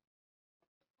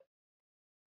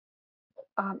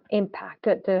impact,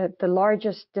 the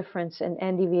largest difference in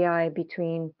NDVI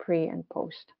between pre and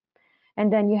post.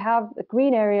 And then you have the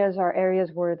green areas are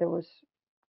areas where there was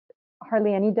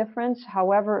hardly any difference.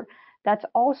 However, that's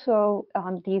also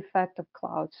the effect of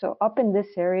clouds. So up in this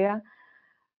area,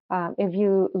 if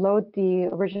you load the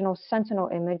original Sentinel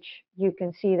image, you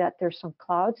can see that there's some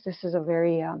clouds. This is a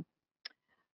very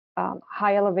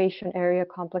high elevation area,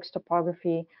 complex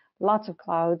topography, lots of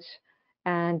clouds.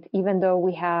 And even though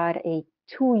we had a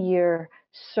 2-year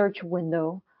search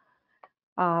window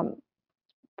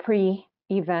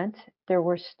pre-event, there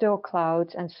were still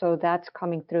clouds. And so that's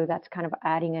coming through. That's kind of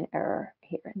adding an error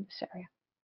here in this area.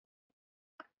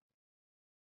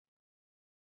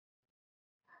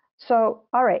 So,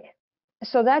 all right.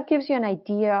 So that gives you an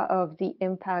idea of the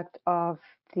impact of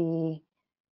the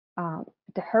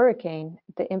hurricane,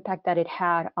 the impact that it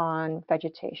had on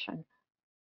vegetation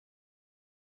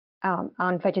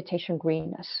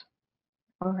greenness.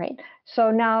 All right.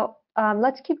 So now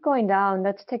let's keep going down.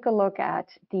 Let's take a look at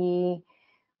the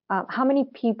how many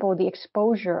people, the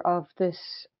exposure of this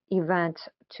event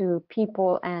to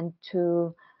people and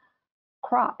to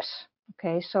crops.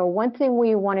 Okay. So one thing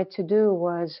we wanted to do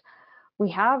was we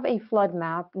have a flood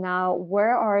map. Now,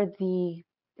 where's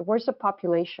the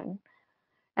population?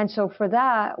 And so for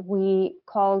that, we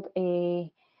called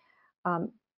a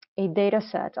data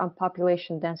set on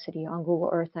population density on Google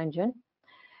Earth Engine.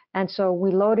 And so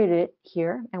we loaded it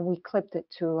here and we clipped it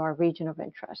to our region of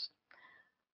interest.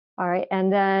 All right,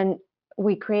 and then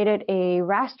we created a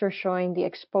raster showing the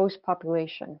exposed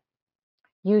population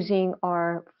using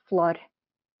our flood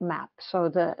map. So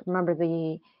remember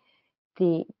the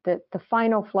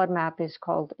final flood map is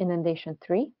called Inundation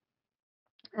 3.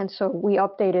 And so we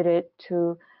updated it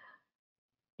to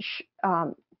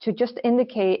just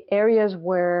indicate areas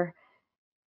where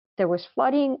there was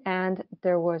flooding and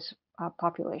there was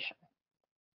population,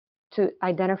 to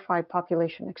identify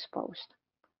population exposed.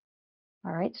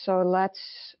 All right, so let's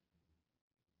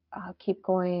keep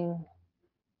going.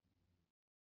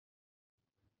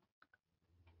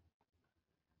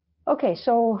 Okay,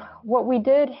 so what we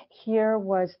did here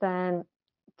was then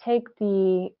take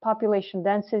the population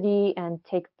density and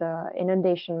take the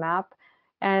inundation map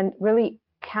and really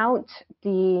count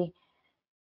the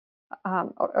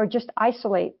or just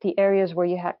isolate the areas where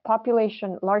you had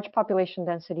large population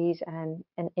densities and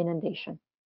inundation.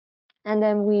 And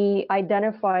then we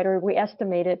identified, or we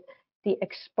estimated, the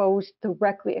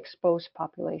directly exposed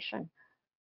population.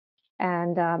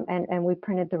 And we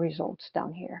printed the results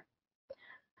down here.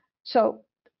 So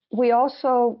we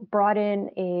also brought in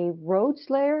a roads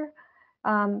layer.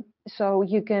 So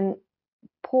you can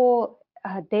pull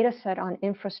a data set on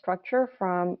infrastructure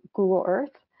from Google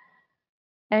Earth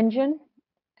Engine,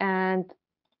 and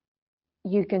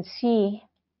you can see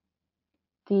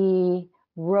the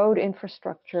road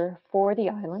infrastructure for the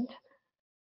island.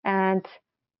 And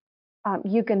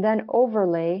you can then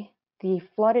overlay the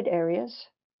flooded areas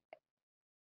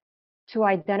to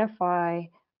identify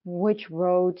which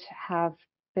roads have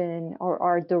been or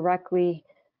are directly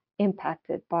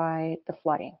impacted by the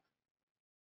flooding.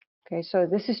 Okay, so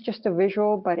this is just a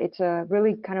visual, but it's a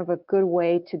really kind of a good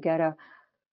way to get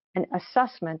an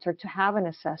assessment, or to have an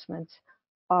assessment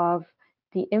of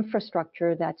the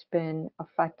infrastructure that's been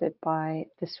affected by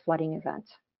this flooding event.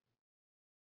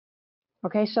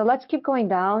 Okay, so let's keep going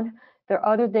down. There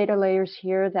are other data layers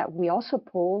here that we also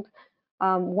pulled.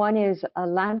 One is a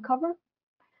land cover.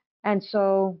 And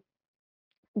so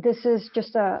this is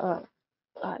just a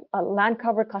land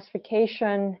cover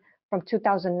classification from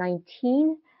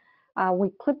 2019. We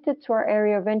clipped it to our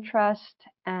area of interest,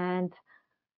 and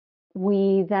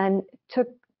we then took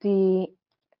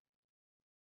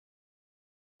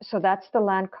so that's the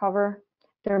land cover.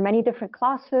 There are many different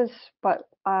classes, but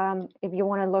if you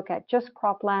want to look at just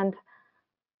cropland,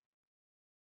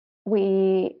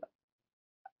 we're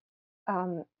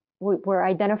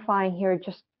identifying here,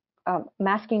 just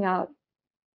masking out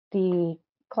the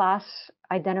class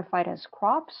identified as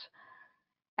crops.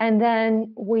 And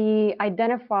then we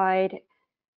identified,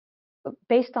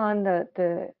 based on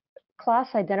the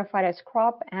class identified as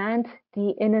crop and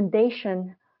the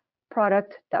inundation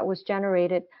product that was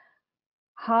generated,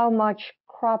 how much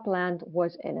cropland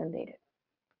was inundated.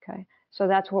 Okay, so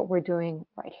that's what we're doing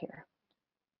right here.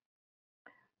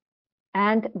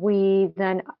 And we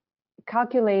then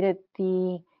calculated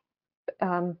the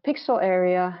pixel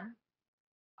area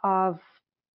of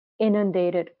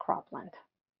inundated cropland.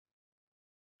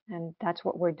 And that's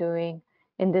what we're doing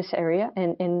in this area,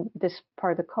 in this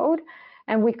part of the code.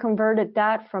 And we converted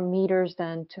that from meters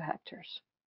then to hectares.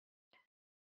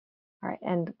 All right,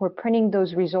 and we're printing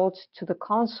those results to the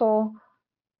console,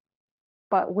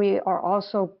 but we are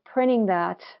also printing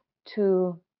that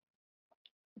to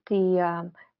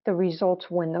the results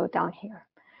window down here.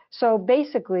 So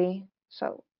basically,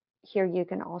 so here you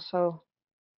can also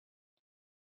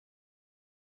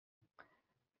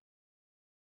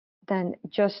then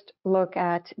just look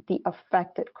at the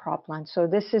affected cropland. So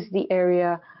this is the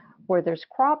area where there's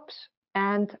crops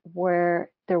and where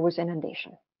there was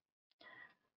inundation.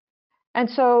 And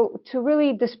so to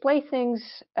really display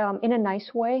things in a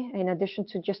nice way, in addition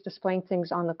to just displaying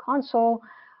things on the console,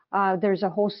 there's a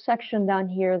whole section down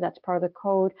here that's part of the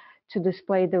code to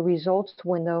display the results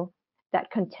window that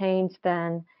contains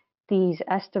then these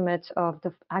estimates of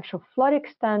the actual flood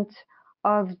extent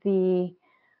of the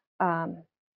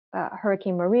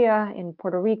Hurricane Maria in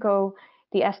Puerto Rico,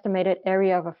 the estimated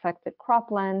area of affected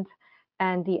cropland,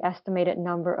 and the estimated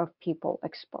number of people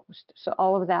exposed. So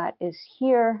all of that is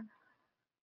here,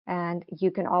 and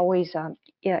you can always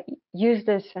use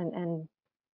this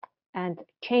and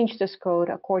change this code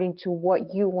according to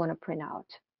what you want to print out.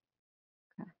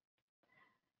 Okay.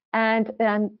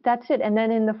 And that's it. And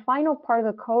then in the final part of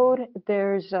the code,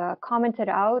 there's commented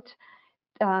out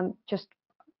just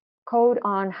code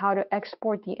on how to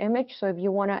export the image. So if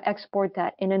you want to export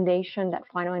that inundation, that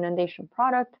final inundation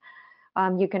product,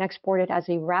 you can export it as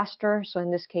a raster. So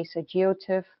in this case, a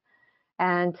GeoTIFF.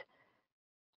 And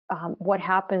what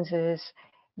happens is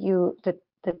the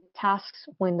tasks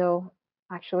window,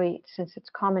 actually, since it's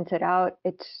commented out,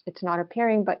 it's not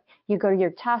appearing, but you go to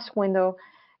your task window,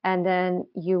 and then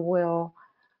you will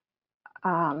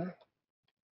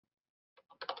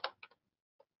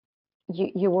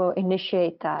you will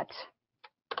initiate that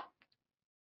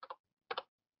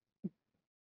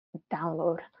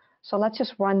download. So let's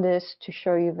just run this to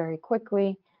show you very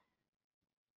quickly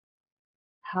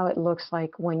how it looks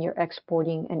like when you're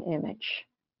exporting an image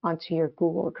onto your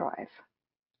Google Drive.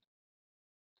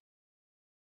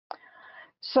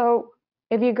 So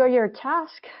if you go to your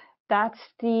task, that's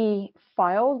the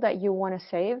file that you want to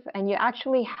save, and you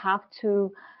actually have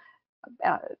to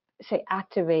say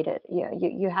activate it. Yeah,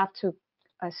 you have to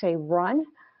say run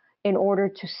in order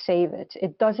to save it.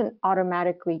 It doesn't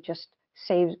automatically just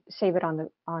save it on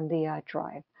the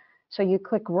drive. So you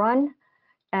click run,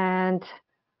 and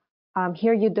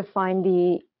here you define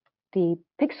the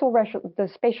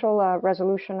spatial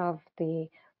resolution of the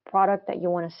product that you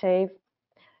want to save.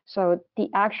 So the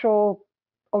actual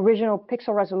original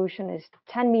pixel resolution is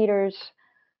 10 meters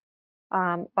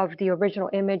of the original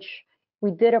image. We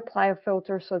did apply a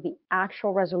filter, so the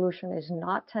actual resolution is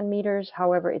not 10 meters.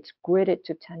 However, it's gridded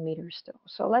to 10 meters still.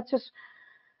 So let's just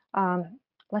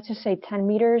say 10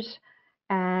 meters,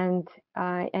 and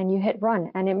you hit run,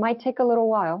 and it might take a little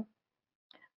while.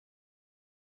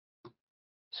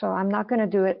 So I'm not going to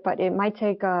do it, but it might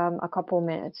take a couple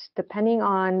minutes, depending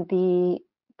on the.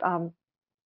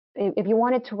 If you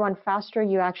want it to run faster,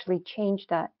 you actually change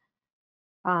that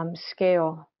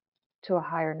scale to a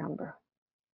higher number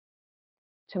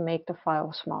to make the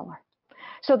file smaller.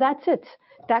 So that's it.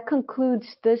 That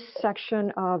concludes this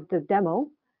section of the demo.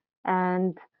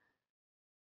 And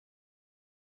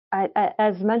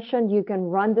as mentioned, you can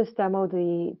run this demo.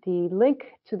 The link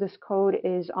to this code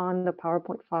is on the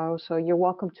PowerPoint file. So you're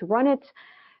welcome to run it,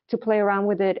 to play around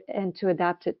with it, and to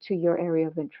adapt it to your area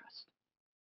of interest.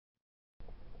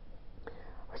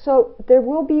 So there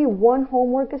will be one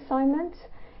homework assignment.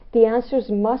 The answers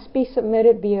must be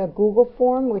submitted via Google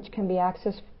form, which can be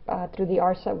accessed through the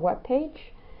ARSET webpage.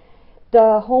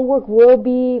 The homework will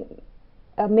be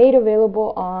made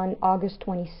available on August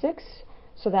 26th.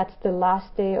 So that's the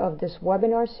last day of this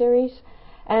webinar series.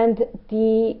 And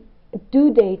the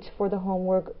due date for the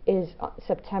homework is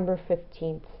September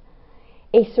 15th.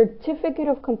 A certificate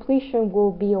of completion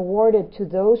will be awarded to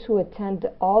those who attend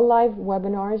all live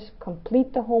webinars,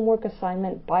 complete the homework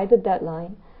assignment by the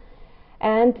deadline,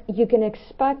 and you can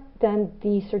expect then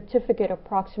the certificate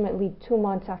approximately 2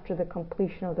 months after the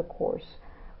completion of the course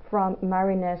from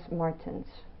Marinez Martins.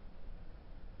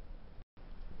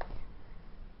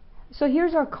 So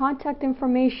here's our contact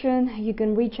information. You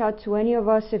can reach out to any of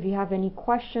us if you have any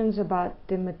questions about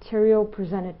the material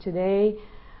presented today.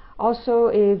 Also,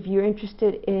 if you're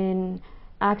interested in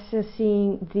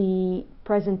accessing the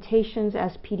presentations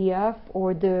as PDF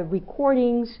or the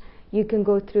recordings, you can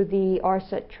go through the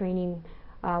ARSET training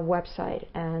website,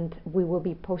 and we will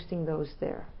be posting those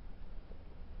there.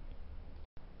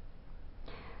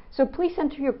 So please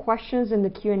enter your questions in the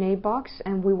Q&A box,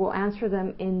 and we will answer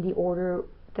them in the order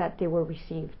that they were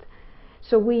received.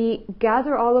 So we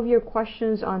gather all of your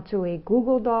questions onto a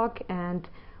Google Doc, and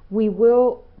we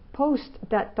will post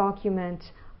that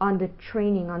document on the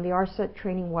ARSET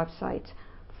training website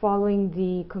following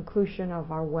the conclusion of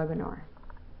our webinar.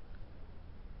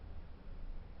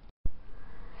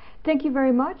 Thank you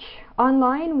very much.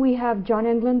 Online we have John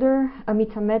Englander,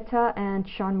 Amita Mehta, and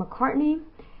Sean McCartney,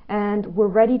 and we're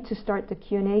ready to start the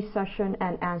Q&A session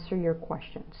and answer your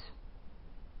questions.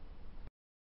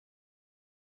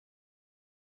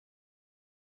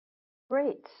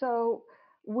 Great. So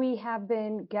we have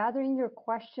been gathering your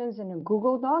questions in a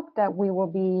Google Doc that we will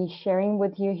be sharing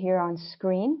with you here on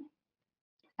screen.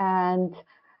 And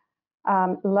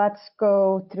let's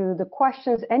go through the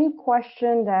questions. Any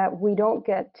question that we don't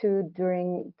get to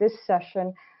during this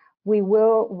session, we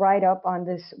will write up on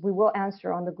this, we will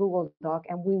answer on the Google Doc,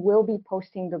 and we will be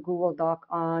posting the Google Doc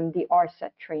on the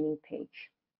ARSET training page.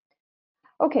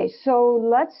 Okay, so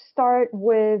let's start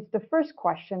with the first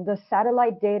question. The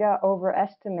satellite data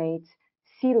overestimates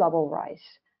sea level rise.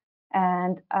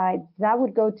 And that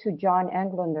would go to John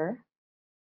Englander.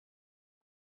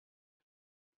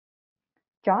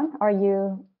 John, are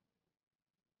you?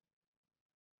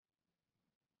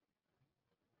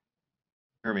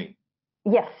 Hear me?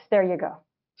 Yes, there you go.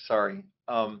 Sorry.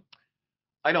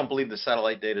 I don't believe the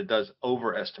satellite data does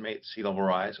overestimate sea level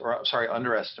rise, or sorry,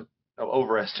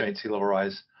 overestimate sea level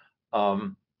rise.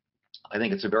 I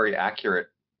think it's a very accurate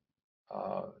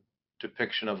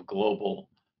depiction of global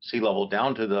sea level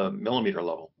down to the millimeter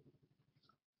level.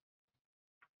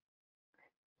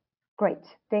 Great,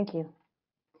 thank you.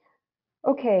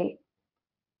 Okay,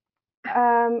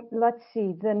 let's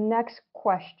see. The next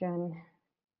question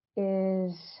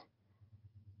is,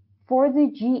 for the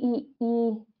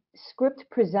GEE script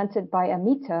presented by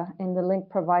Amita in the link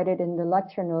provided in the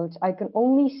lecture notes, I can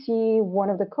only see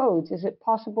one of the codes. Is it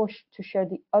possible to share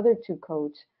the other two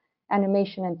codes,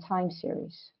 animation and time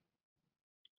series?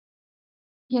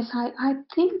 Yes, I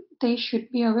think they should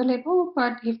be available,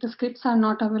 but if the scripts are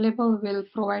not available, we'll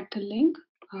provide the link.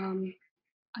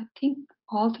 I think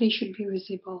all three should be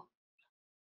visible.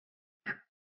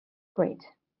 Great.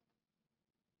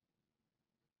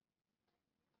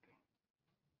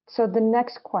 So the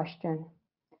next question,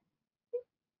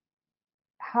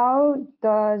 how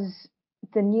does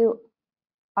the new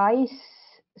ICE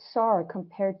SAR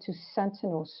compare to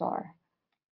Sentinel SAR?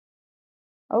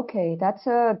 Okay, that's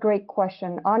a great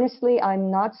question. Honestly, I'm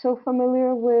not so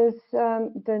familiar with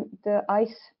the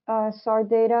ICE SAR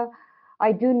data.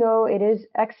 I do know it is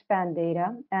X-band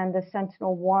data, and the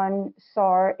Sentinel-1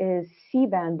 SAR is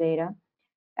C-band data.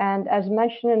 And as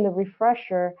mentioned in the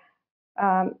refresher,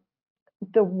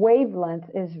 the wavelength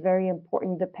is very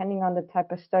important depending on the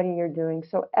type of study you're doing.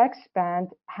 So X-band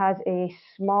has a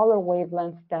smaller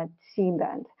wavelength than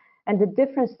C-band. And the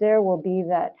difference there will be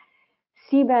that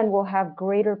C-band will have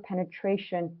greater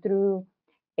penetration through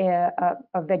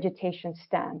a vegetation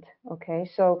stand, okay?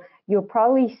 So you'll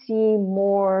probably see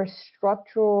more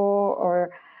structural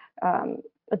or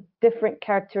different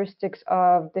characteristics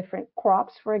of different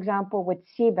crops, for example, with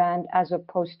C-band as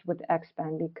opposed with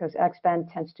X-band, because X-band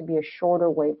tends to be a shorter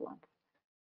wavelength.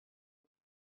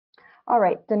 All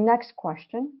right, the next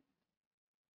question.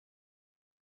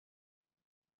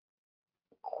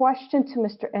 Question to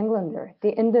Mr. Englander.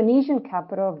 The Indonesian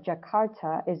capital of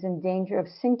Jakarta is in danger of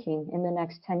sinking in the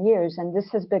next 10 years, and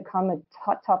this has become a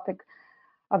hot topic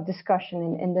of discussion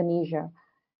in Indonesia.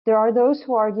 There are those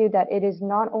who argue that it is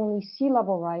not only sea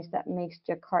level rise that makes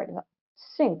Jakarta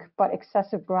sink, but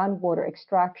excessive groundwater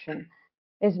extraction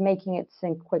is making it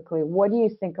sink quickly. What do you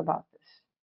think about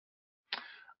this?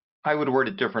 I would word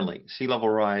it differently. Sea level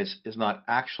rise is not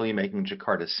actually making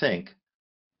Jakarta sink.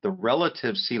 The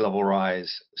relative sea level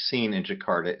rise seen in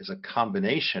Jakarta is a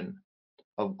combination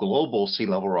of global sea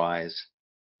level rise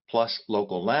plus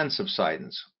local land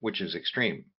subsidence, which is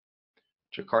extreme.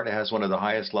 Jakarta has one of the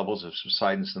highest levels of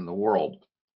subsidence in the world,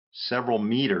 several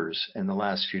meters in the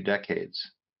last few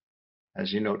decades.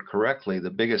 As you note correctly, the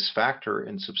biggest factor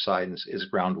in subsidence is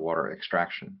groundwater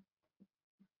extraction.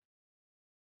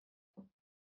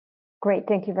 Great,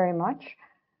 thank you very much.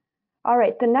 All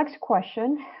right, the next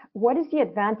question. What is the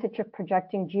advantage of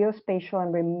projecting geospatial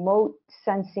and remote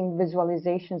sensing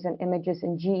visualizations and images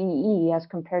in GEE as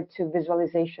compared to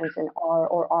visualizations in R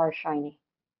or R Shiny?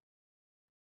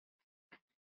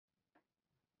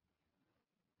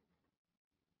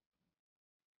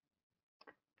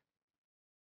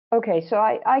 Okay, so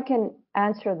I can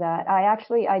answer that.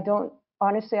 Honestly,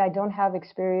 I don't have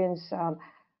experience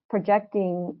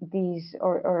projecting these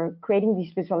or creating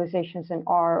these visualizations in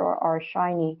R or R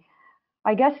Shiny.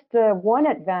 I guess the one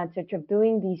advantage of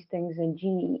doing these things in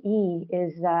GEE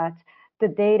is that the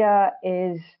data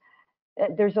is,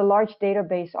 there's a large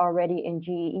database already in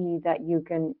GEE that you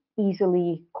can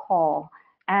easily call.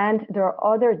 And there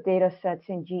are other data sets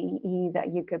in GEE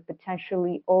that you could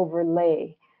potentially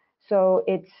overlay. So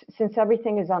since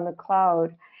everything is on the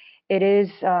cloud, it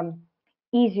is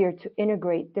easier to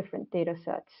integrate different data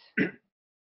sets.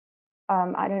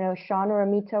 I don't know, Sean or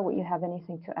Amita, would you have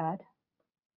anything to add?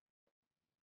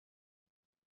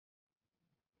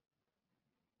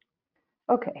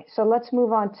 Okay, so let's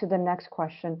move on to the next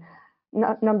question.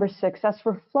 Number 6, as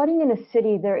for flooding in a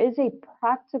city, there is a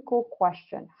practical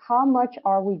question. How much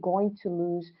are we going to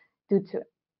lose due to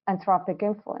anthropic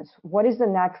influence? What is the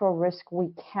natural risk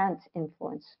we can't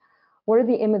influence? What are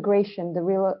the immigration, the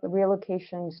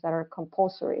relocations that are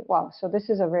compulsory? Wow, so this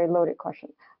is a very loaded question.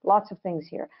 Lots of things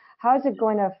here. How is it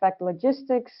going to affect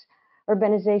logistics,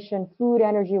 urbanization, food,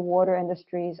 energy, water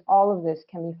industries? All of this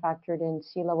can be factored in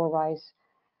sea level rise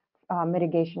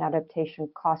mitigation, adaptation,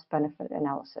 cost-benefit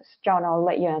analysis. John, I'll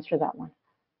let you answer that one.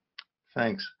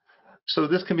 Thanks. So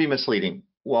this can be misleading.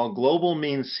 While global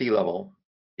mean sea level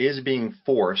is being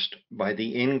forced by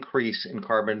the increase in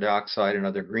carbon dioxide and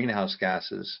other greenhouse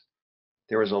gases,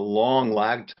 there is a long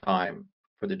lag time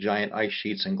for the giant ice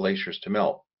sheets and glaciers to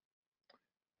melt.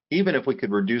 Even if we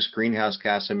could reduce greenhouse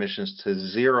gas emissions to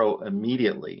zero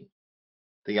immediately,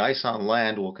 the ice on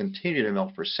land will continue to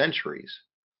melt for centuries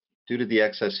due to the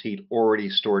excess heat already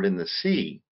stored in the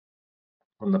sea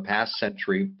from the past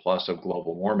century plus of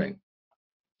global warming.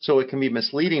 So it can be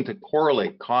misleading to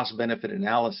correlate cost-benefit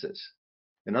analysis.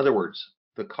 In other words,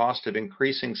 the cost of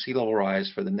increasing sea level rise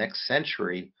for the next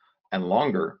century and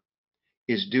longer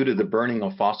is due to the burning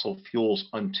of fossil fuels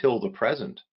until the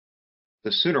present.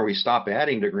 The sooner we stop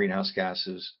adding to greenhouse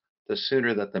gases, the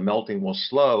sooner that the melting will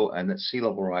slow and that sea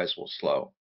level rise will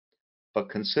slow. But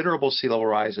considerable sea level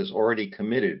rise is already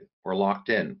committed or locked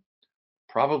in,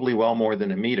 probably well more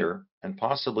than a meter and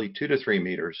possibly 2 to 3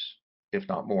 meters, if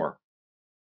not more.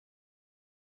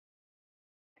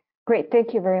 Great,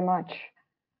 thank you very much.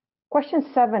 Question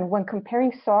 7, when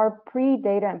comparing SAR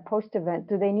pre-data and post-event,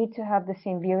 do they need to have the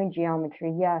same viewing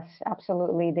geometry? Yes,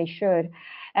 absolutely, they should.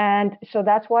 And so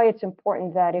that's why it's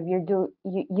important that if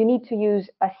you need to use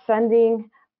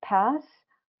ascending paths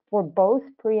for both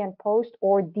pre and post,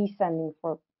 or descending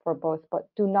for both, but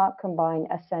do not combine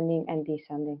ascending and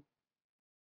descending.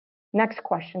 Next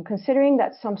question, considering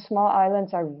that some small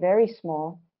islands are very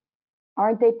small,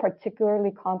 aren't they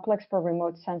particularly complex for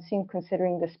remote sensing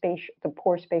considering the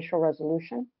poor spatial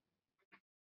resolution?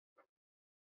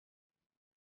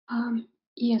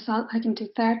 Yes, I can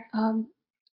take that.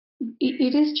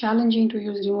 It is challenging to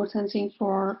use remote sensing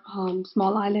for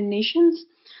small island nations,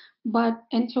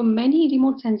 and so many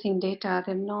remote sensing data,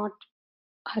 they're not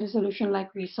high resolution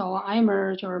like we saw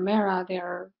iMerge or MERA.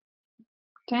 They're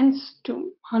tens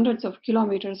to hundreds of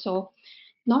kilometers, so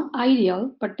not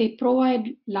ideal, but they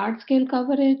provide large-scale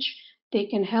coverage. They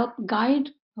can help guide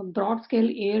a broad-scale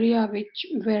area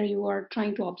where you are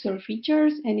trying to observe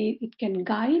features, and it can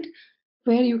guide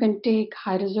where you can take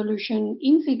high-resolution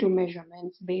in situ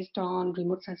measurements based on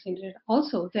remote sensing data.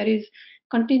 Also, there is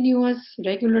continuous,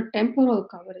 regular temporal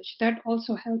coverage that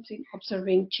also helps in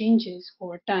observing changes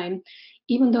over time.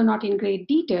 Even though not in great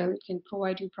detail, it can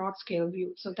provide you broad-scale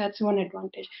view. So that's one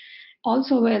advantage.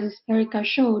 Also, as Erica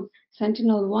showed,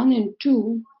 Sentinel-1 and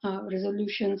 2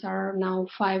 resolutions are now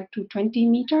 5 to 20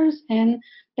 meters, and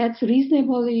that's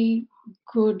reasonably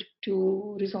good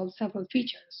to resolve several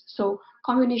features. So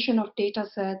combination of data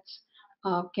sets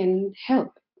can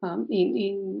help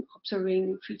in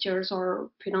observing features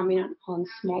or phenomena on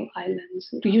small islands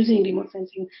using remote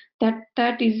sensing.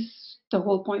 That is the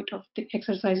whole point of the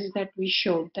exercises that we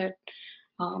showed, that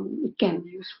it can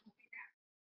be useful.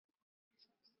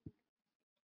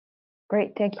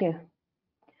 Great, thank you.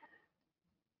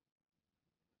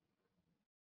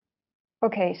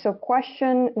 Okay, so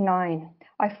question 9.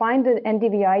 I find the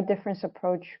NDVI difference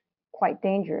approach quite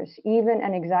dangerous. Even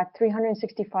an exact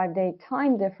 365-day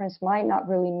time difference might not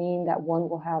really mean that one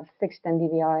will have fixed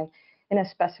NDVI in a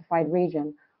specified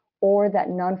region, or that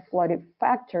non-flooded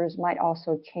factors might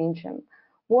also change them.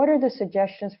 What are the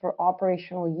suggestions for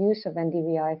operational use of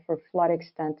NDVI for flood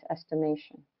extent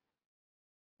estimation?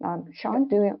 Sean,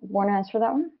 do you want to answer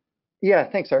that one?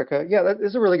 Yeah, thanks, Erica. Yeah, that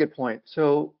is a really good point.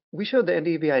 So we showed the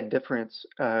NDVI difference,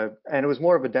 and it was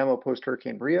more of a demo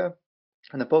post-Hurricane Maria.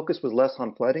 And the focus was less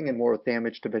on flooding and more with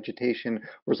damage to vegetation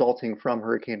resulting from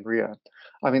Hurricane Maria.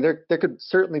 I mean, there could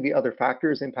certainly be other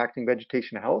factors impacting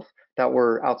vegetation health that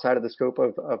were outside of the scope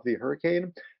of the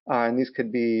hurricane. And these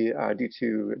could be due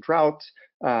to drought,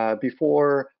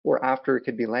 before or after, it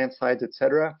could be landslides, et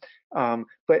cetera.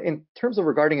 But in terms of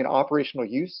regarding an operational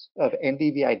use of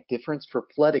NDVI difference for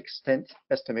flood extent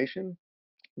estimation,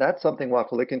 that's something we'll have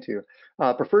to look into.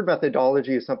 Preferred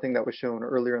methodology is something that was shown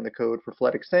earlier in the code for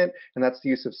flood extent, and that's the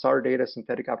use of SAR data,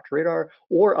 synthetic aperture radar,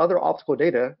 or other optical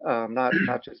data,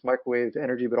 not just microwave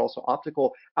energy, but also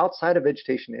optical outside of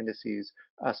vegetation indices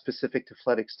specific to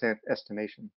flood extent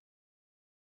estimation.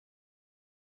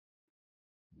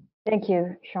 Thank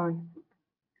you, Sean.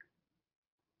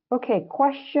 Okay,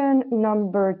 question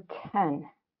number 10.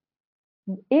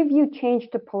 If you change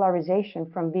the polarization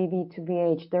from VV to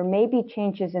VH, there may be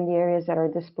changes in the areas that are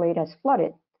displayed as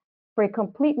flooded. For a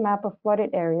complete map of flooded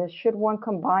areas, should one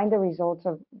combine the results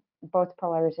of both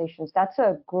polarizations? That's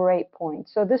a great point.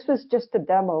 So this was just a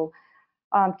demo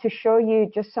to show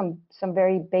you just some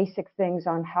very basic things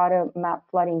on how to map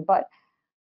flooding. But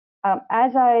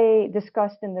as I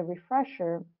discussed in the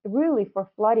refresher, really for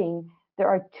flooding, there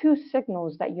are two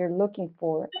signals that you're looking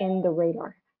for in the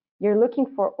radar. You're looking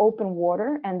for open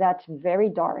water, and that's very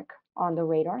dark on the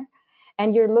radar.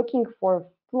 And you're looking for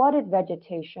flooded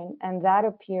vegetation, and that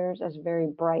appears as very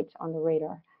bright on the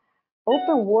radar.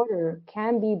 Open water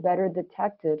can be better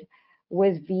detected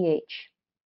with VH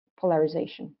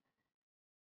polarization.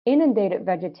 Inundated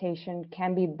vegetation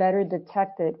can be better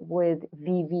detected with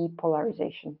VV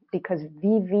polarization because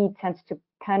VV tends to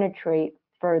penetrate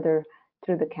further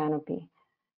through the canopy.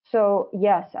 So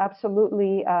yes,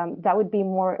 absolutely, that would be a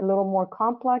little more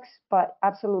complex, but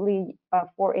absolutely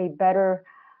for a better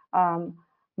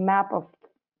map of,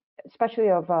 especially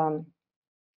of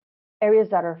areas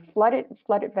that are flooded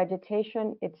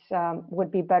vegetation, it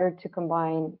would be better to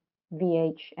combine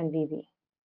VH and VV.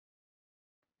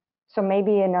 So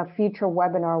maybe in a future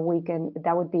webinar,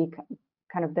 that would be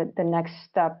kind of the next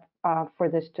step for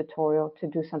this tutorial, to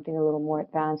do something a little more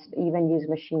advanced, even use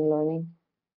machine learning.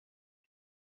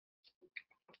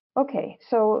 Okay,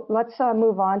 so let's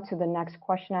move on to the next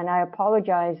question. And I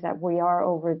apologize that we are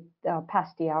over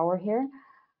past the hour here,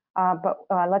 but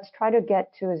let's try to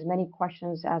get to as many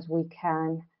questions as we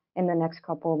can in the next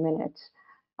couple of minutes.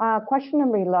 Question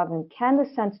number 11, can the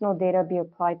Sentinel data be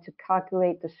applied to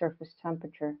calculate the surface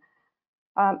temperature?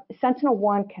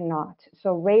 Sentinel-1 cannot.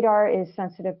 So radar is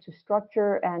sensitive to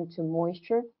structure and to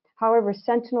moisture. However,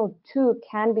 Sentinel-2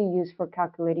 can be used for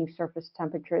calculating surface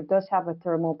temperature. It does have a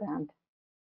thermal band.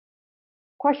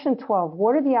 Question 12,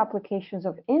 what are the applications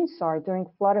of INSAR during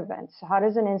flood events? How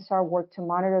does an INSAR work to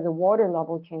monitor the water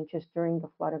level changes during the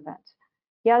flood events?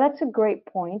 Yeah, that's a great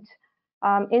point.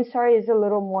 INSAR is a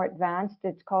little more advanced.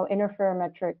 It's called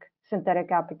interferometric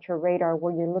synthetic aperture radar,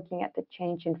 where you're looking at the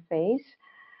change in phase,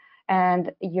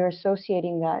 and you're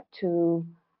associating that to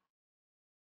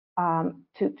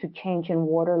change in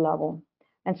water level.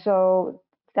 And so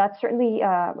that's certainly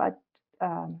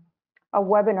a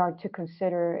webinar to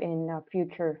consider in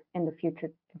future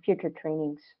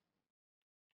trainings.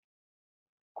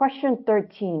 Question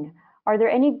 13, are there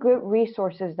any good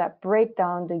resources that break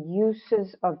down the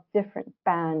uses of different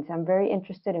bands? I'm very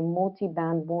interested in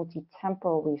multi-band,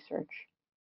 multi-temporal research.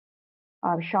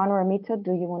 Sean or Amita,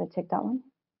 do you want to take that one?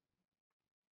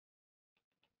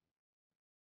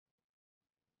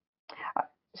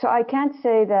 So I can't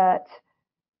say that.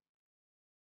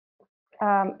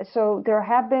 So there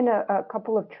have been a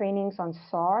couple of trainings on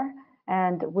SAR,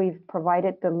 and we've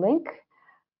provided the link.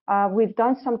 We've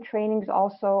done some trainings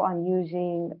also on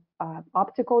using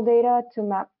optical data to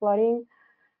map flooding.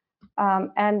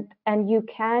 And you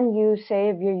can use, say,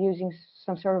 if you're using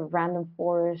some sort of random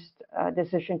forest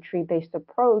decision tree-based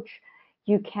approach,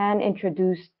 you can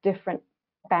introduce different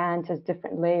bands as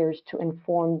different layers to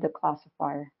inform the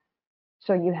classifier.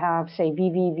 So you have, say,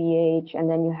 VV, VH, and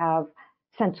then you have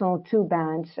Sentinel-2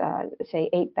 bands, say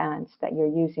 8 bands that you're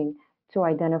using to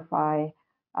identify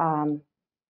not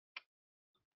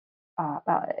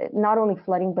only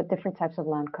flooding, but different types of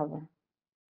land cover.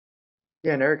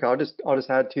 Yeah, and Erica, I'll just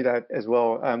add to that as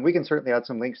well. We can certainly add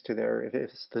some links to there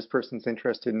if this person's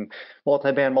interested in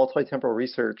multi-band, multi-temporal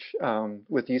research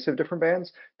with the use of different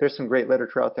bands. There's some great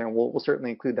literature out there, and we'll certainly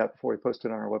include that before we post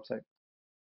it on our website.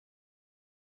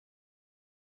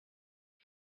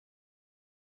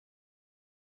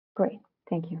 Great,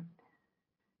 thank you.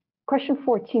 Question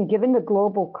 14, given the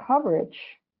global coverage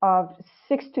of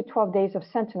 6 to 12 days of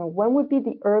Sentinel, when would be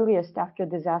the earliest after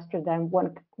disaster then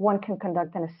one can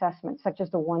conduct an assessment, such as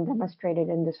the one demonstrated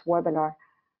in this webinar?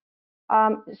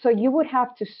 So you would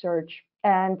have to search,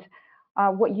 and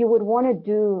what you would want to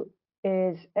do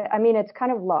is, I mean, it's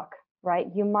kind of luck, right?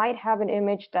 You might have an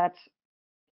image that's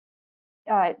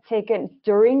taken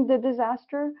during the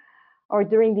disaster or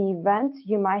during the event.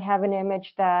 You might have an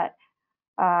image that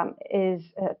is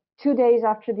 2 days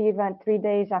after the event, 3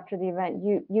 days after the event.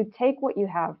 You take what you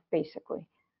have, basically.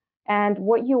 And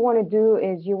what you want to do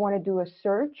is you want to do a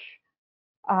search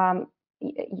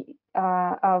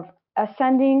of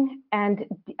ascending and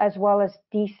as well as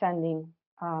descending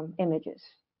images.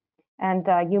 And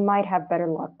you might have better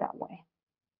luck that way.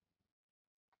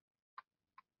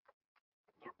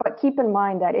 But keep in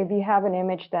mind that if you have an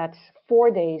image that's 4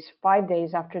 days, 5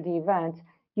 days after the event,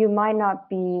 you might not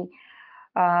be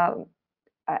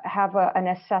have an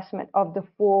assessment of the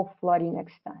full flooding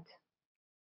extent.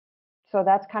 So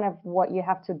that's kind of what you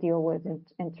have to deal with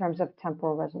in terms of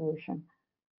temporal resolution.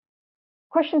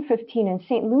 Question 15, in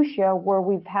St. Lucia, where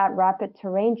we've had rapid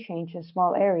terrain change in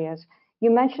small areas, you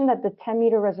mentioned that the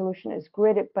 10-meter resolution is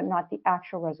gridded, but not the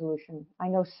actual resolution. I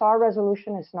know SAR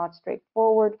resolution is not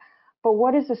straightforward, but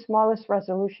what is the smallest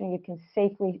resolution you can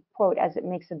safely quote as it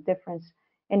makes a difference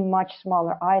in much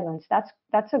smaller islands?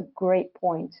 That's a great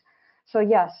point. So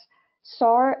yes,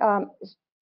 SAR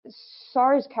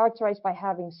is characterized by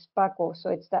having speckle, so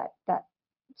it's that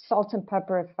salt and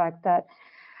pepper effect that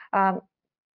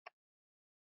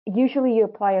usually you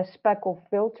apply a speckle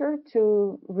filter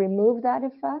to remove that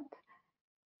effect,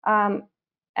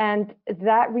 and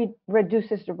that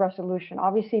reduces the resolution.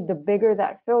 Obviously, the bigger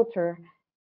that filter,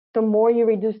 the more you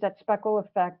reduce that speckle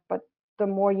effect, but the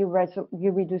more you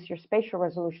reduce your spatial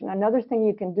resolution. Another thing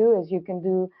you can do is you can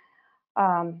do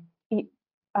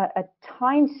a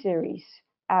time series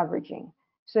averaging.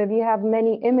 So if you have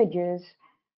many images,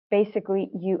 basically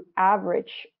you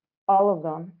average all of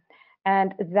them,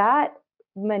 and that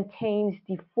maintains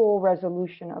the full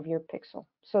resolution of your pixel.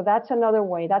 So that's another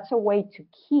way. That's a way to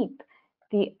keep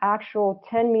the actual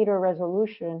 10-meter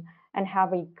resolution and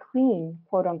have a clean,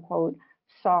 quote unquote,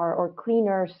 SAR or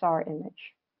cleaner SAR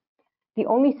image. The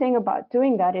only thing about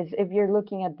doing that is if you're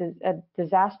looking at a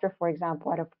disaster, for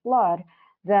example, at a flood,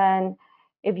 then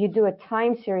if you do a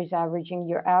time series averaging,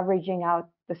 you're averaging out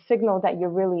the signal that you're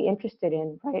really interested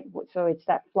in, right? So it's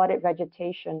that flooded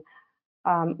vegetation,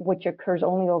 which occurs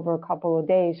only over a couple of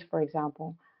days, for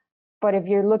example. But if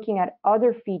you're looking at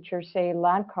other features, say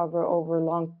land cover over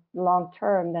long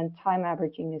term, then time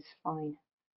averaging is fine.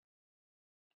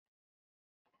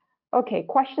 Okay,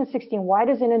 question 16, why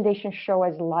does inundation show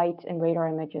as light in radar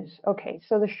images? Okay,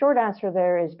 so the short answer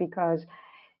there is because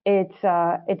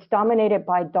it's dominated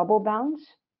by double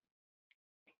bounds.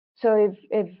 So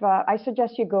if I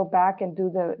suggest you go back and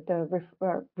do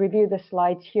review the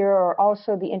slides here, or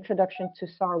also the introduction to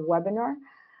SAR webinar,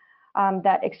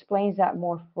 that explains that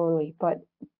more fully. But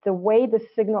the way the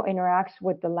signal interacts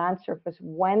with the land surface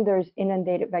when there's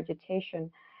inundated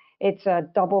vegetation, it's a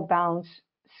double bounds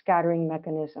scattering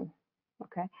mechanism.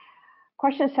 Okay.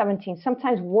 Question 17,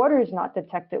 sometimes water is not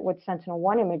detected with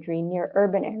Sentinel-1 imagery near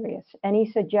urban areas. Any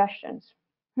suggestions?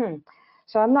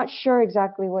 So I'm not sure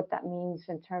exactly what that means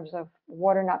in terms of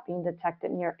water not being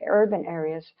detected near urban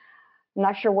areas. I'm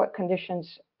not sure what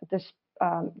conditions this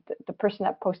the person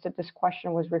that posted this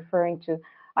question was referring to.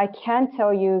 I can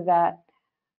tell you that,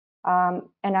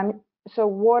 so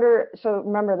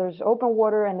remember, there's open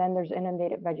water and then there's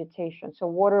inundated vegetation. So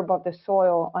water above the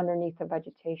soil underneath the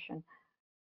vegetation.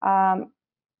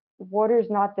 Water is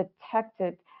not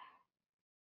detected.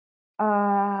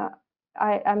 I'm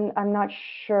not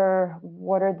sure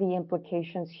what are the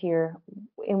implications here,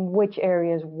 in which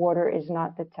areas water is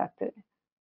not detected.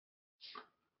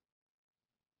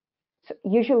 So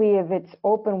usually if it's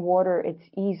open water, it's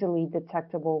easily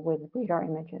detectable with radar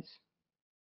images.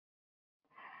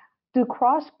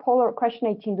 Question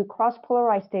 18, do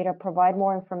cross-polarized data provide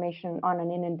more information on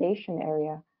an inundation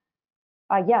area?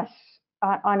 Yes.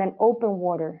 On an open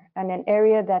water and an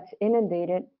area that's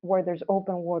inundated where there's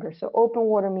open water. So open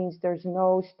water means there's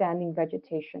no standing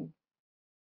vegetation.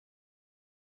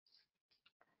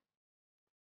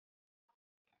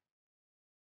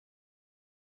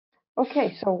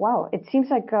 Okay, so wow, it seems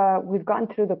like we've gotten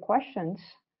through the questions.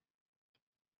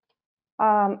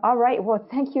 All right, well,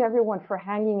 thank you everyone for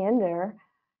hanging in there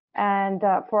and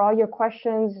for all your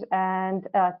questions. And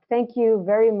thank you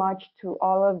very much to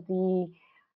all of the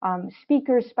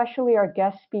speakers, especially our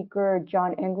guest speaker,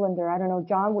 John Englander. I don't know,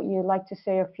 John, would you like to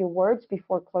say a few words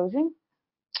before closing?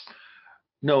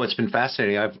 No, it's been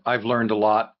fascinating. I've learned a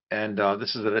lot, And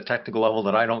this is at a technical level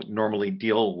that I don't normally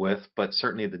deal with, but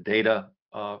certainly the data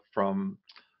from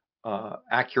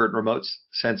accurate remote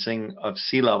sensing of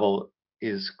sea level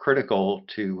is critical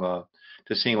to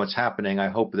seeing what's happening. I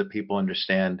hope that people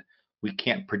understand we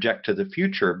can't project to the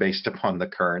future based upon the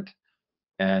current.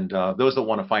 And those that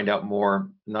want to find out more,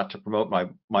 not to promote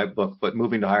my book, but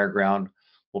Moving to Higher Ground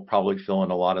will probably fill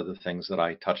in a lot of the things that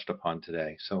I touched upon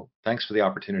today. So thanks for the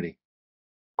opportunity.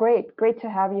 Great to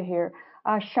have you here.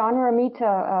 Sean or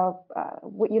Amita,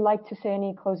 would you like to say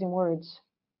any closing words?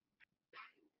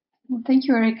 Well, thank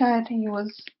you, Erica. I think it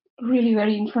was really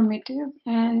very informative.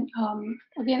 And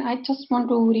again, I just want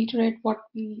to reiterate what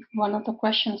one of the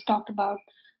questions talked about,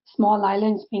 small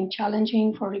islands being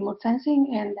challenging for remote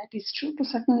sensing, and that is true to a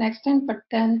certain extent, but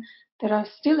then there are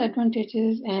still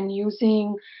advantages, and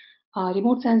using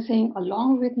remote sensing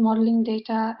along with modeling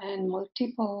data and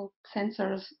multiple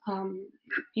sensors,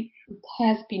 it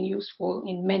has been useful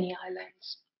in many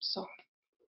islands. So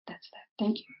that's that.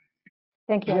 Thank you.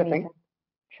 Thank you, Amita.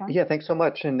 Sean? Yeah, thanks so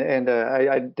much. And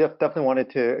I definitely wanted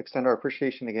to extend our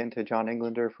appreciation again to John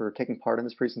Englander for taking part in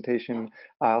this presentation.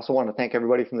 I also want to thank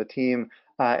everybody from the team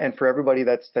and for everybody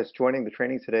that's joining the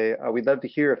training today. We'd love to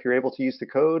hear if you're able to use the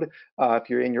code, if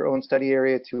you're in your own study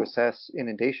area to assess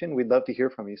inundation. We'd love to hear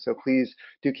from you. So please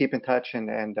do keep in touch.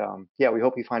 And yeah, we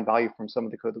hope you find value from some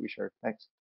of the code that we shared. Thanks.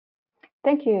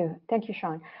 Thank you,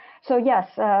 Sean. So yes,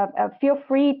 feel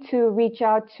free to reach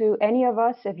out to any of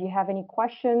us if you have any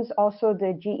questions. Also,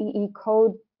 the GEE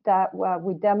code that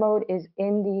we demoed is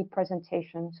in the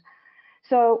presentations.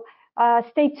 So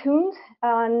stay tuned.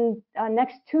 On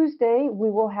next Tuesday, we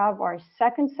will have our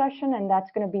second session, and that's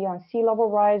going to be on sea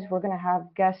level rise. We're going to have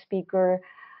guest speaker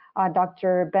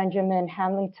Dr. Benjamin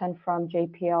Hamilton from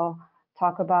JPL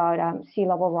talk about sea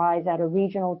level rise at a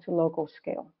regional to local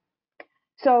scale.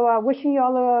 So wishing you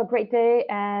all a great day,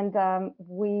 and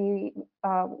we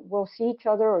will see each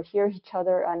other or hear each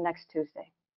other next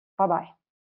Tuesday. Bye-bye.